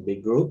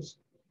big groups.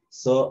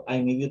 So I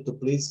need you to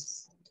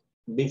please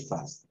be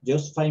fast.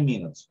 Just 5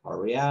 minutes.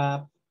 Hurry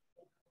up.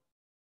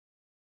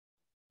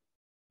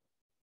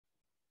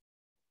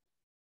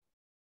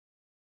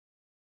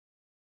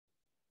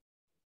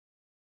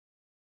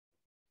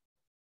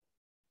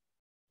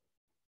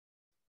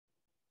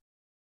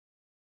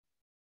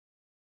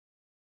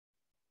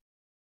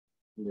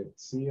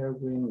 Let's see,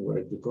 Erwin, where are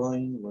you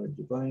going? Where are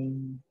you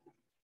going?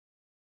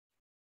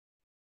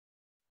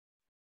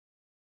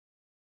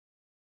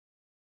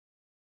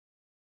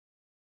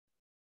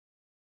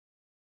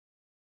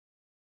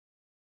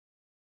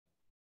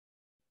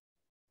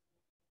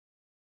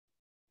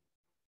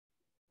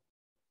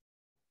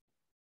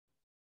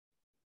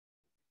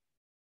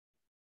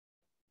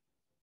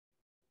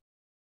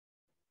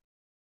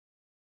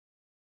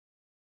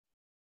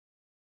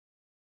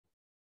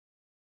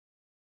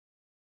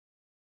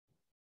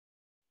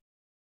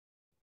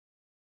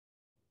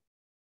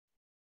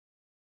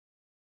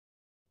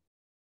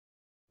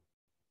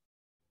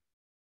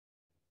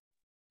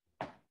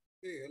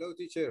 Hey, hello,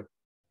 teacher.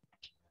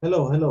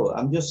 Hello, hello.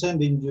 I'm just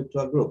sending you to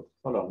a group.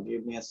 Hold on,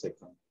 give me a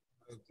second.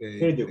 Okay,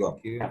 Here you go.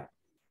 thank you.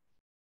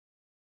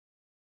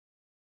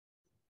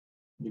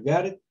 You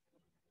got it?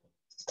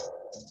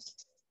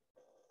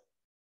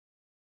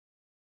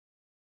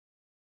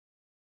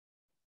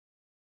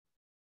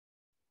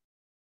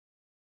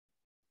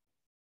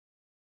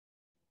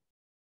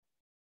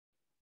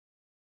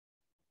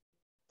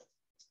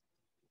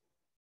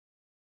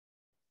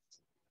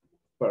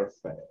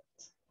 Perfect.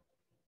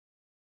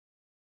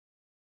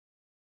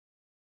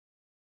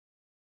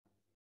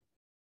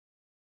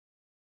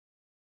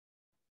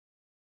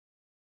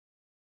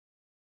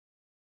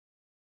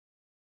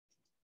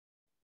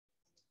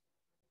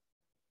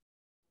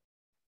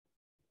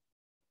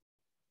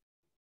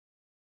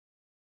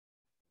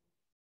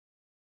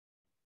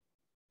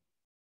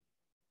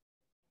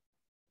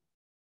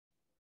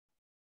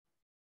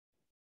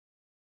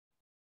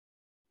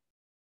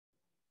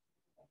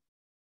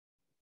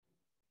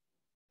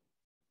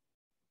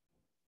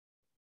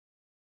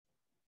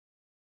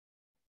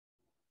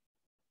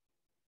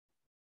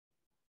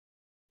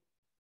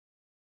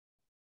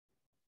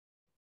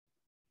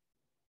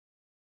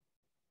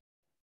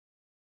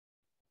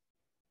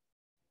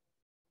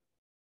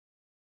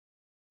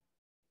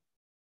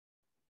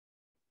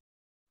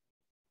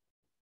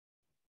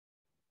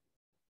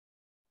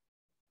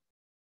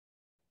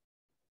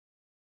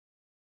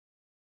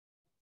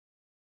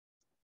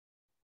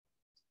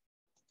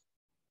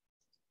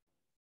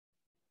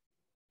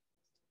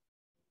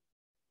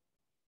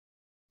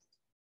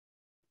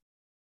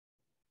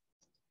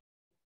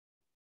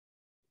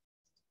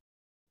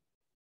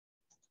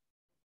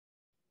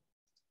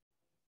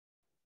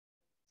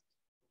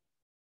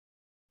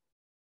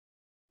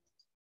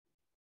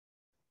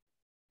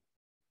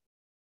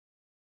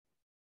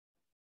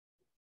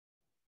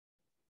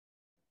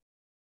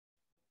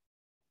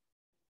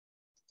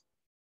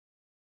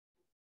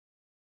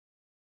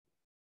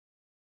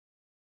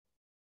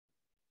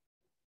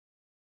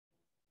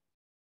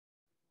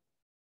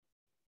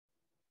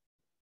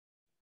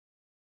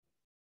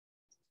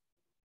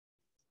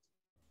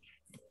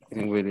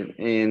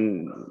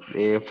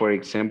 And for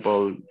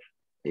example,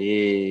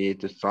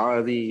 to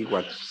study,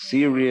 watch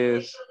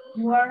series,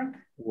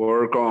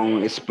 work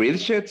on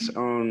spreadsheets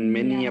on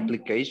many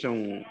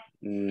applications,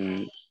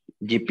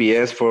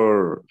 GPS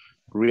for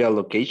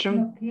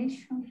reallocation,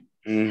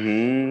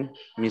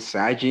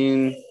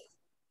 messaging,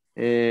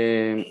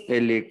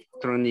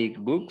 electronic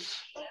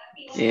books,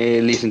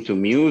 listen to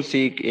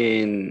music,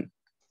 and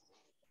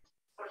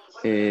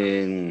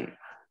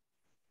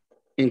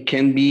it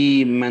can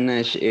be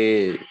managed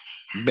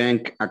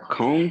bank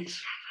accounts.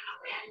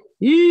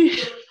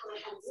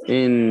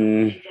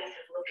 And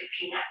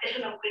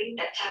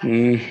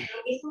You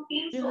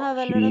have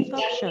a lot of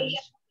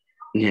options.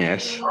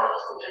 Yes.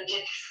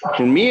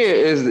 For me,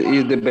 is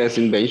the best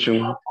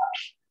invention.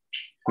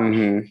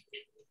 Okay,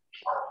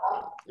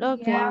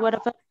 Yeah, what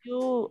about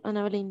you,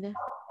 Ana Belinda?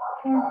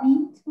 for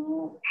me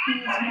too, the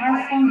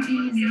smartphone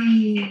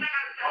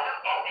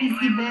is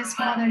the best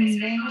modern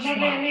invention.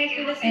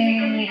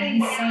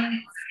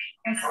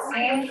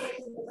 Besides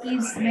Jose,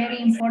 is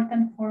very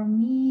important for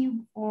me,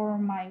 for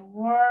my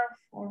work,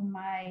 for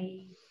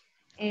my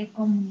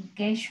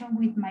communication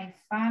with my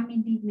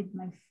family, with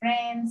my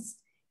friends.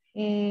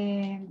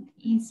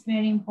 It's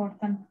very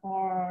important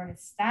for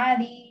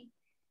study.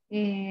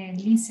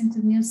 Listen to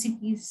music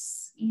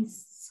is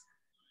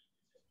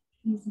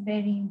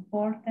very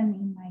important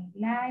in my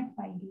life.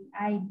 I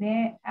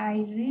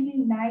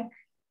really like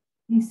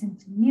listen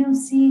to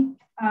music,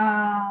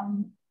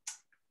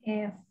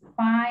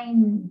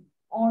 find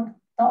all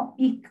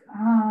topic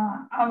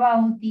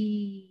about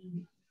the,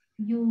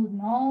 you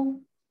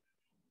know,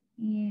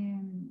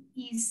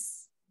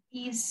 is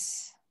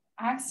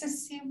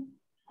accessible.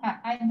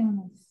 I don't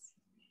know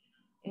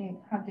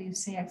how do you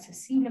say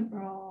accessible,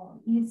 but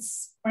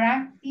it's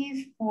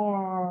practice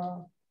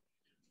for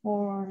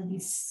the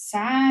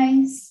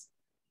size.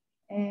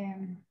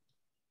 I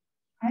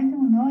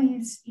don't know,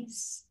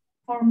 it's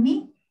for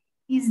me,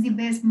 is the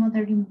best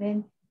modern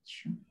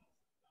invention.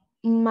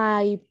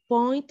 My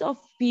point of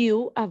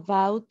view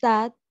about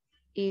that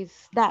is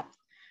that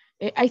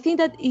I think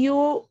that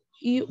you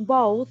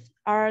both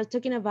are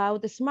talking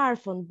about the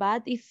smartphone,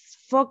 but it's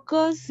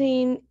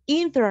focusing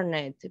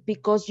internet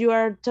because you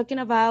are talking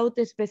about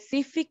a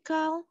specific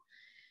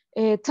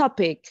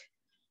topic,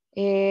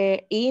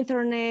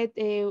 internet,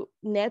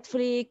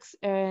 Netflix,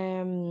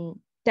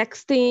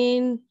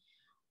 texting,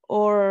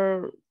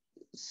 or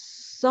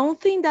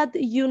something that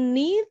you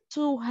need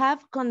to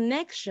have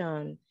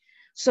connection.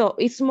 So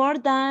it's more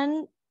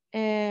than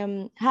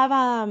have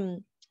a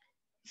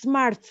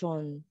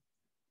smartphone.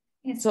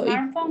 A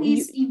smartphone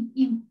is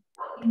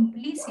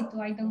implicit.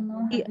 I don't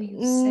know how do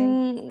you say.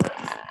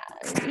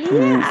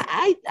 Yeah,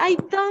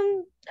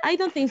 I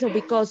don't think so,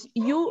 because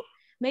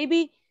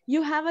maybe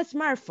you have a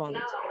smartphone,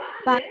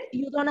 but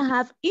you don't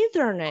have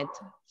internet.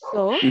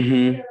 So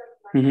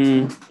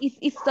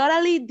it's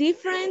totally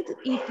different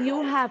if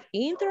you have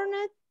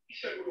internet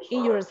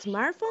in your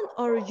smartphone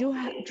or you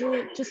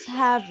just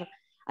have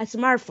a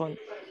smartphone.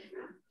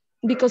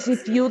 Because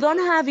if you don't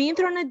have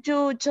internet,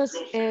 you just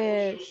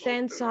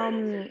send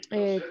some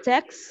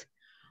text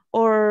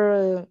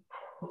or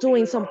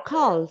doing some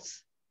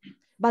calls,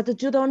 but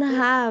you don't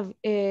have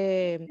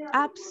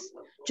apps,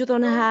 you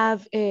don't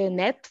have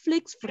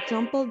Netflix, for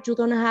example, you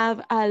don't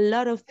have a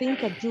lot of things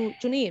that you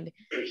need.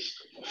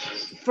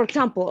 For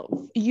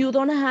example, you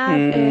don't have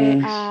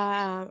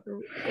a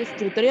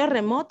escritorio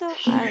remoto,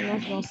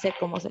 no sé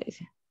cómo se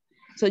dice.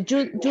 So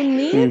you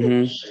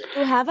need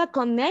to have a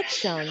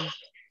connection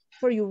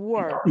for your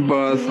work.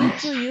 But You need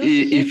to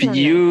use if internet.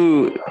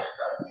 you,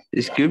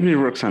 excuse me,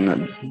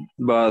 Roxana,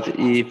 but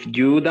if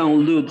you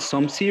download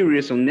some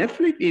series on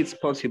Netflix, it's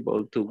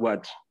possible to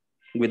watch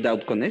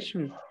without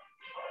connection.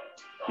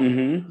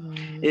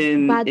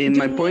 In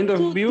my point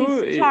of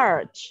view,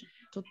 discharge.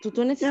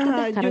 Tú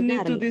necesitas you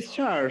need to descargarlo.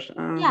 discharge.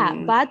 Yeah,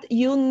 but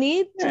you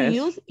need to Yes.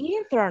 use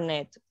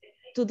internet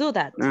to do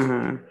that.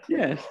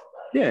 Yes,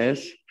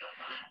 yes.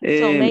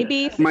 So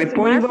maybe it's my a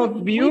point smartphone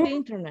of view, with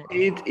internet.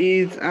 it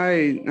is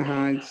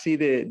I see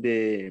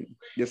the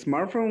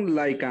smartphone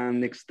like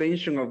an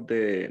extension of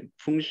the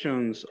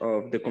functions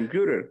of the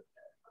computer.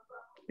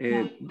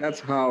 That's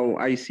how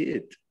I see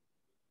it.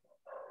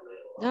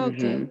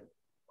 Okay.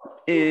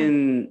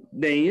 And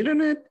the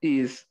internet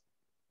is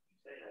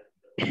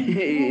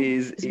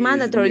it's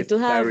mandatory to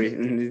have.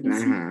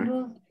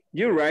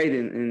 You're right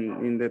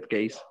in that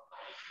case.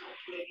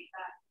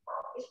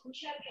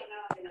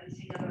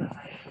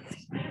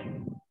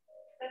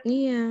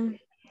 Yeah,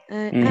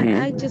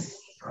 I just,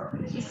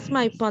 it's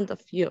my point of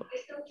view.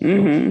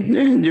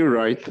 Yeah, you're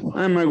right.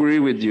 I'm agree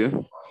with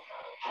you.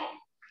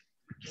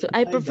 So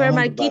I prefer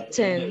my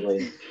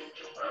kitchen.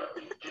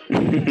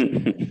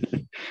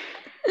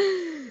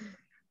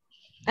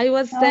 I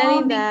was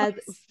saying that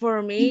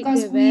for me,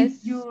 because the best.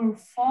 With your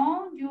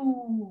phone,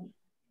 you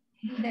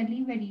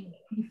delivery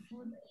the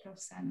food,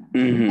 Roxana.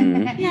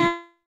 Yeah.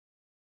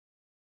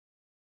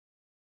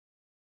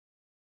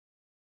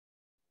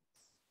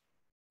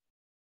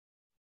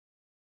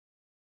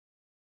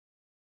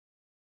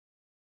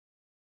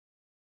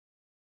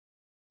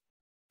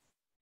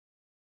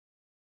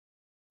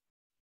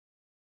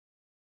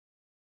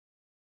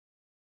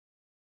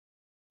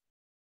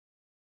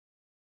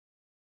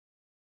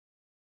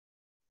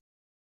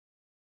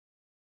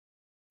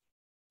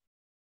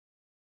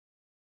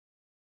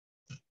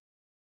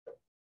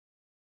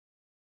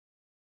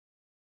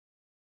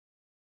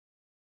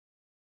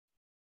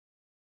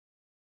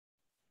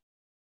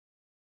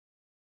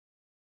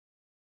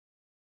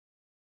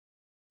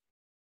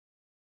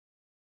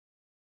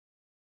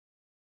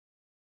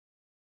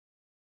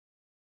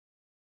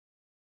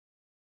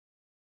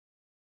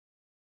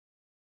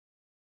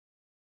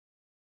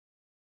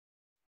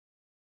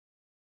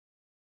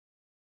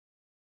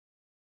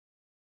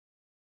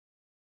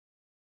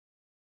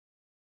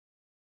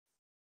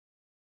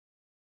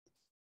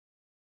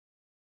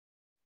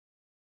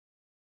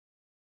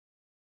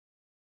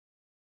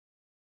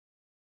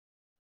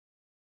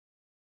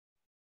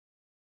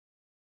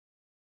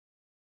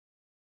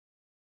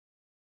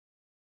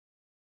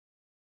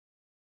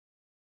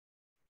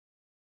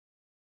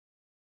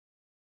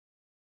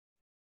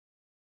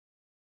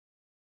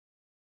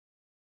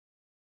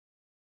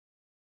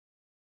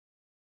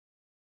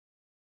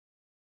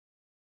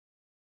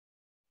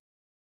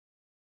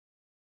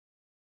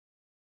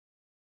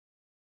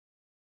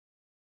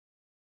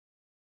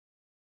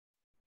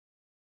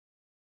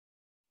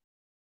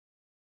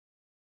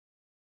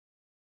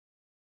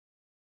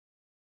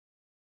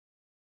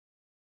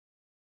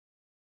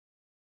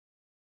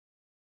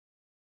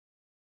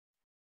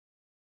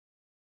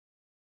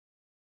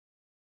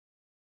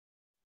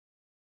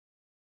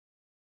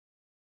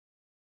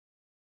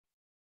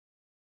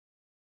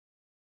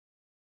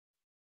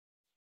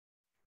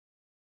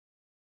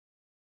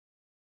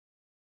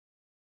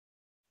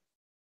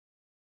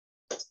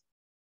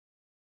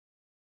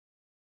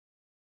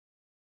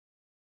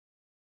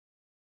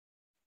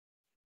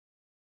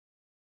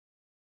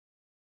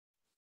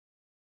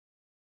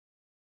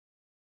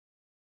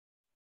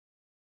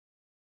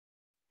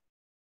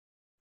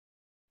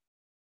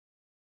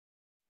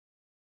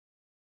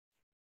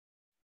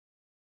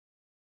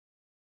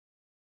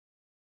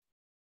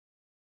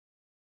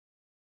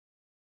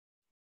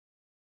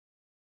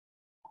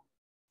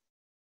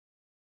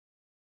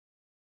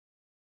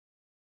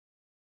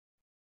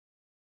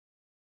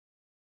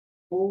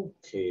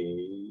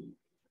 Okay.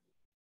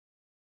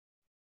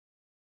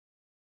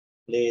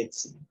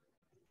 Let's see.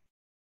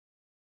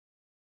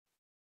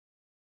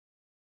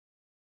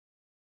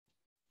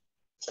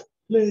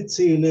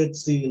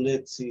 Let's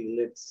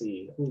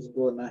see. Who's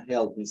gonna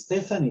help me?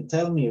 Stephanie,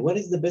 tell me, what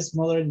is the best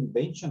modern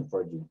invention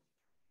for you?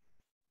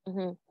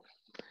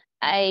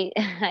 I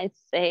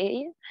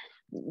say,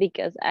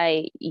 because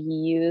I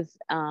use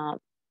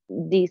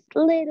this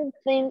little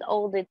thing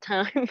all the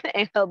time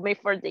and help me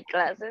for the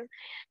classes,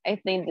 I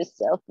think the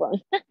cell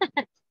phone.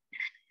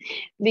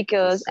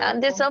 Because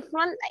the cell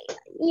phone,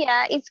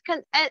 yeah, and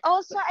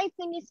also I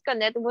think it's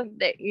connected with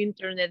the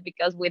internet,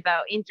 because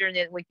without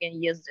internet we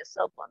can use the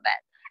cell phone.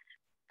 But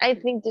I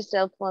think the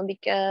cell phone,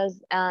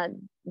 because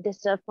the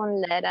cell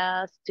phone let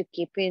us to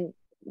keep in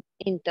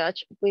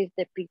touch with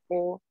the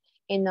people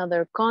in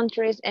other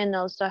countries, and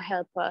also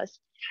help us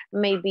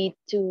maybe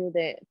to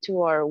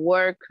our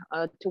work,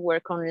 to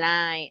work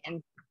online,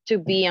 and to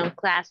be on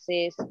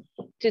classes,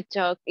 to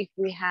talk if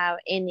we have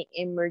any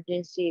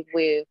emergency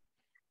with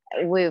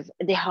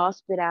the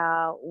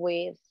hospital,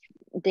 with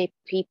the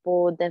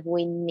people that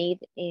we need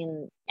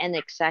in an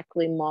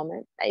exactly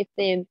moment. I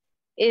think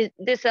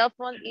the cell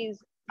phone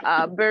is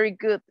a very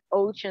good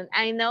option.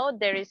 I know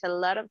there is a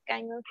lot of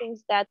kind of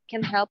things that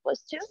can help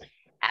us too,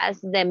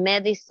 as the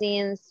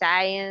medicine,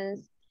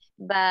 science,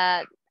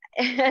 but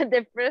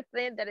the first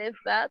thing that I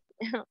thought,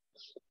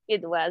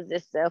 it was the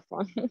cell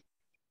phone.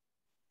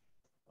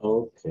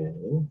 Okay.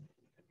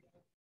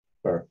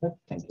 Perfect.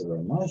 Thank you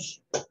very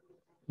much.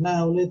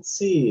 Now let's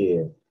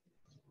see.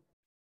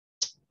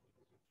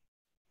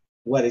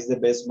 What is the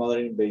best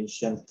modern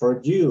invention for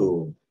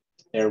you,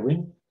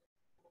 Erwin?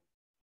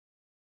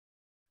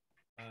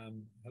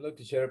 Hello,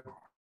 teacher.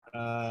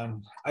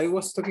 I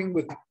was talking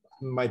with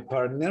my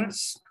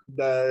partners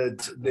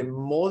that the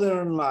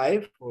modern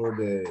life, or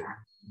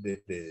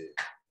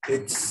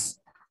it's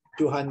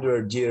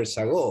 200 years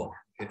ago.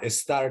 It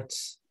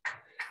starts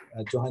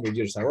 200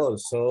 years ago.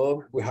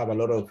 So we have a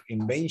lot of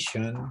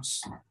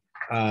inventions,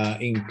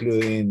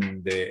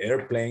 including the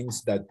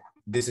airplanes. That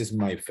this is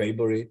my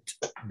favorite,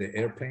 the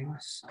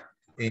airplanes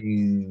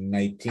in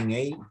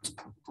 1908.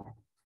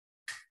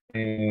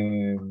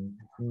 And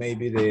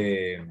maybe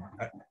the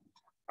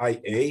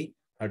IA,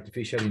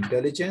 artificial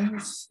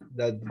intelligence,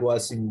 that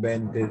was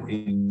invented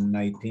in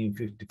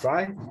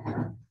 1955.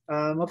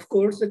 Of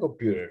course, the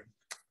computer.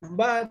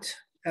 But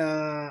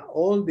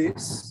all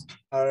these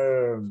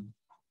are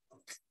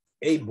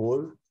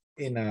able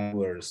in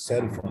our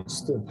cell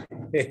phones too.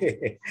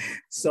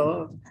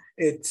 So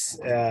it's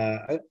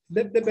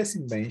the best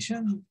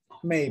invention,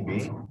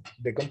 maybe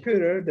the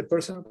computer, the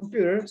personal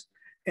computers,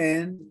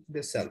 and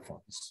the cell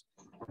phones.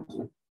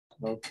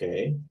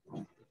 Okay.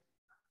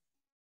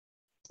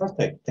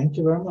 Perfect. Thank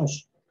you very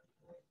much.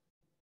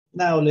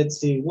 Now let's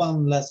see,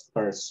 one last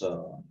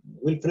person.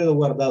 Wilfredo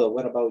Guardado,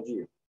 what about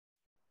you?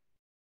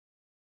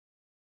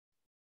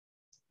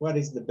 What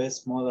is the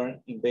best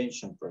modern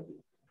invention for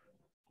you?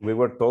 We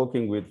were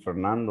talking with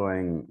Fernando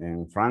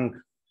and Frank.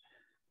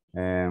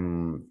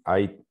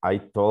 I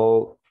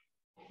told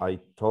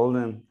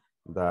them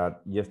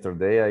that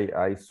yesterday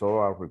I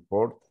saw a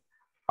report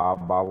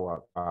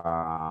about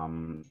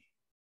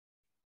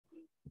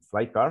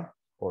fly car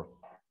or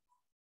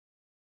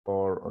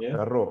yeah.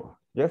 carro.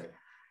 Yes,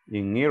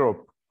 in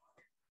Europe.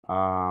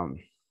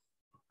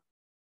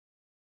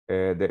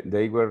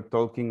 They were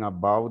talking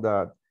about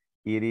that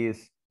it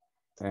is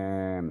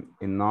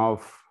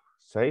enough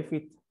safe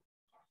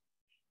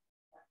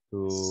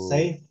to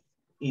safe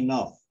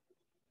enough.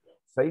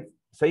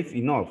 Safe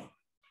enough.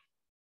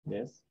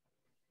 Yes.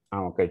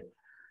 Okay.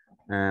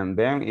 And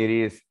then it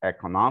is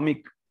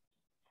economic,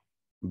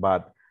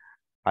 but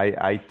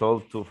I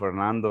told to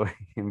Fernando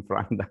in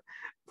front that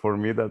for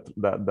me that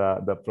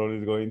the problem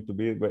is going to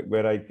be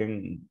where I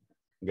can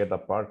get a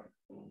part,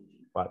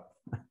 but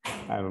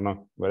I don't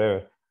know,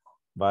 whatever.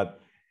 But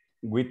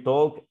we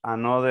talked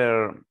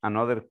another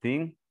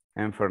thing,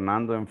 and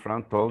Fernando and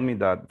Frank told me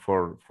that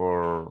for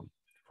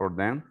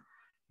them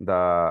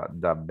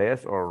the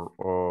best or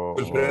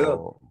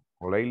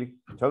lately.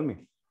 Tell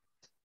me.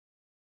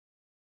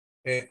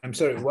 I'm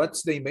sorry,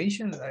 what's the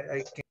invention?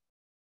 I can...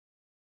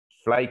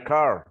 Fly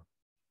car.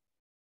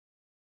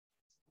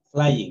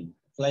 Flying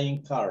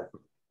car.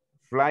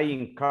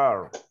 Flying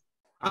car.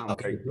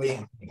 Okay.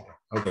 Flying.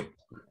 Okay.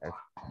 Yes.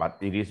 But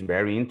it is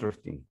very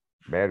interesting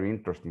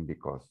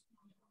because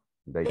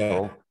they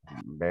talk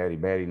very,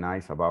 very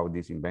nice about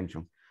this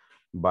invention.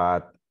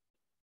 But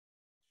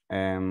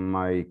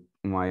my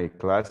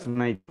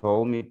classmate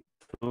told me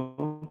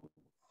too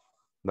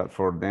that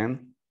for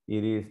them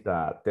it is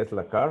the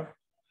Tesla car,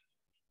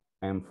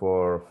 and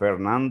for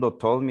Fernando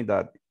told me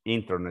that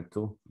internet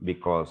too,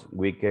 because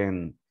we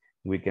can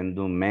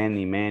do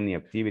many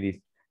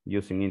activities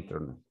using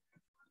internet.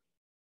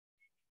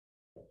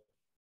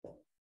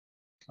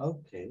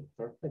 Okay,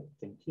 perfect.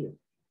 Thank you.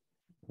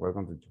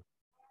 Welcome to you.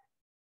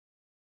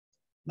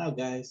 Now,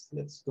 guys,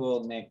 let's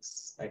go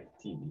next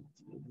activity.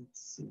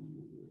 Let's see.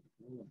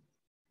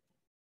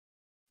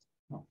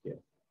 Okay.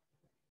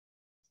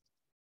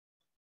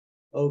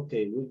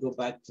 Okay, we go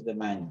back to the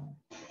manual.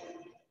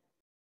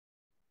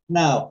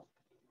 Now,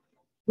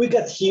 we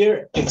got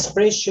here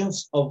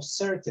expressions of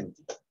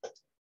certainty.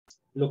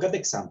 Look at the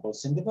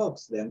examples in the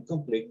box, then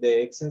complete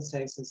the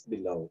exercises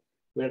below.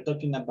 We're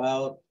talking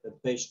about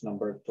page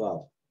number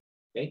 12,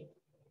 okay?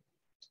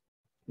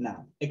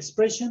 Now,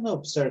 expression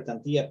of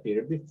certainty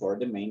appear before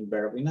the main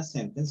verb in a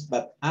sentence,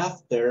 but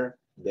after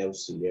the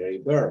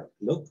auxiliary verb.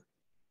 Look,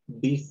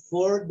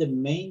 before the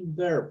main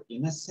verb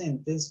in a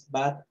sentence,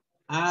 but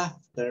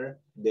after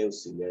the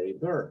auxiliary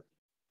verb.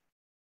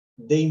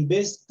 The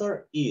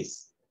investor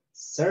is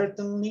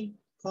certainly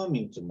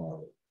coming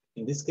tomorrow.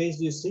 In this case,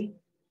 you see,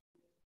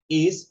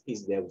 is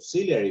the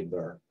auxiliary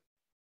verb.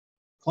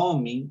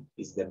 Coming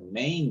is the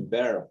main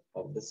verb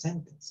of the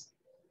sentence.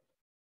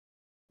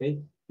 Okay,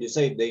 you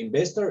say the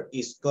investor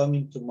is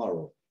coming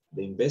tomorrow.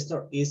 The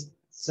investor is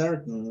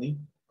certainly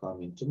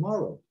coming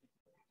tomorrow.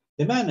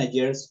 The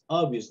managers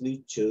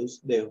obviously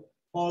choose the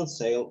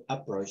wholesale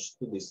approach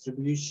to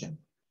distribution.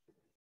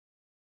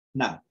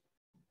 Now,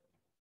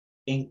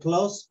 in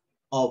clause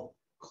of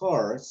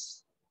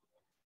course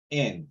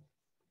and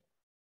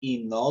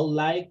in all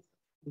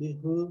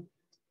likelihood,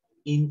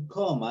 in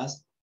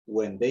commas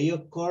when they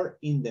occur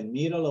in the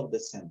middle of the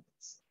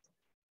sentence.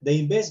 The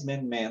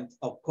investment meant,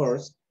 of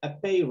course, a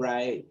pay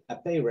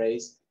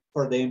raise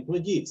for the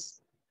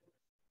employees.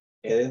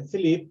 Ed and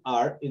Philip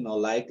are, in all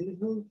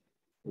likelihood,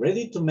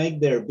 ready to make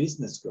their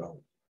business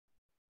grow.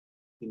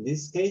 In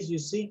this case, you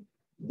see,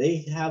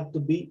 they have to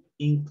be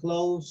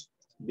enclosed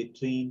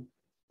between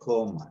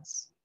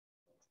commas.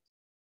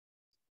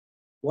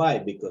 Why?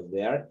 Because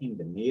they are in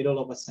the middle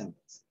of a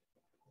sentence.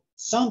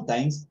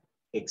 Sometimes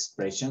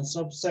expressions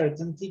of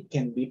certainty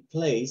can be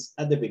placed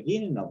at the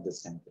beginning of the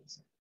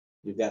sentence.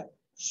 You got,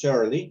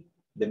 surely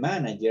the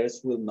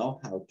managers will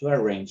know how to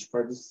arrange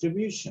for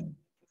distribution.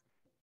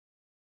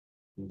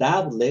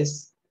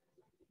 Doubtless,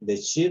 the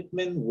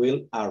shipment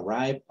will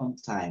arrive on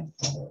time.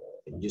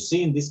 You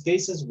see, in these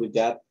cases, we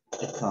got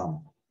a comma.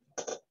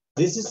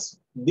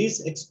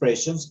 These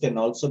expressions can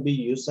also be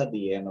used at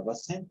the end of a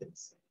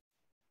sentence.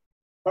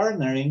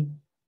 Partnering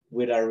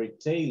with a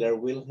retailer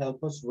will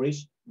help us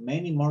reach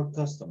many more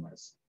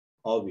customers,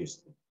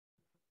 obviously.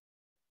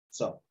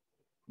 So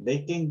they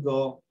can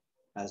go,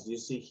 as you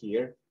see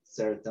here,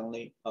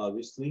 certainly,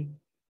 obviously,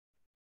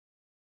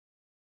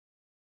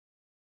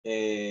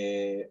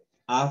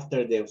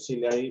 after the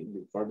auxiliary,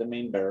 before the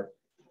main verb.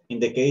 In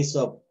the case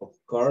of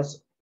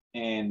course,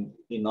 and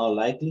in all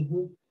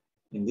likelihood,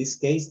 in this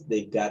case,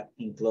 they got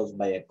enclosed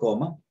by a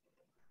comma.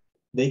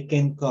 They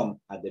can come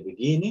at the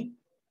beginning,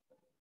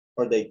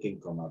 or they can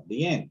come at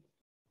the end.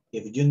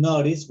 If you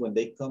notice, when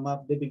they come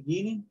up the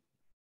beginning,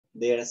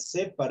 they are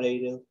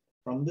separated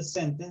from the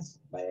sentence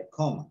by a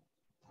comma.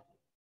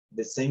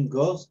 The same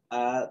goes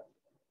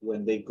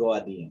when they go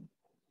at the end,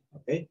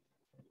 okay?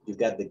 You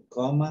got the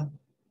comma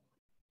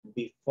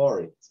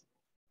before it.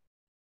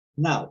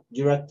 Now,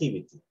 your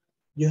activity.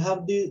 You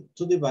have to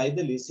divide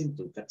the list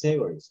into two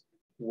categories.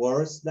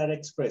 Words that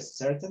express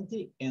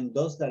certainty and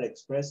those that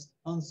express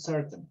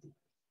uncertainty.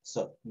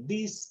 So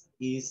this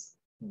is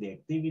the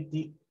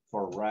activity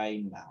for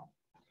right now.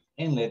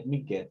 And let me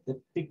get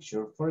the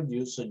picture for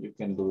you so you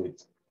can do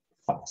it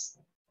fast.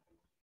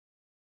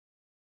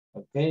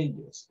 Okay,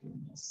 just give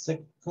me a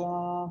second.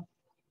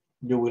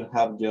 You will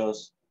have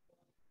just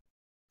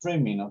 3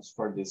 minutes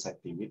for this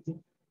activity.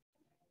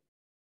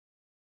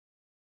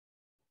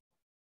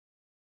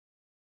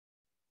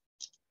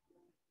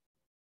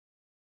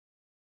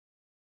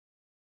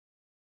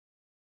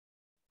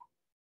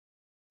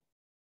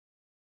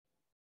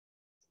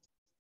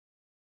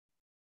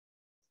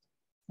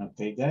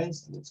 Okay,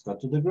 guys, let's go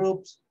to the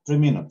groups. 3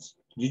 minutes.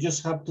 You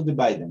just have to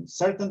divide them.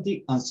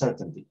 Certainty,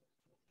 uncertainty.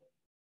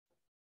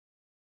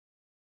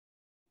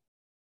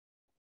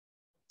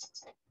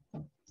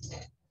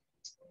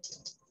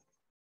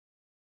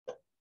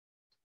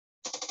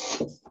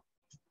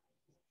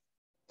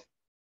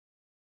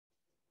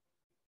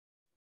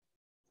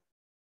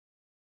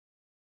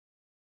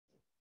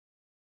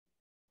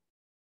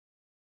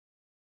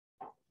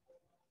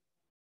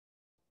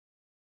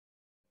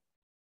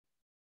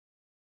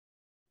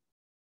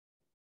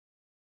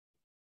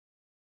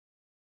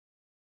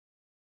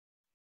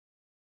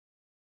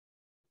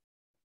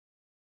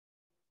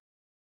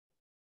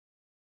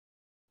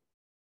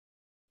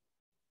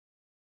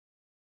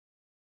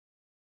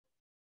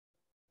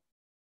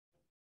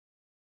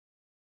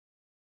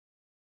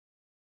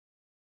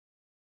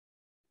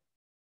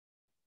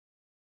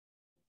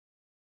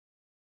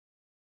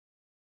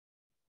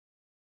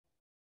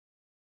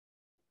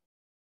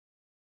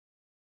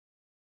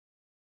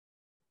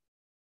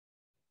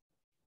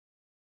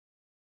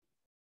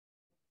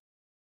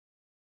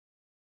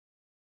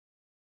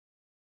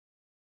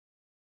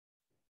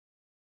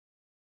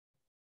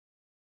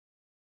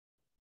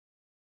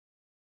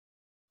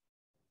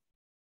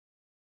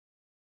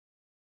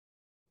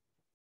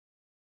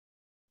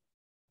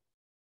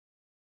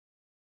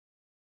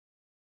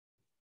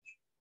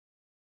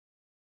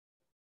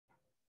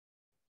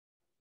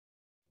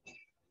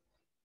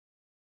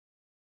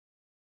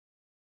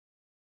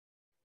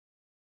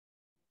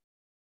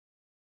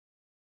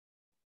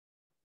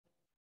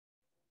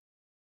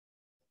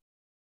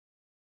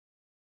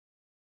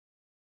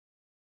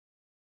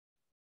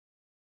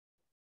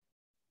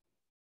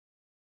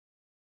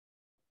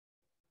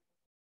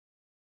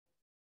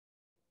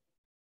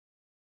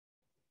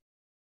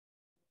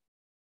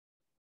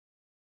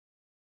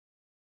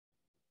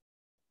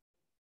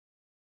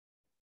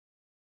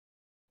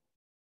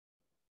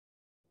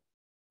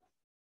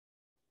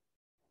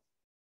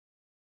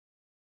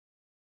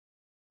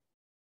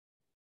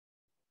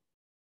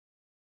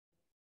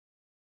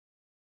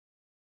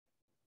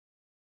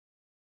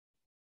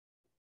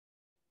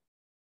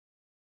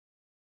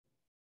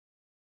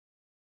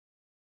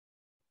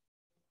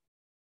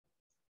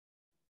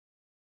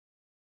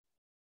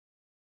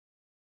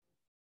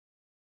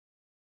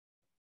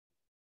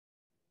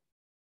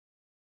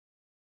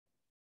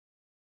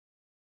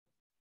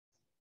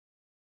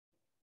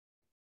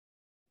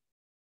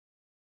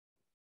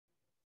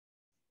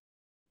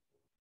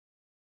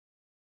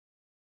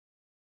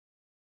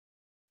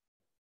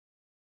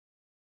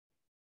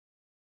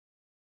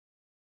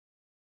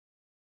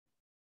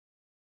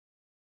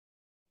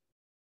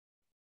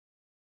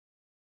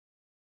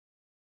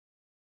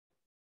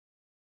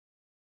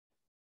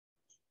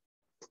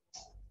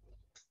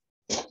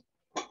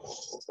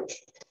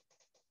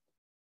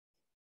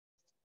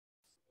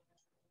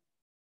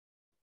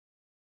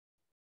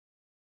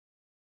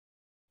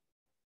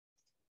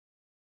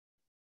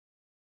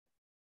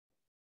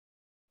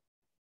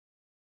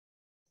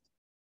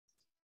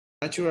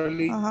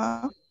 naturally,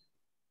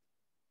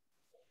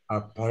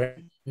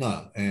 apparent,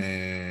 no,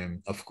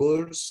 of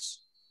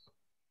course,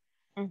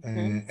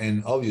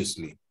 and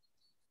obviously.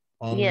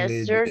 Only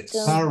Yes,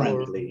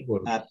 certainly.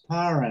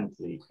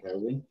 Apparently,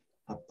 Erwin,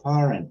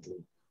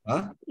 apparently.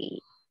 Huh?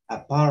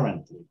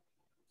 Apparently.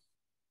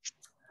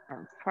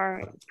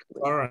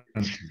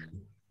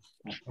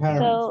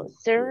 So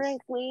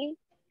certainly,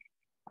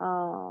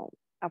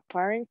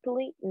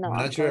 apparently, no,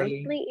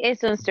 Naturally. apparently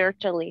is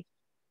uncertainly.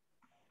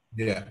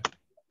 Yeah.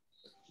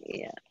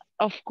 Yeah.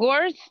 Of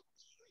course,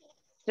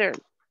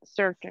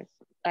 certain.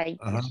 Like,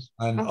 And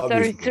I'm obviously.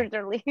 sorry,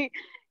 certainly.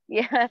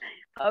 Yeah,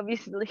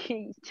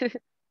 obviously.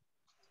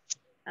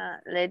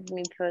 Let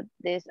me put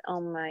this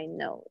on my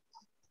notes.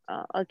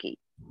 Okay.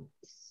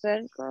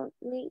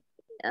 Certainly,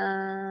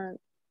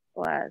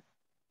 was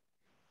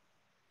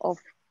of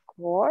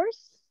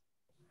course,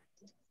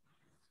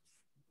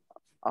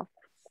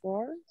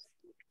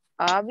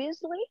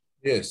 obviously.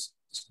 Yes,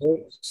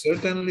 so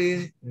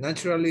certainly,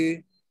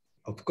 naturally,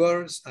 of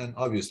course, and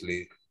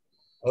obviously.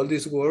 All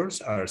these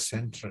words are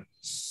certainly.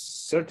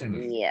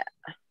 Yeah.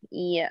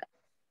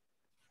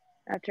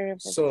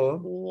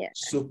 So, yeah.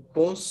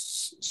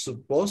 supposedly.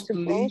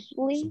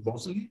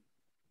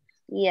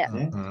 Yeah.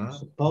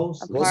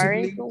 Supposedly.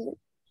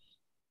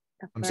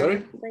 I'm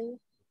sorry?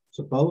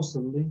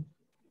 Supposedly.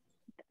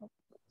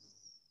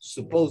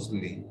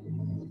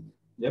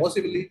 Yep.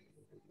 Possibly.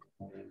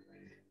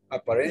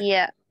 Apparently.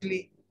 Yeah.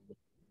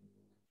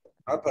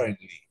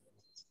 Apparently.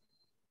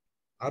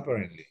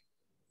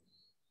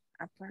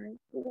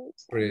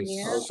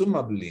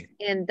 Presumably.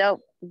 Yeah. And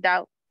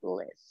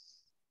doubtless.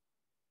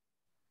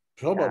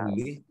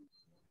 Probably.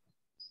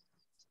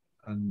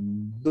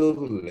 And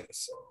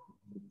doubtless.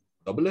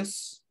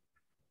 Doubtless?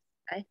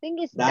 I think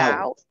it's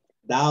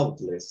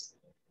doubtless.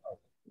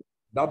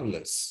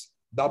 Doubtless.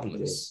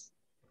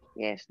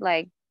 Yes,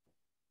 like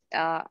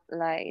doubt.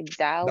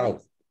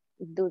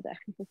 Do that.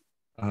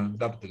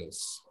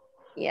 Doubtless.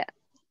 Yeah.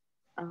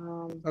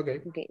 Okay.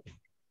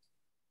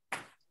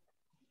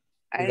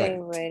 I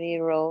already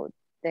wrote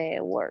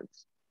the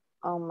words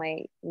on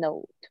my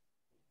note.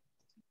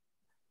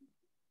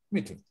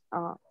 Me too.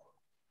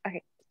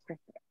 Okay.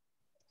 Perfect.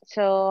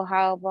 So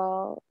how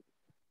about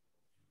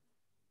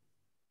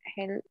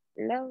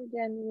hello,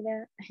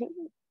 Janira?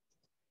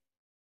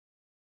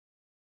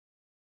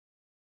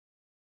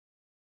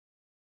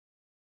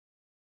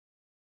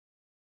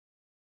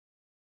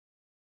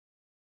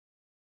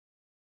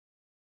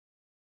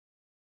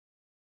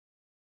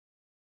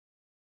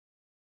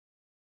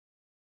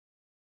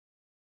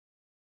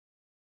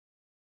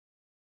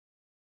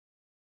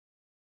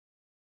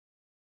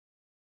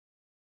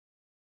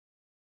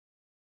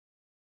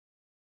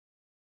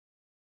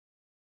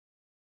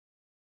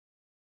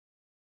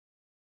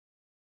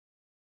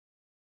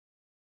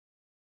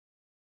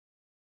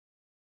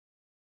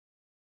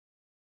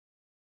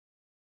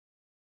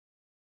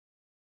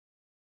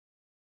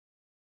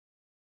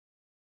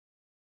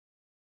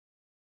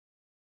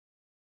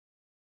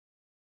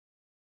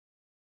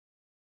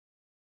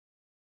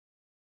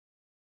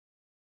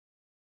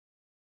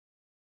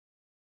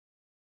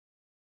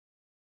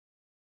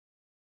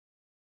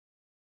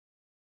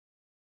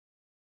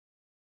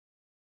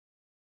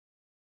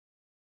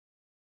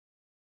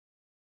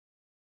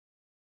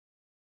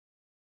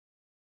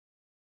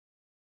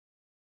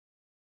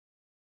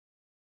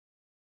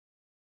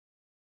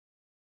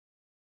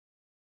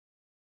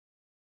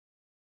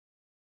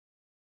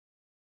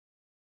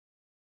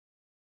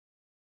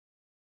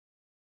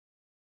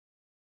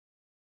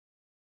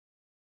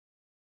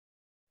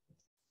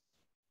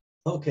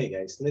 Okay,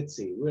 guys, let's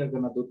see. We're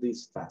gonna do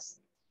this fast.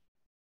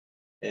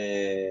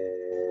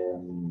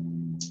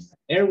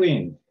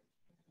 Erwin,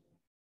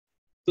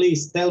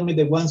 please tell me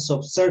the ones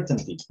of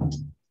certainty.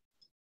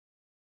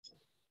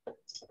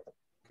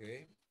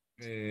 Okay.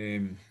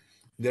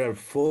 There are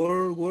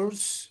 4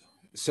 words.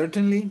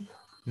 Certainly,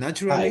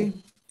 naturally.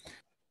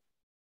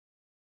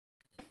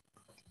 Hi.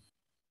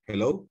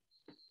 Hello?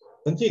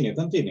 Continue.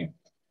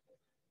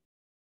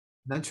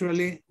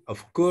 Naturally,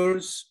 of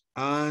course,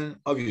 and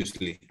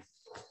obviously.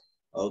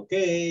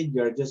 Okay,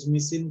 you're just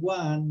missing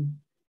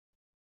one.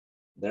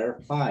 There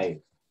are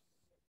 5.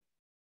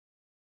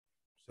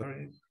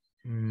 Sorry.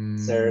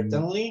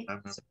 Certainly,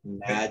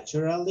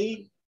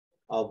 naturally,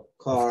 of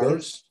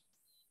course,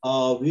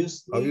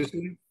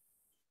 obviously,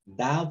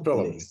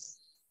 doubtless.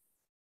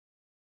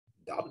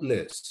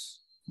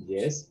 Doubtless.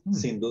 Yes,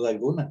 sin duda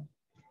alguna.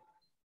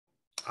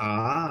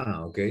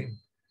 Okay.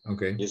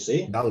 You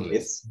see,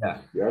 doubtless.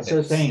 You're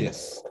certain.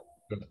 Yes.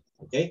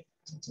 Okay,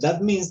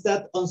 that means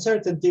that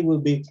uncertainty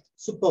will be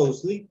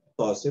supposedly,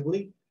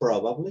 possibly,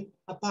 probably,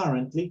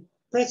 apparently,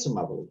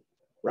 presumably,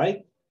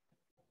 right?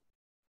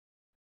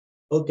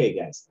 Okay,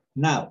 guys.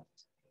 Now,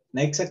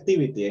 next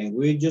activity, and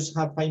we just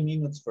have 5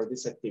 minutes for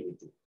this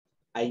activity.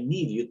 I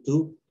need you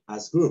to,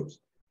 as groups,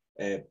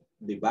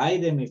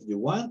 divide them if you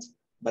want,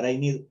 but I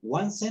need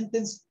 1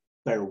 sentence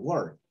per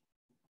word,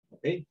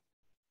 okay?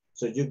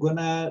 So you're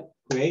gonna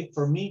create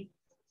for me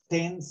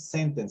 10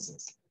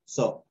 sentences.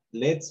 So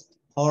let's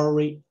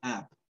hurry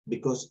up.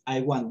 because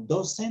I want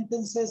those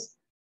sentences.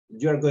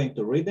 You're going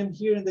to read them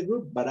here in the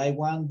group, but I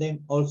want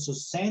them also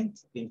sent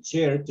and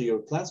shared to your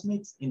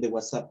classmates in the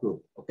WhatsApp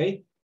group,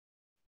 okay?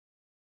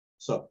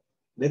 So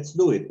let's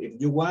do it.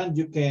 If you want,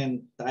 you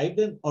can type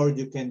them or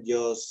you can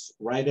just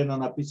write it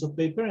on a piece of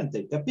paper and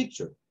take a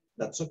picture.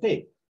 That's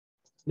okay.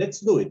 Let's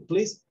do it,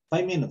 please.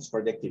 5 minutes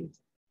for the activity.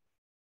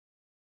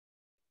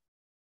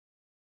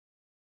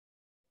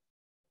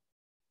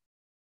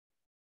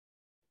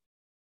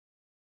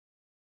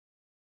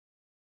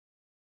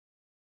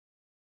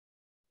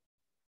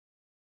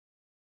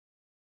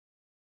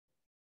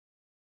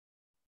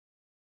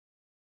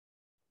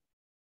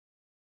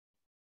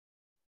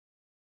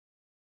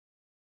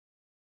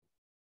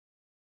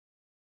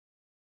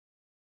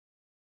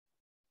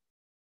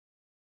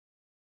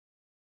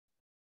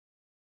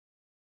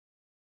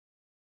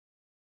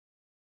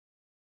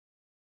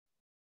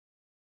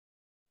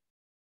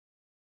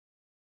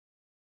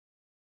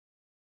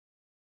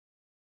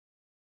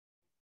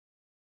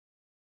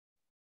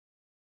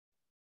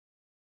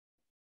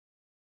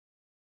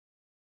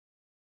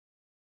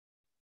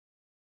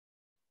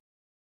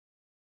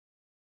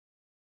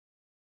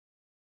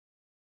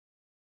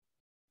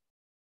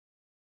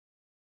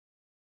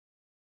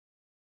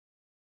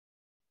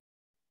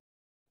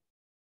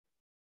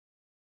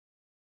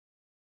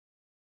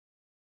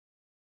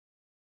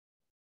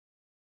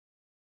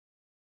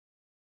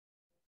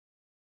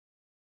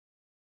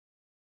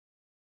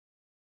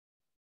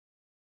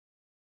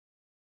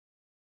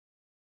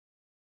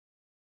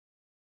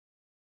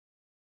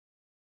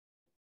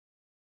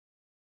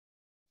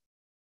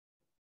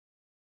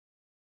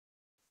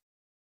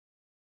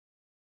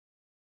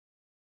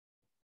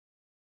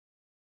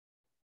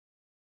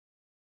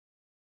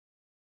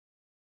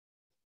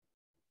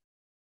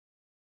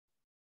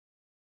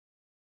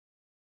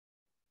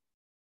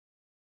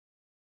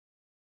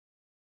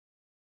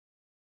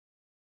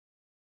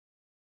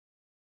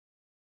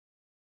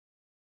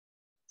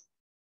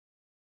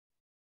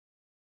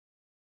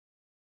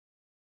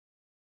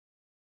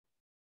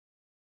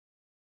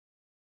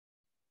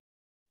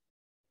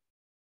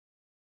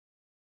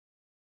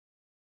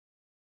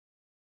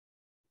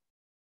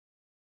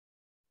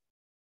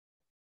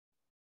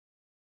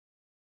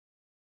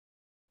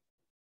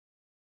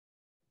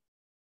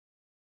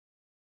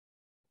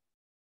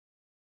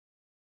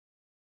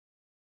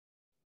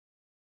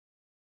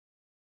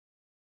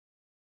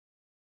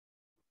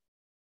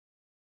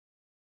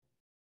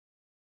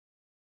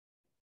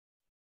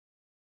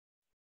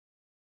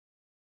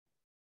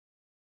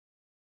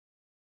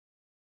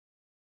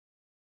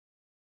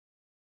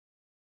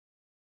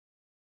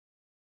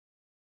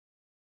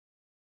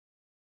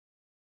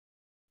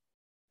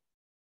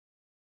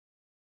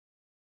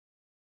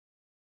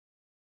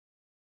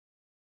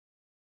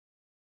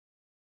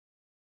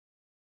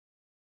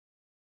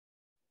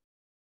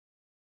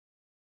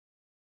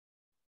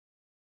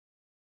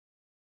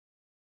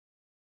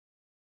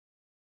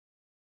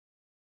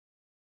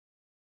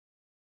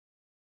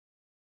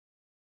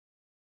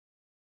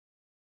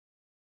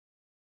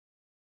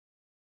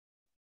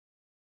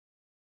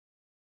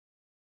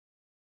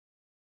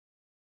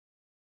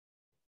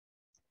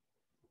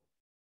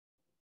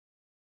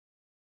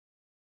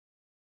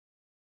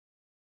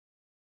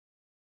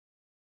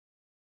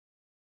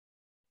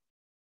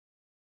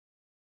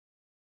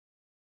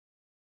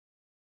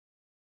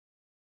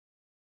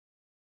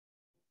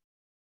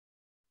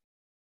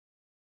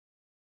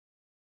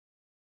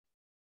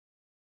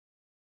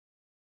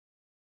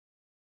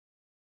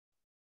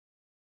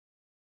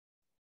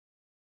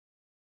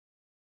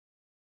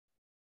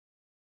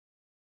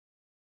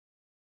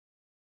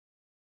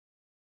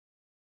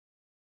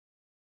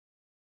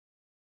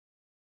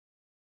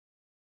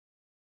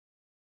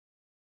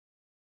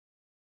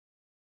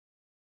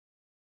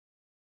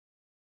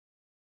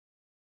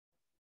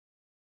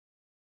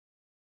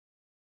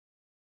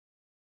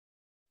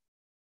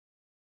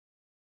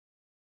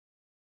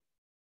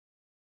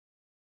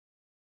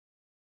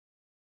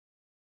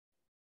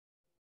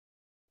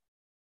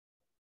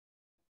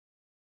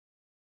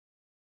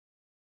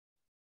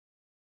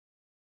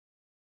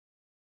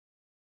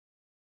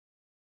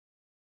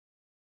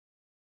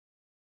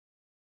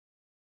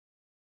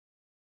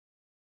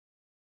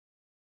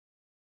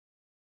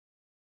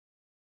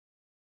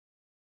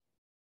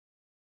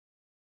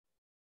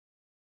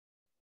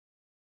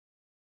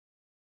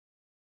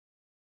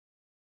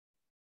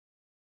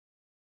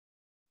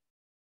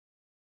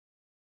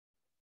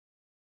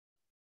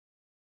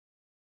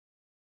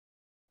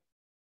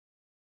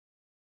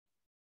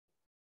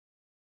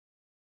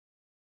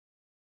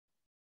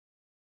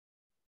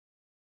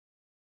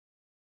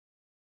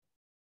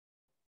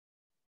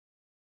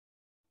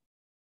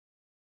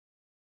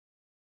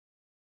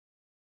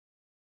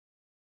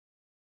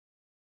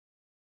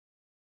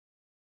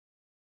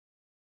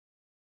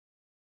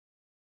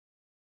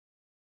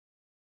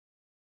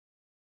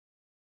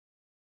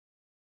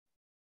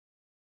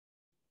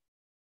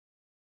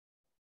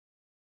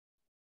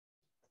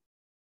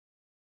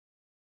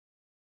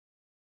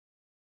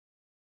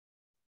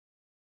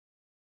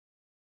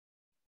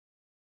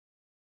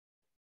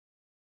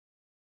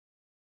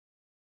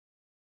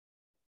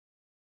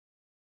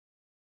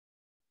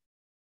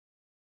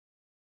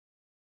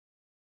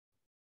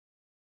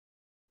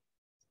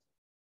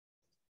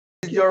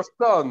 is your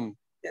son.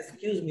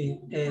 Excuse me,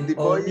 and The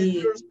boy is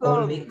your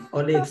son.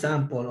 only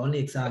example, only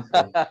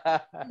example.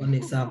 Only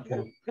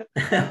example.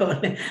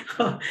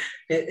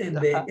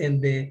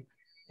 and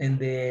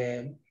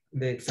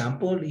the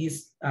example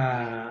is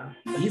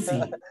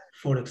easy.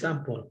 For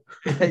example.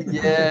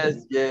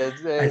 Yes, yes,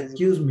 yes.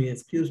 Excuse me.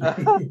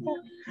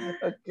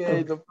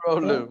 Okay, no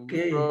problem.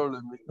 Okay. No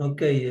problem.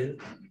 Okay.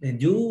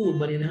 And you,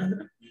 Maria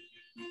Alejandra?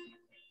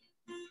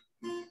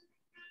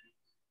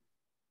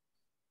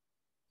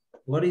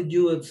 What is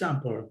your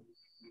example?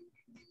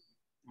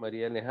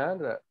 María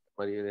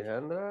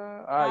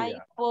Alejandra. I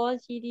Yeah.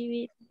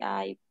 possibly,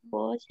 I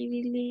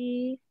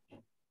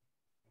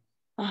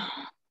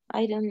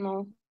don't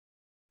know.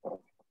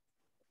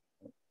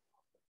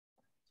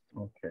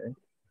 Okay.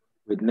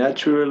 With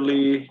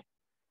naturally,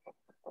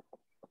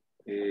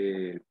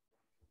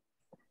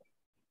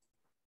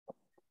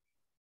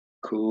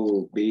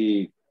 could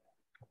be,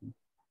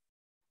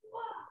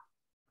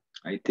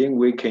 I think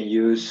we can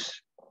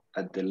use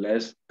at the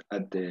last,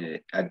 at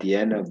the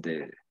end of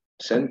the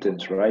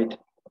sentence, right?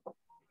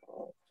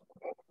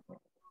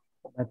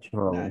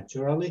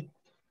 Naturally.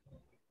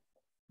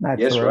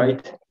 Yes,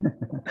 right.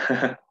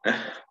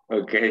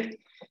 Okay.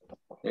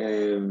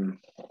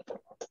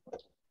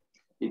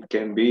 It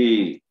can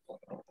be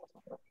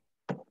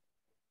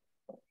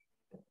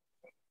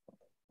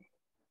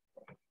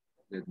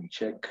let me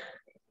check.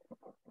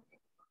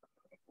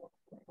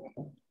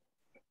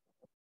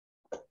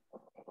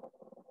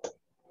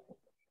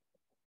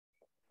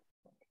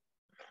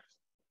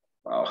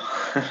 Wow.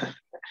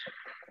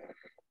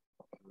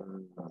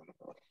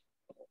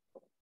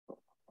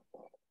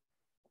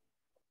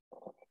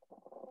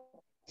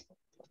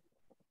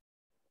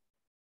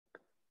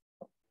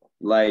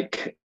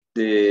 Like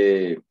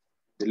the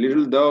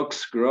little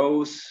dogs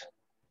grows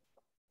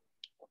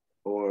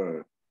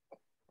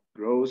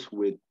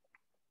with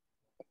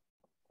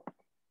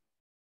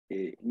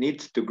it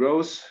needs to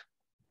grow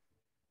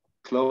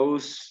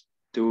close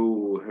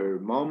to her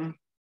mom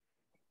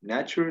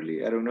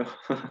naturally. I don't know.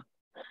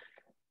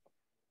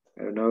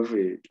 I don't know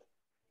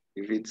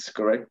if it's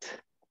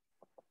correct.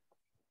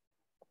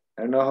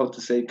 I don't know how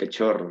to say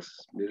cachorros,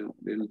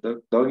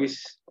 little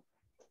doggies.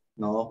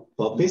 No,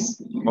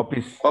 puppies.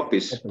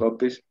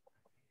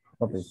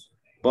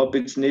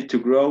 Puppies need to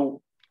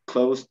grow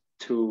close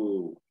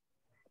to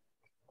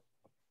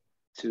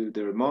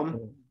their mom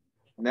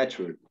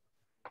naturally.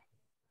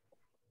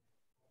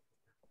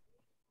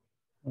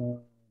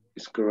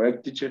 Is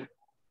correct, teacher?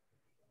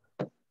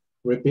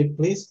 Repeat,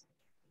 please.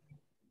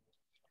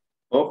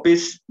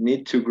 Puppies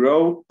need to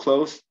grow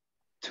close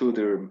to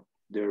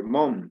their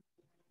mom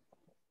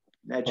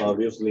naturally.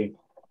 Obviously.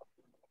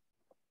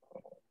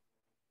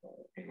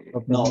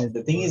 No,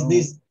 the thing is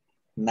this,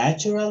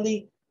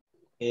 naturally,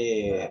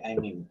 I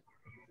mean,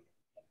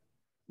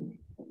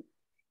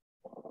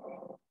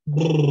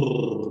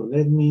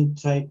 let me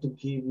try to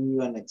give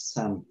you an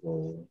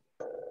example.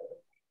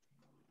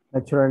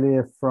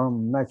 Naturally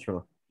from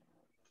nature.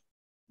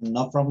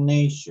 Not from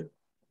nature.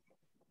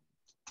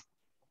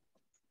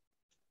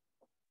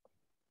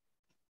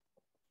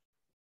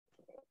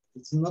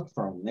 It's not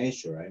from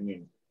nature, I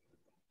mean,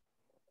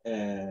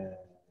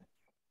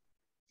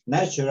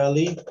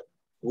 naturally,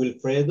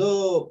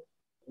 Wilfredo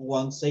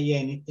won't say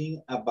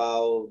anything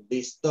about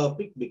this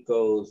topic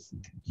because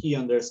he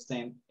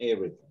understands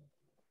everything.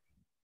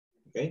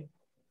 Okay?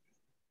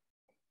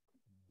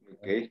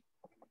 Okay.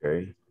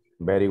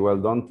 Very well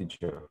done,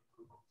 teacher.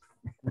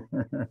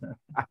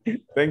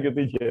 Thank you,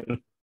 teacher.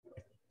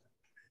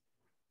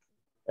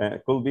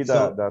 Could be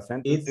the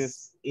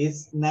sentences.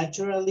 It's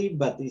naturally,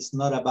 but it's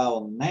not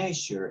about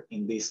nature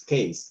in this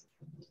case.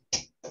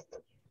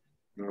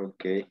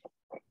 Okay.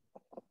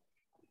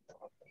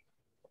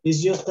 It's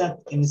just that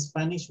in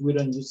Spanish, we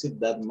don't use it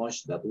that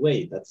much that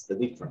way. That's the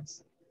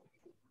difference.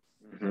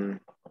 Mm-hmm.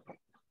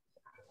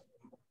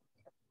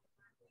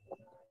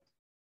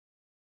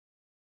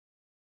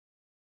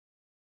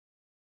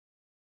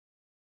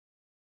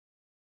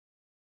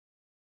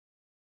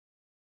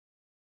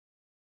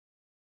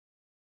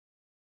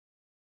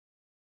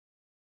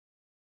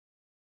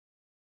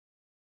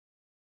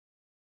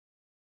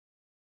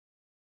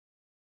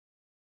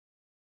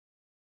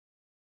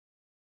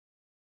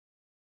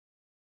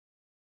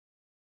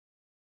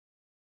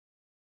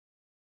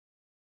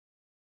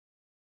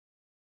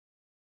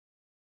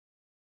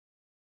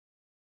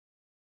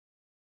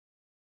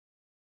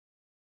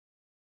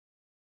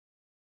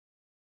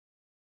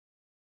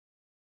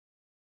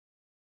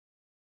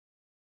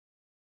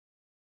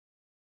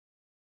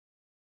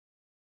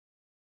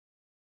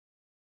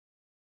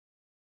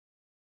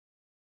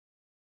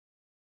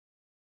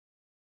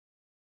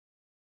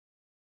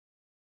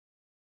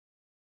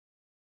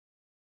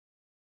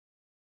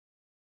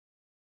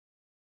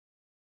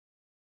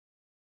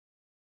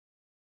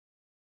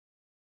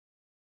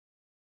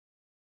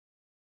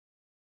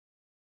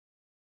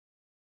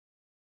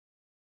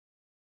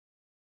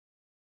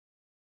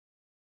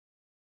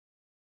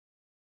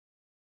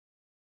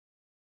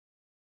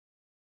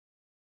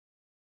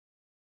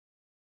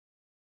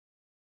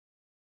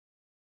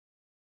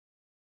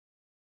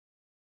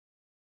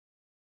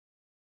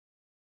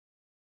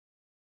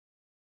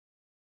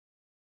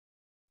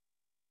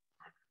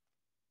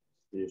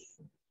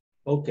 Yes.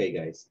 Okay,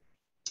 guys.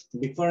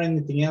 Before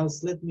anything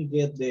else, let me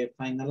get the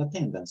final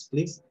attendance,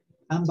 please.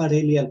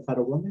 Ambarelli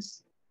Alfaro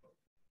Gomez.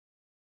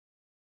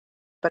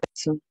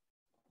 Present.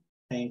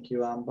 Thank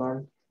you,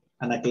 Ambar.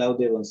 Ana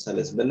Claudia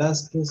González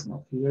Velázquez,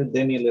 not here.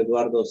 Daniel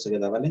Eduardo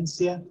Segeda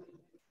Valencia.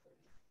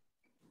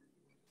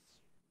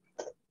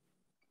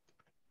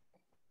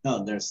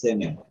 No, there's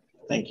Daniel.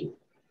 Thank you.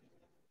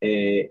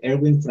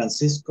 Erwin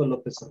Francisco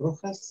López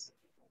Rojas.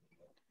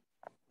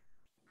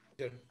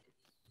 Here.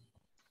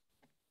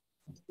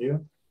 Thank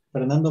you.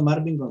 Fernando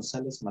Marvin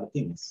González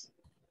Martínez.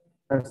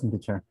 Present,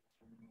 teacher.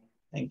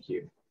 Thank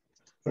you.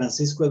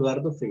 Francisco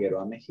Eduardo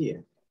Figueroa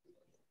Mejía.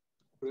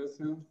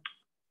 Present.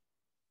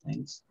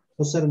 Thanks.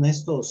 José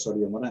Ernesto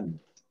Osorio Morán.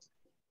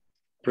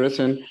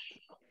 Present.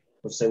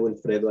 José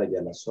Wilfredo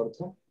Ayala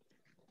Sorto.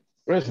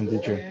 Present,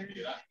 teacher.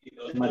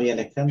 María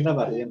Alejandra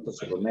Barrientos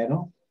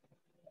Romero.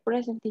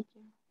 Present,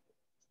 teacher.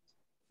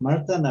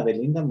 Marta Ana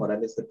Belinda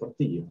Morales de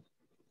Portillo.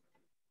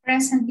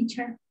 Present,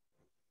 teacher.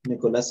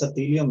 Nicolás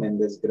Atilio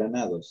Méndez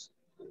Granados.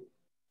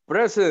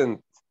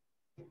 Present.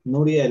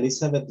 Nuria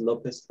Elizabeth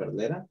López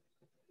Perdera.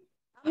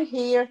 I'm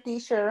here,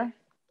 teacher.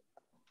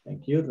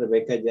 Thank you.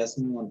 Rebeca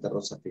Yasmin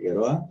Monterrosa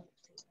Figueroa.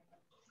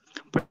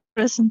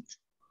 Present.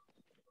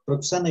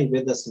 Roxana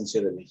Iveta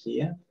Asensio de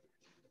Mejía.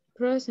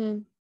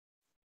 Present.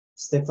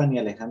 Stephanie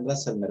Alejandra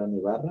Salmerón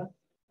Ibarra.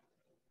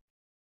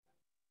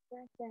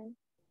 Present.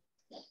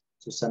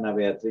 Susana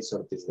Beatriz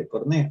Ortiz de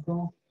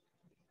Cornejo.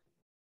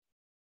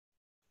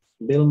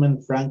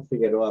 Billman Frank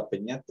Figueroa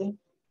Peñate.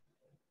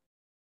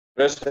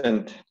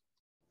 Present.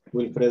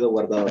 Wilfredo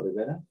Guardado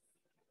Rivera.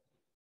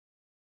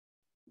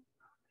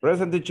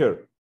 Present,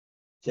 teacher.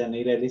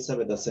 Yanira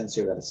Elizabeth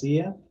Asensio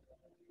García.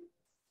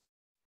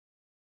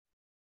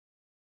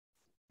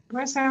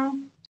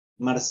 Present.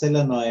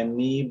 Marcela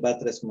Noemí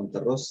Batres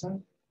Monterrosa.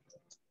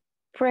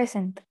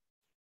 Present.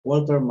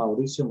 Walter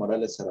Mauricio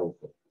Morales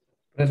Araujo.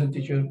 Present,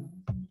 teacher.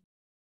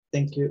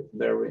 Thank you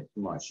very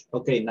much.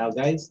 Okay, now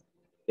guys,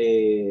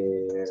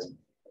 I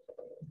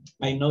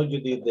know you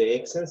did the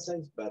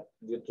exercise, but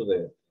due to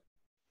the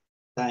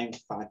time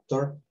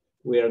factor,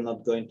 we are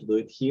not going to do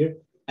it here.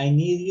 I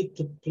need you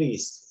to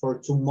please, for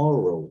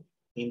tomorrow,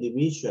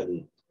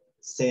 individually,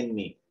 send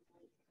me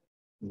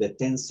the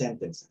 10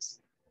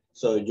 sentences.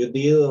 So you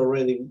did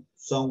already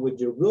some with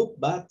your group,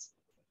 but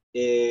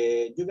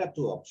you got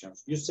two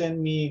options. You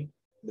send me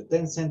the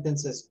 10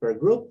 sentences per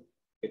group,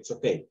 it's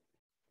okay.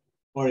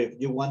 Or if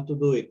you want to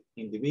do it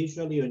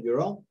individually on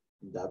your own,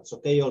 that's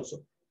okay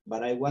also.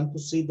 But I want to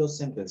see those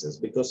sentences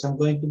because I'm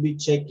going to be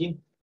checking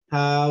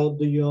how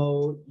do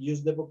you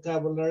use the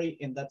vocabulary,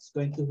 and that's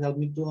going to help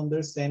me to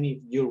understand if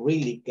you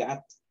really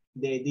got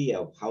the idea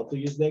of how to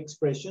use the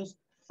expressions,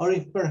 or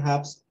if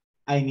perhaps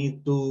I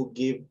need to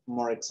give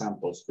more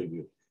examples to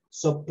you.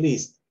 So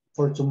please,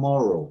 for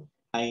tomorrow,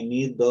 I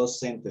need those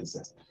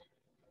sentences.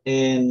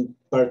 And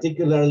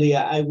particularly,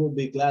 I will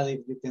be glad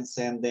if you can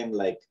send them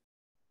like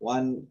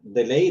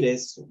the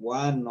latest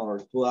 1 or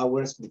 2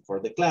 hours before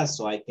the class,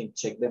 so I can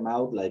check them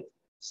out like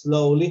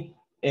slowly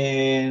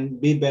and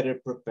be better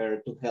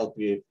prepared to help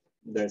you if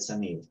there's a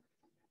need.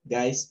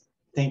 Guys,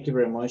 thank you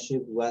very much.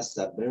 It was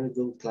a very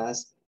good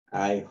class.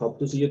 I hope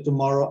to see you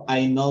tomorrow.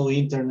 I know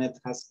internet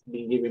has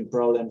been giving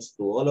problems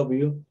to all of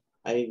you.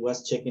 I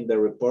was checking the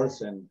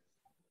reports, and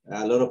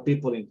a lot of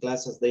people in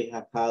classes, they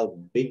have had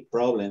big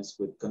problems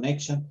with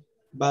connection,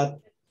 but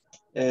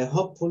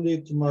hopefully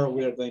tomorrow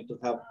we are going to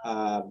have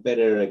a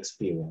better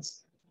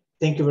experience.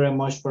 Thank you very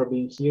much for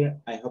being here.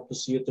 I hope to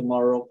see you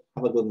tomorrow.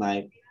 Have a good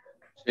night.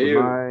 See you.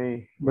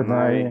 Bye. Good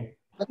night.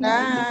 Good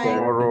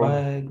night.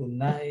 Bye. Good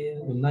night.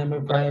 Good night, my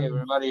Bye, friend.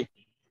 everybody.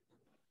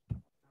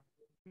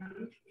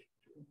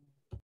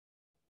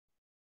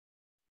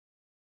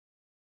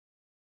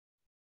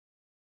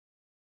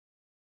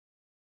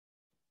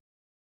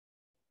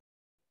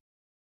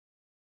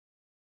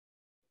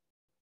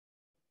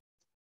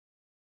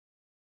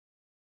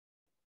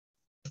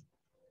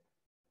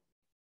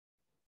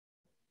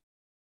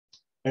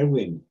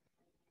 Erwin,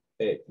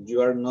 you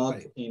are not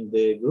in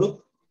the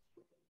group?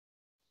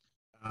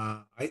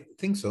 I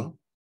think so,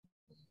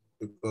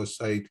 because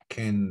I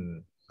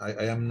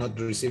am not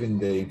receiving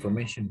the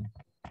information.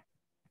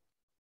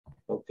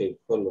 Okay,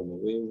 follow me.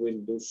 We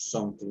will do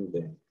something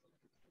then.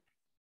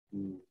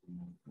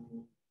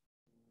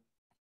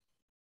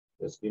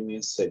 Just give me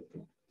a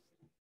second.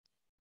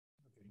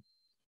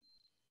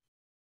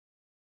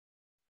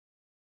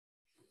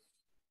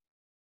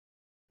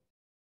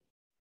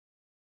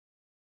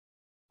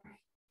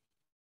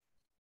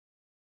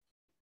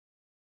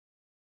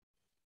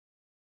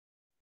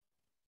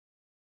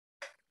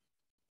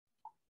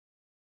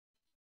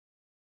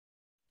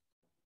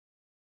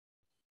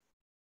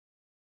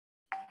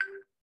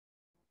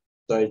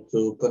 Try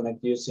to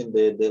connect using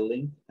the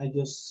link I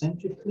just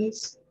sent you,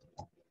 please.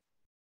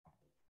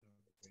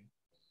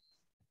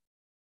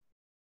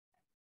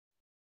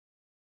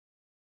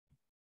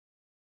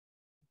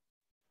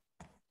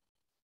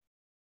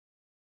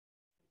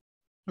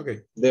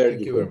 Okay, There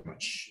thank you go. very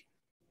much.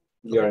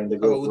 You are in the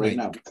Have a group good right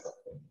night. now.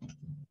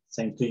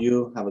 Same to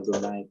you. Have a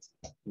good night.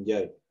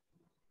 Enjoy.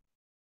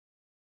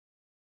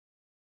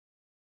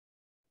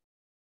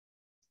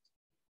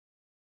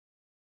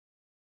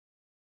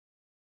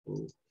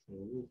 Okay,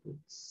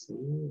 let's see.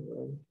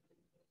 Well,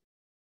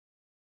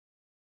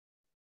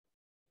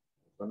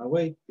 I'm gonna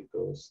wait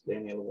because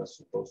Daniel was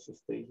supposed to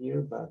stay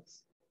here, but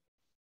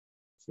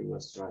she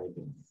was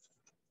driving.